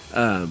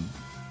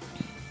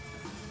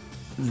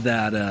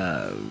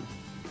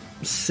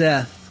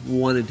Seth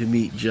wanted to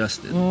meet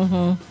Justin.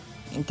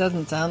 Mm-hmm. It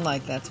doesn't sound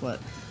like that's the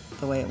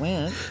way it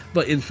went.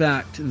 But in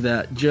fact,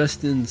 that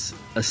Justin's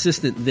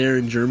assistant there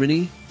in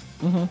Germany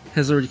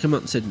has already come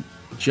out and said,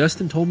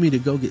 Justin told me to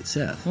go get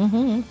Seth.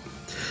 Mm-hmm.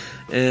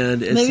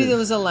 And maybe there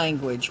was a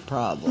language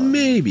problem.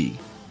 Maybe.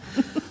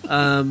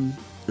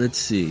 Let's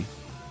see.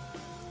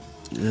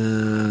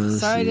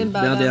 Sorry, I didn't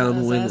bow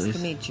down when I was asked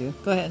to meet you.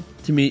 Go ahead.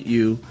 To meet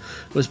you.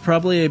 Was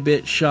probably a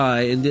bit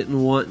shy and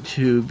didn't want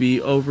to be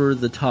over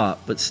the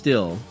top, but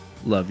still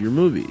love your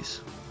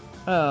movies.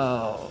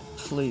 Oh,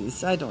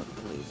 please. I don't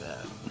believe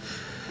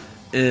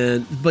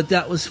that. But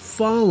that was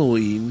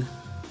following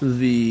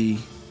the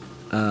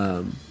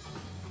The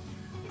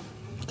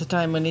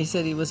time when he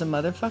said he was a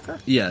motherfucker?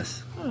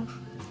 yes,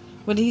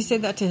 Would he say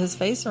that to his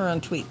face or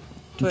on Twitter?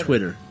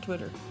 Twitter.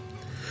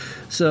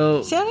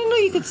 So, See, I didn't know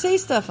you could say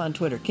stuff on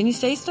Twitter. Can you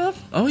say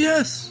stuff? oh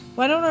yes,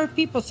 Why don't our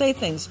people say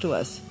things to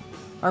us?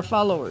 Our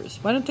followers.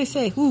 Why don't they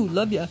say, ooh,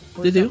 love ya?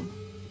 or they do. something?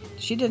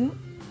 She didn't.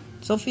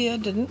 Sophia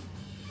didn't.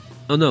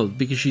 Oh no,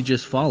 because she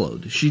just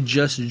followed. She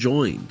just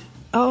joined.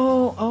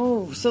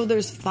 Oh, so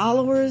there's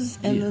followers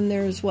and then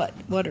there's what?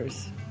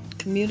 Whaters?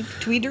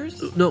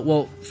 Tweeters? No,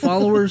 well,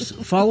 followers.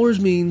 Followers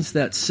means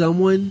that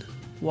someone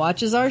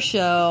Watches our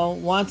show,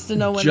 wants to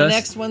know when the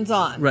next one's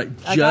on. Right.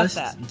 I got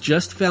that.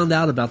 Just found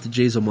out about the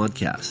JZO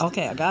Modcast.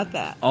 Okay, I got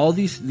that. All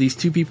these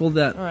two people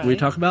that Right. we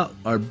talk about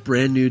are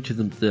brand new to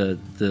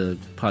the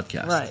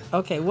podcast. Right.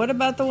 Okay, what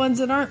about the ones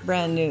that aren't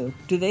brand new?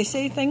 Do they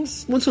say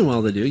things? Once in a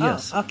while they do,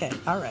 yes. Oh, okay,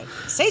 all right.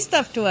 Say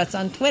stuff to us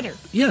on Twitter.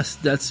 Yes,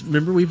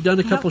 remember we've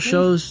done a couple Help me.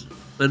 shows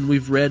and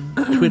we've read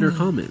Twitter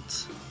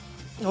comments.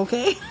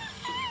 Okay.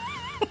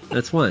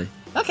 That's why.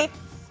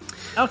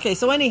 Okay,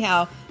 so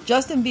anyhow,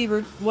 Justin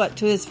Bieber, what,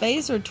 to his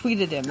face or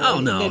tweeted him?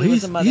 Oh no, that he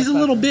was he's a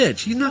little motherfucker?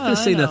 bitch. He's not Oh, going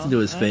to say I know, nothing to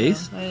his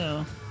face. I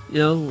know. You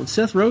know,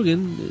 Seth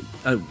Rogen,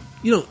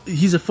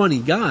 he's a funny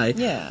guy.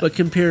 Yeah. But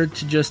compared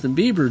to Justin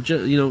Bieber,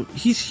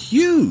 he's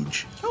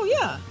huge. Oh,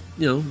 yeah.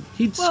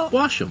 He'd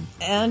squash him.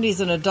 And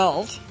he's an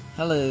adult.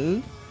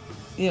 Hello.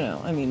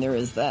 There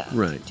is that.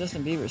 Right.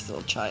 Justin Bieber's still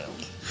a child,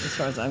 as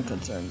far as I'm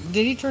concerned.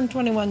 Did he turn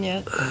 21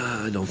 yet?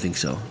 I don't think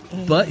so.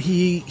 But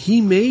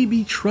he may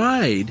be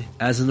tried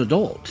as an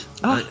adult.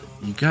 Oh.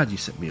 God, you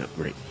set me up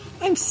great.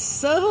 I'm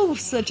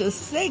such a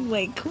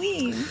segue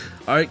queen.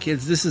 All right,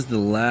 kids, this is the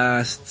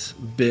last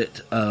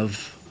bit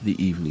of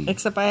the evening.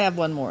 Except I have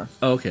one more.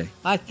 Oh, okay.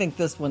 I think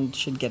this one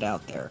should get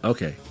out there.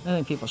 Okay. I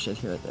think people should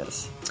hear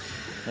this.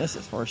 This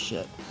is horse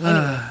shit.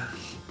 Anyway.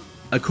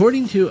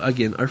 According to,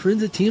 again, our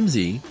friends at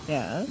TMZ,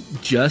 Yeah.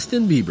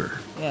 Justin Bieber,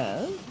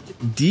 Yeah.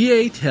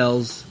 DA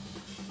tells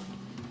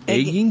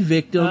egging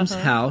victim's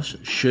Uh-huh. house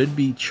should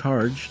be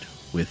charged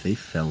with a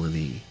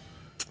felony.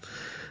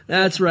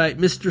 That's right,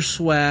 Mr.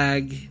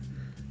 Swag,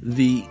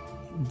 the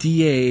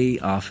DA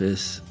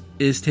office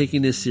is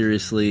taking this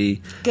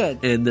seriously.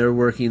 Good. And they're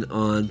working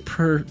on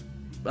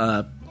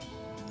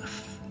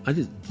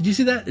did you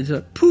see that? It's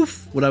a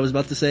poof, what I was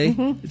about to say.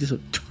 Mm-hmm. It just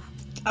went,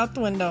 Out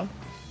the window.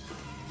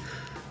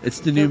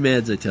 it's the new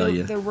meds, I tell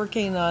you. They're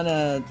working on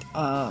a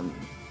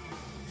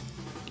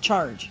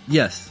charge.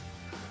 Yes.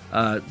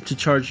 To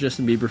charge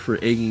Justin Bieber for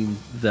egging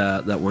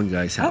that one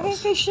guy's I think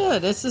house. they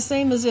should. It's the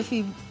same as if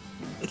he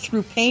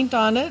threw paint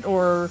on it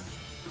or...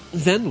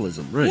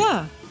 Vandalism,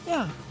 right.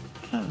 Yeah.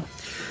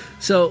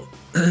 So,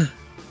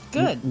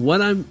 Good.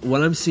 What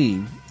I'm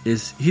seeing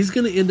is he's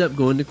going to end up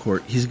going to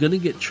court. He's going to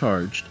get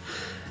charged.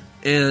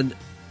 And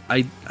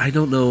I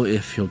don't know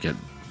if he'll get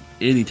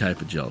any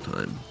type of jail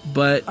time.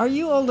 But Are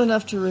you old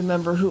enough to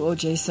remember who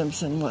O.J.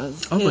 Simpson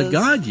was? oh my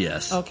God,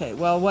 yes. Okay,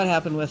 well, what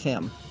happened with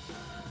him?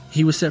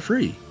 He was set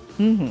free.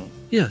 Mm-hmm.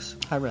 Yes.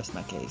 I rest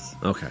my case.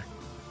 Okay.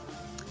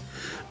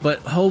 But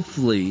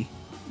hopefully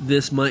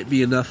this might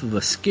be enough of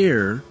a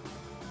scare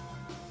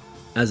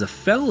as a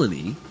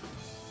felony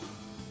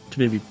to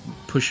maybe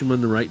push him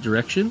in the right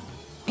direction.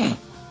 Yeah,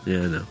 I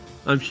know.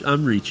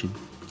 I'm reaching.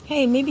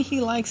 Hey, maybe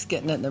he likes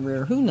getting it in the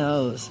rear. Who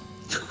knows?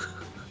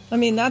 I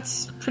mean,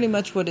 that's pretty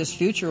much what his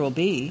future will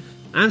be.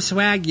 I'm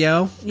Swag,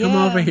 yo. Come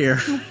Yeah. over here.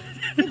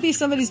 He'll be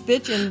somebody's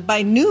bitch, and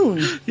by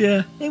noon,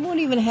 Yeah. they won't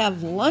even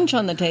have lunch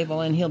on the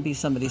table, and he'll be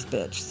somebody's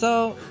bitch.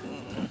 So,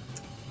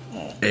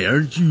 Hey,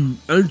 aren't you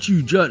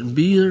Justin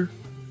Bieber?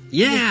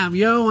 Yeah,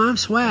 yo, I'm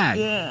Swag.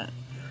 yeah,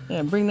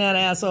 bring that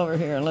ass over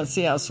here, and let's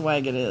see how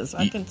swag it is.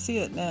 I can see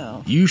it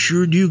now. You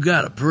sure do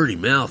got a pretty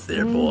mouth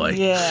there, boy.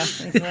 Yeah,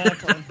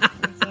 exactly.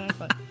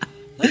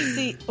 Let's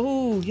see.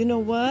 Oh, you know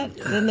what?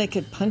 Then they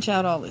could punch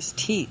out all his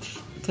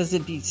teeth because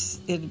it'd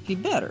be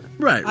better.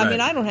 Right, I mean,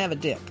 right. I don't have a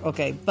dick,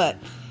 okay, but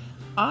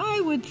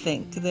I would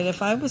think that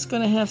if I was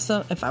going to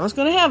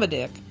have a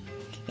dick,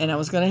 and I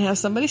was going to have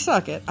somebody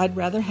suck it, I'd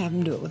rather have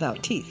him do it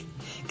without teeth.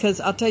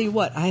 Because I'll tell you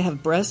what, I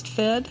have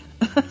breastfed.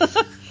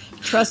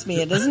 Trust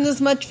me, it isn't as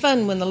much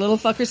fun when the little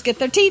fuckers get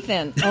their teeth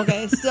in.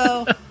 Okay,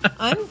 so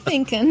I'm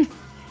thinking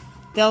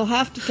they'll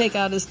have to take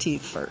out his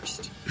teeth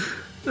first.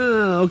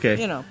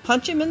 Okay.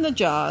 Punch him in the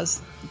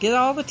jaws, get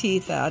all the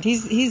teeth out.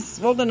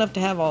 He's old enough to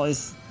have all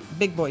his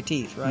big boy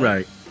teeth, right?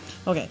 Right.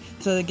 Okay,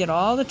 so they get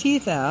all the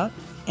teeth out,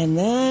 and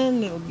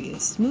then it'll be a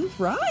smooth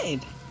ride.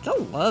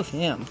 They'll love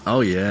him.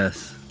 Oh,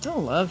 yes.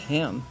 They'll love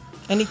him.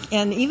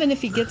 And even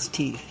if he gets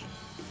teeth,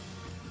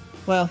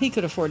 well, he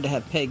could afford to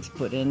have pegs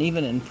put in,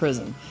 even in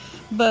prison.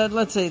 But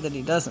let's say that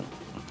he doesn't.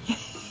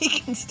 He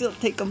can still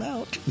take them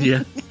out.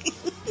 Yeah.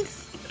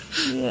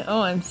 Yeah.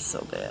 Oh, I'm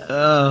so bad.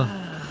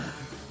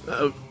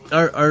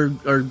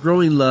 Our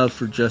growing love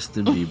for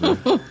Justin Bieber.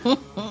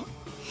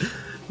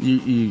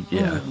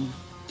 Yeah.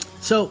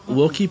 So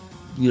we'll keep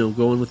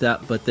going with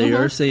that, but they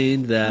are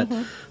saying that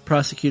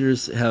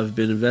prosecutors have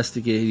been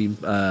investigating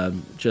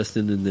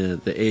Justin and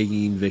the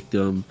egging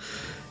victim,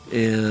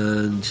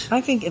 And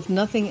I think if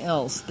nothing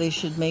else, they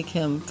should make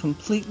him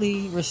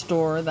completely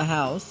restore the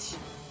house.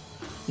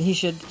 He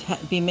should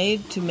be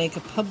made to make a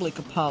public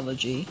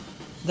apology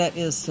that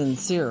is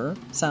sincere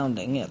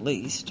sounding, at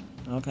least.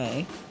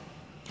 Okay.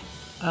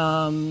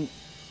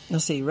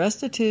 Let's see.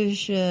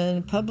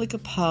 Restitution, public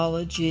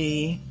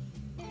apology.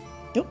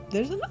 Nope,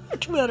 there's another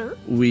Twitter.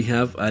 We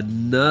have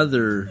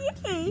another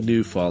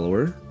new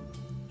follower.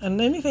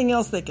 And anything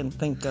else they can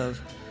think of.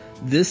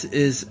 This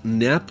is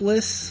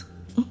Napless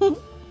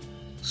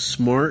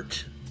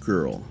Smart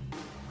Girl.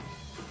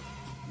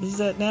 Is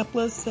that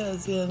Napless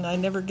as in I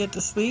never get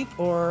to sleep,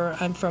 or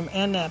I'm from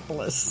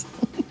Annapolis?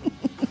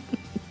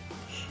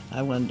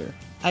 I wonder.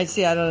 I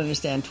don't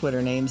understand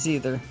Twitter names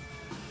either.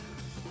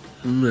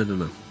 I don't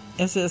know.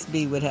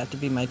 SSB would have to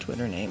be my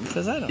Twitter name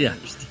because I don't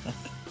understand.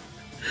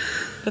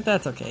 But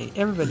that's okay.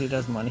 Everybody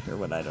doesn't want to hear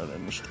what I don't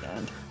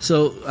understand.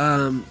 So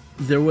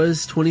there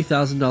was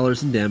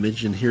 $20,000 in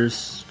damage, and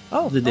here's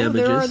the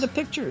damages. There are the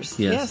pictures.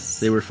 Yes.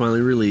 They were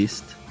finally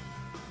released.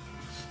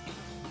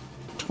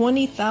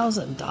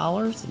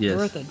 $20,000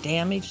 worth of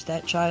damage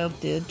that child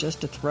did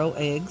just to throw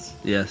eggs.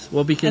 Yes,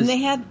 well, because and they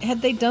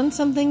had they done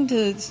something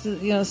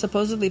to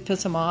supposedly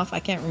piss him off? I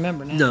can't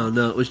remember now.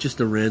 No, it was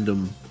just a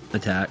random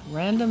attack.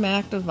 Random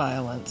act of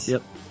violence.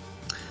 Yep.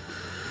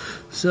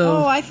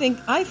 So I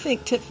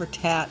think tit for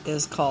tat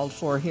is called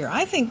for here.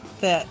 I think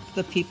that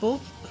the people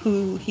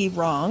who he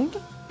wronged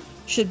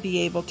should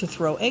be able to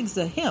throw eggs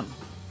at him,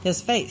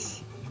 his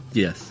face.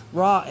 Yes.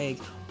 Raw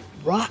eggs,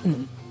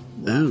 rotten.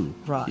 Ooh.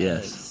 Raw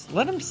yes. eggs.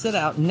 Let them sit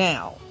out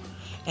now,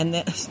 and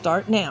then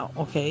start now.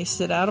 Okay,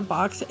 sit out a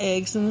box of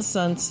eggs in the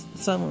sun,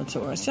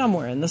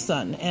 somewhere in the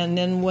sun, and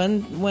then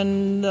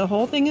when the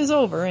whole thing is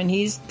over and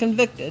he's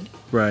convicted,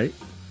 right,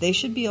 they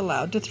should be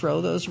allowed to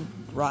throw those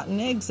rotten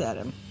eggs at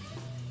him.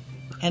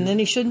 And then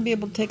he shouldn't be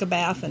able to take a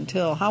bath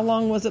until, how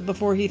long was it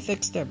before he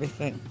fixed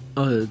everything?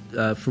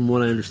 From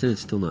what I understand,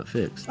 it's still not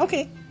fixed.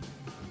 Okay.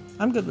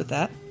 I'm good with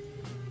that.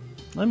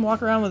 Let him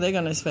walk around with egg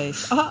on his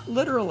face.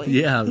 Literally.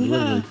 Yeah,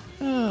 literally.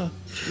 Oh,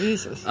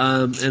 Jesus.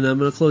 And I'm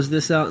going to close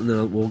this out, and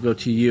then we'll go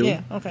to you.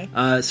 Yeah, okay.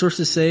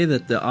 Sources say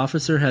that the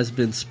officer has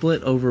been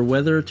split over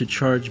whether to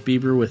charge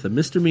Bieber with a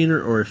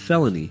misdemeanor or a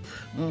felony.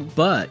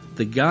 But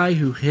the guy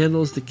who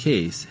handles the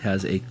case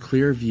has a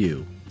clear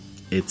view.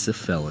 It's a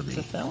felony. It's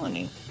a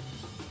felony.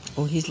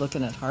 Oh, he's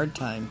looking at hard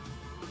time.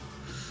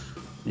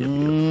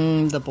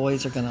 Yep. The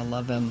boys are going to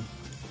love him.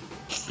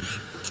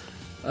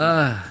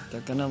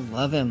 They're going to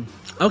love him.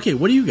 Okay,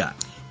 what do you got?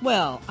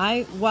 Well,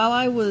 while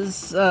I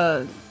was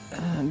doing,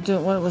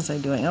 what was I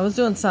doing? I was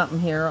doing something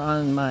here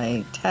on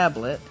my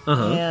tablet,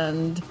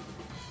 and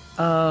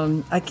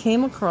I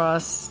came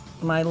across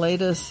my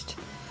latest,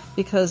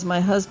 because my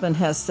husband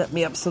has set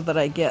me up so that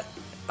I get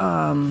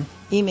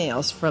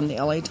emails from the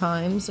LA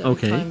Times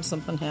every time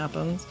something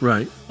happens.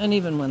 Right. And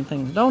even when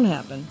things don't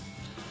happen.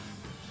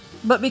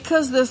 But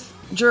because this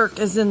jerk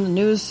is in the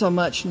news so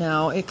much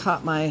now, it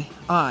caught my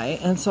eye,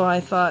 and so I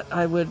thought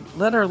I would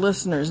let our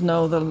listeners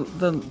know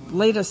the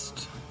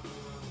latest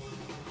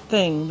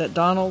thing that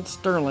Donald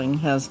Sterling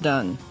has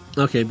done.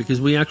 Okay, because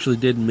we actually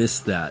did miss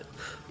that.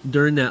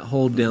 During that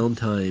whole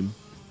downtime,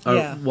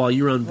 while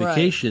you were on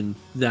vacation,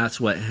 that's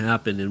what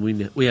happened, and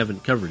we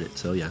haven't covered it,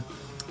 so yeah.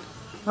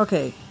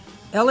 Okay.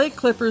 LA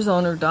Clippers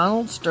owner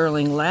Donald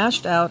Sterling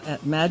lashed out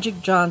at Magic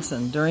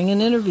Johnson during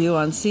an interview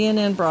on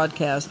CNN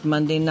broadcast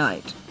Monday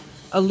night,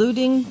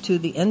 alluding to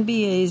the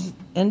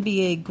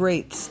NBA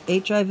great's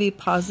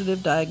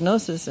HIV-positive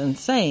diagnosis and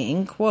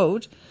saying,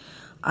 quote,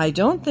 "I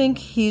don't think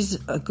he's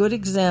a good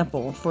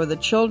example for the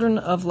children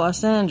of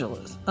Los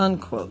Angeles,"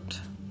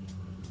 unquote.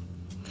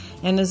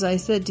 And as I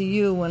said to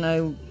you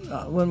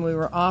when we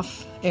were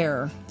off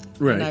air,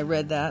 and I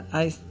read that,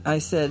 I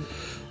said,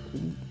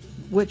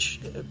 which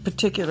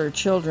particular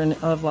children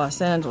of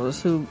Los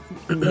Angeles who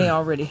may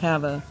already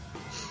have a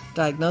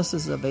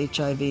diagnosis of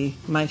HIV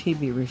might he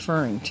be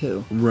referring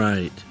to?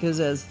 Right. Because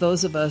as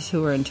those of us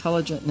who are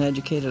intelligent and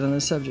educated on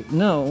the subject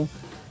know,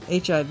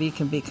 HIV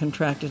can be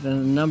contracted in a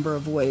number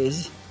of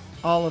ways,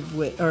 all of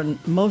which, or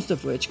most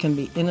of which, can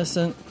be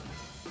innocent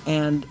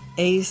and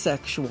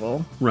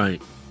asexual.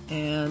 Right.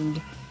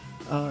 And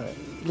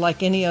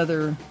like any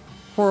other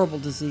horrible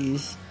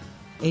disease,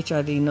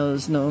 HIV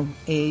knows no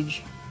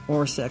age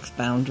or sex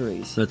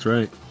boundaries. That's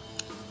right.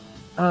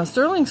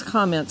 Sterling's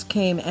comments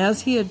came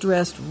as he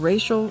addressed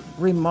racial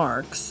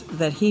remarks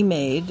that he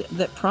made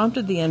that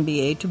prompted the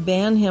NBA to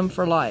ban him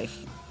for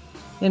life.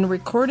 In a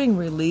recording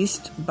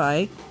released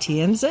by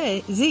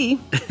TMZ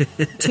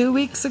 2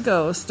 weeks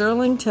ago,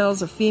 Sterling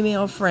tells a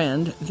female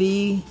friend,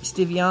 V.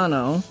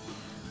 Stiviano,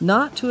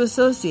 not to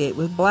associate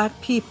with black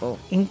people,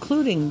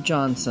 including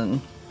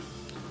Johnson.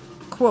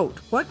 Quote,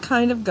 "What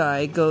kind of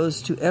guy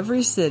goes to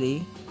every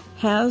city,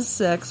 has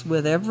sex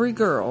with every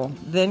girl,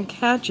 then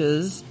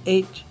catches,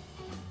 and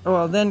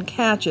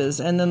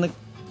then the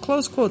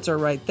close quotes are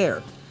right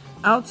there.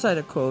 Outside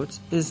of quotes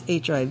is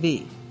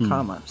HIV,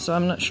 comma." So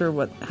I'm not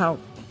sure how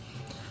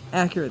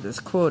accurate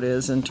this quote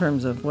is in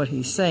terms of what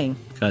he's saying.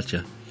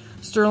 Gotcha.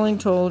 Sterling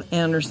told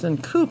Anderson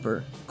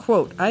Cooper, quote,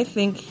 quote, I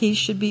think he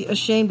should be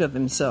ashamed of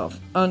himself,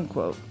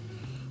 unquote.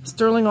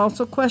 Sterling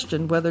also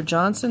questioned whether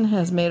Johnson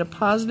has made a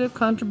positive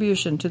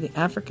contribution to the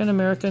African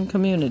American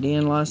community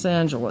in Los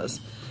Angeles.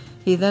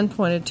 He then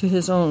pointed to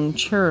his own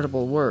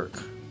charitable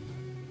work.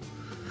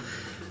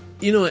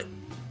 You know what?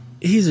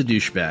 He's a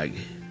douchebag.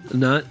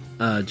 Not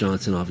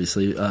Johnson,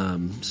 obviously.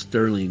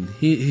 Sterling.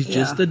 He's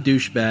just a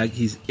douchebag.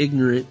 He's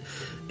ignorant.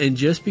 And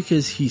just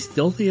because he's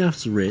filthy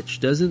ass rich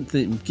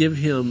doesn't give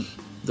him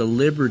the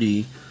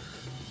liberty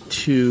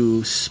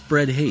to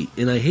spread hate.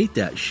 And I hate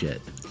that shit.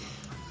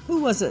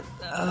 Who was it?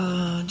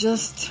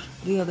 Just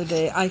the other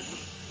day, I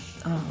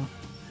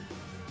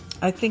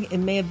think it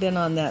may have been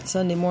on that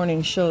Sunday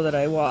morning show that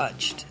I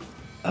watched.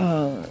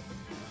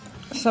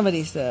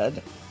 Somebody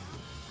said,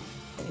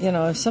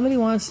 if somebody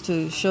wants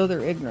to show their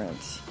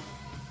ignorance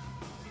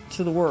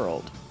to the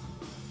world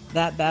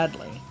that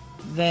badly,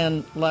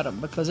 then let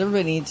them, because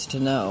everybody needs to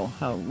know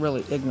how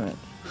really ignorant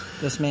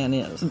this man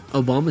is.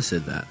 Obama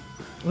said that.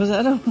 Was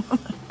that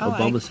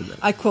Obama said that.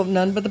 I quote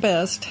none but the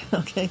best.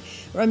 Okay,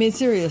 I mean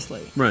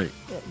seriously. Right.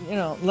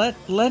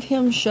 Let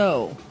him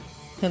show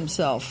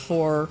himself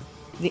for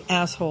the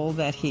asshole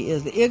that he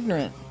is, the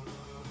ignorant.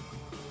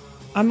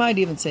 I might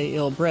even say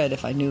ill-bred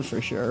if I knew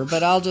for sure,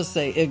 but I'll just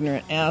say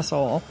ignorant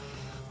asshole.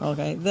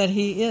 Okay, that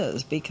he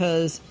is,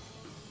 because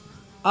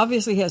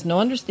obviously he has no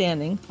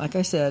understanding, like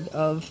I said,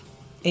 of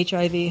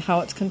HIV,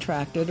 how it's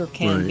contracted or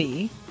can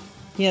be.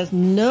 He has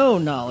no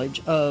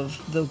knowledge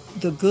of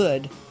the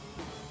good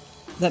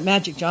that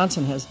Magic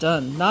Johnson has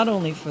done, not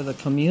only for the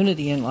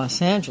community in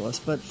Los Angeles,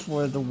 but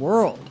for the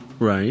world.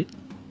 Right.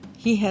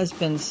 He has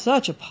been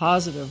such a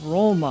positive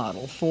role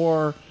model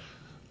for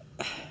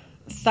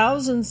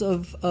thousands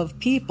of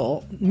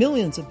people,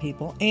 millions of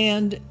people,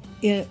 and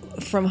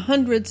from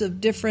hundreds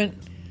of different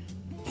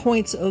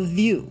points of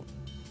view.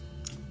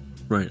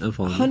 Right, I'm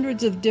following.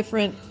 Hundreds of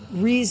different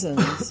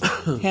reasons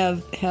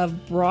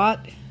have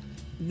brought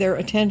their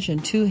attention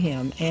to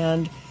him,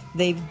 and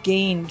they've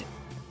gained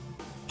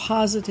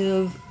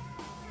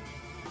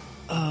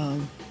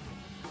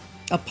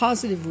a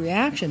positive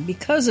reaction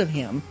because of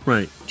him,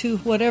 right, to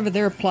whatever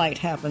their plight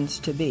happens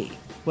to be,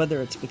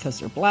 whether it's because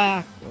they're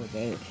black or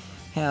they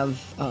have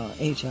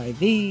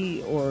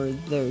HIV or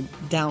they're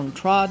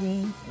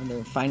downtrodden or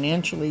they're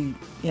financially,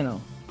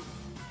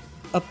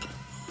 up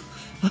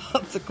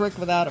the creek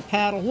without a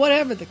paddle,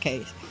 whatever the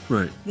case.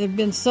 Right. There have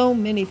been so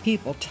many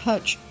people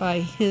touched by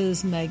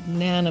his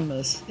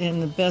magnanimous, in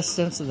the best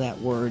sense of that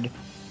word,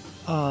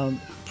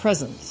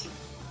 presence.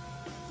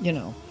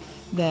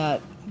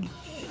 That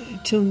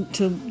to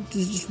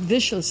just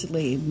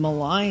viciously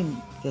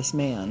malign this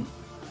man,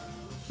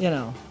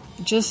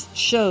 just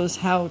shows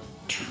how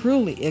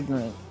truly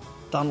ignorant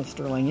Donald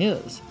Sterling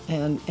is.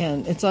 And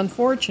it's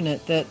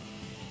unfortunate that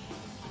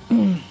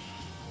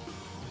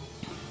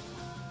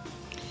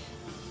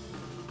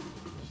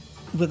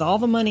with all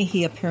the money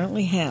he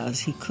apparently has,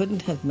 he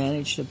couldn't have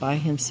managed to buy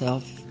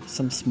himself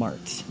some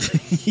smarts.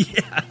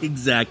 Yeah,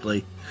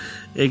 exactly.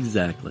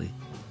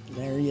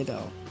 There you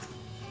go.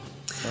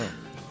 So.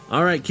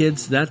 All right,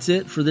 kids, that's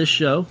it for this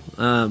show.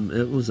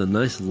 It was a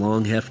nice,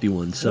 long, hefty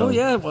one. So. Oh,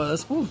 yeah, it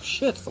was. Oh,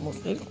 shit, it's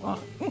almost 8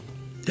 o'clock.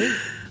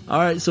 All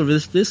right, so for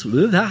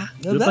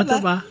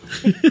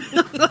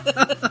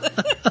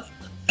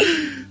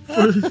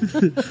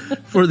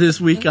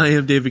this week, I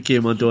am David K.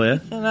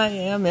 Montoya. And I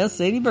am S.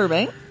 Sadie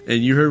Burbank.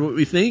 And you heard what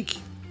we think,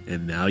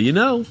 and now you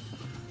know.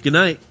 Good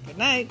night. Good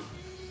night.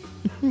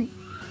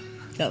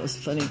 That was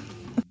funny.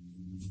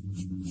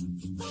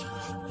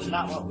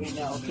 Not what we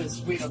know,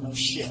 because we don't know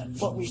shit.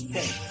 What we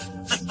think.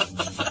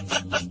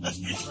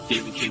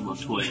 David K.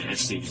 Montoya,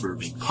 S.A.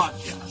 Burbank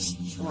Podcast.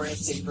 Or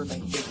S.A.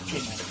 Burbank, David K.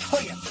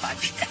 Montoya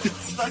Podcast.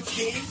 It's the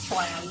game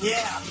plan,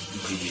 yeah.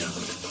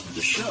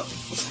 The show.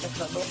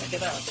 Don't look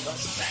it up.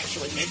 Let's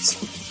actually make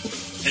some.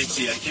 And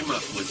see, I came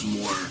up with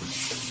more.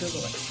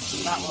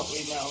 Not what we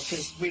know,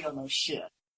 because we don't know shit.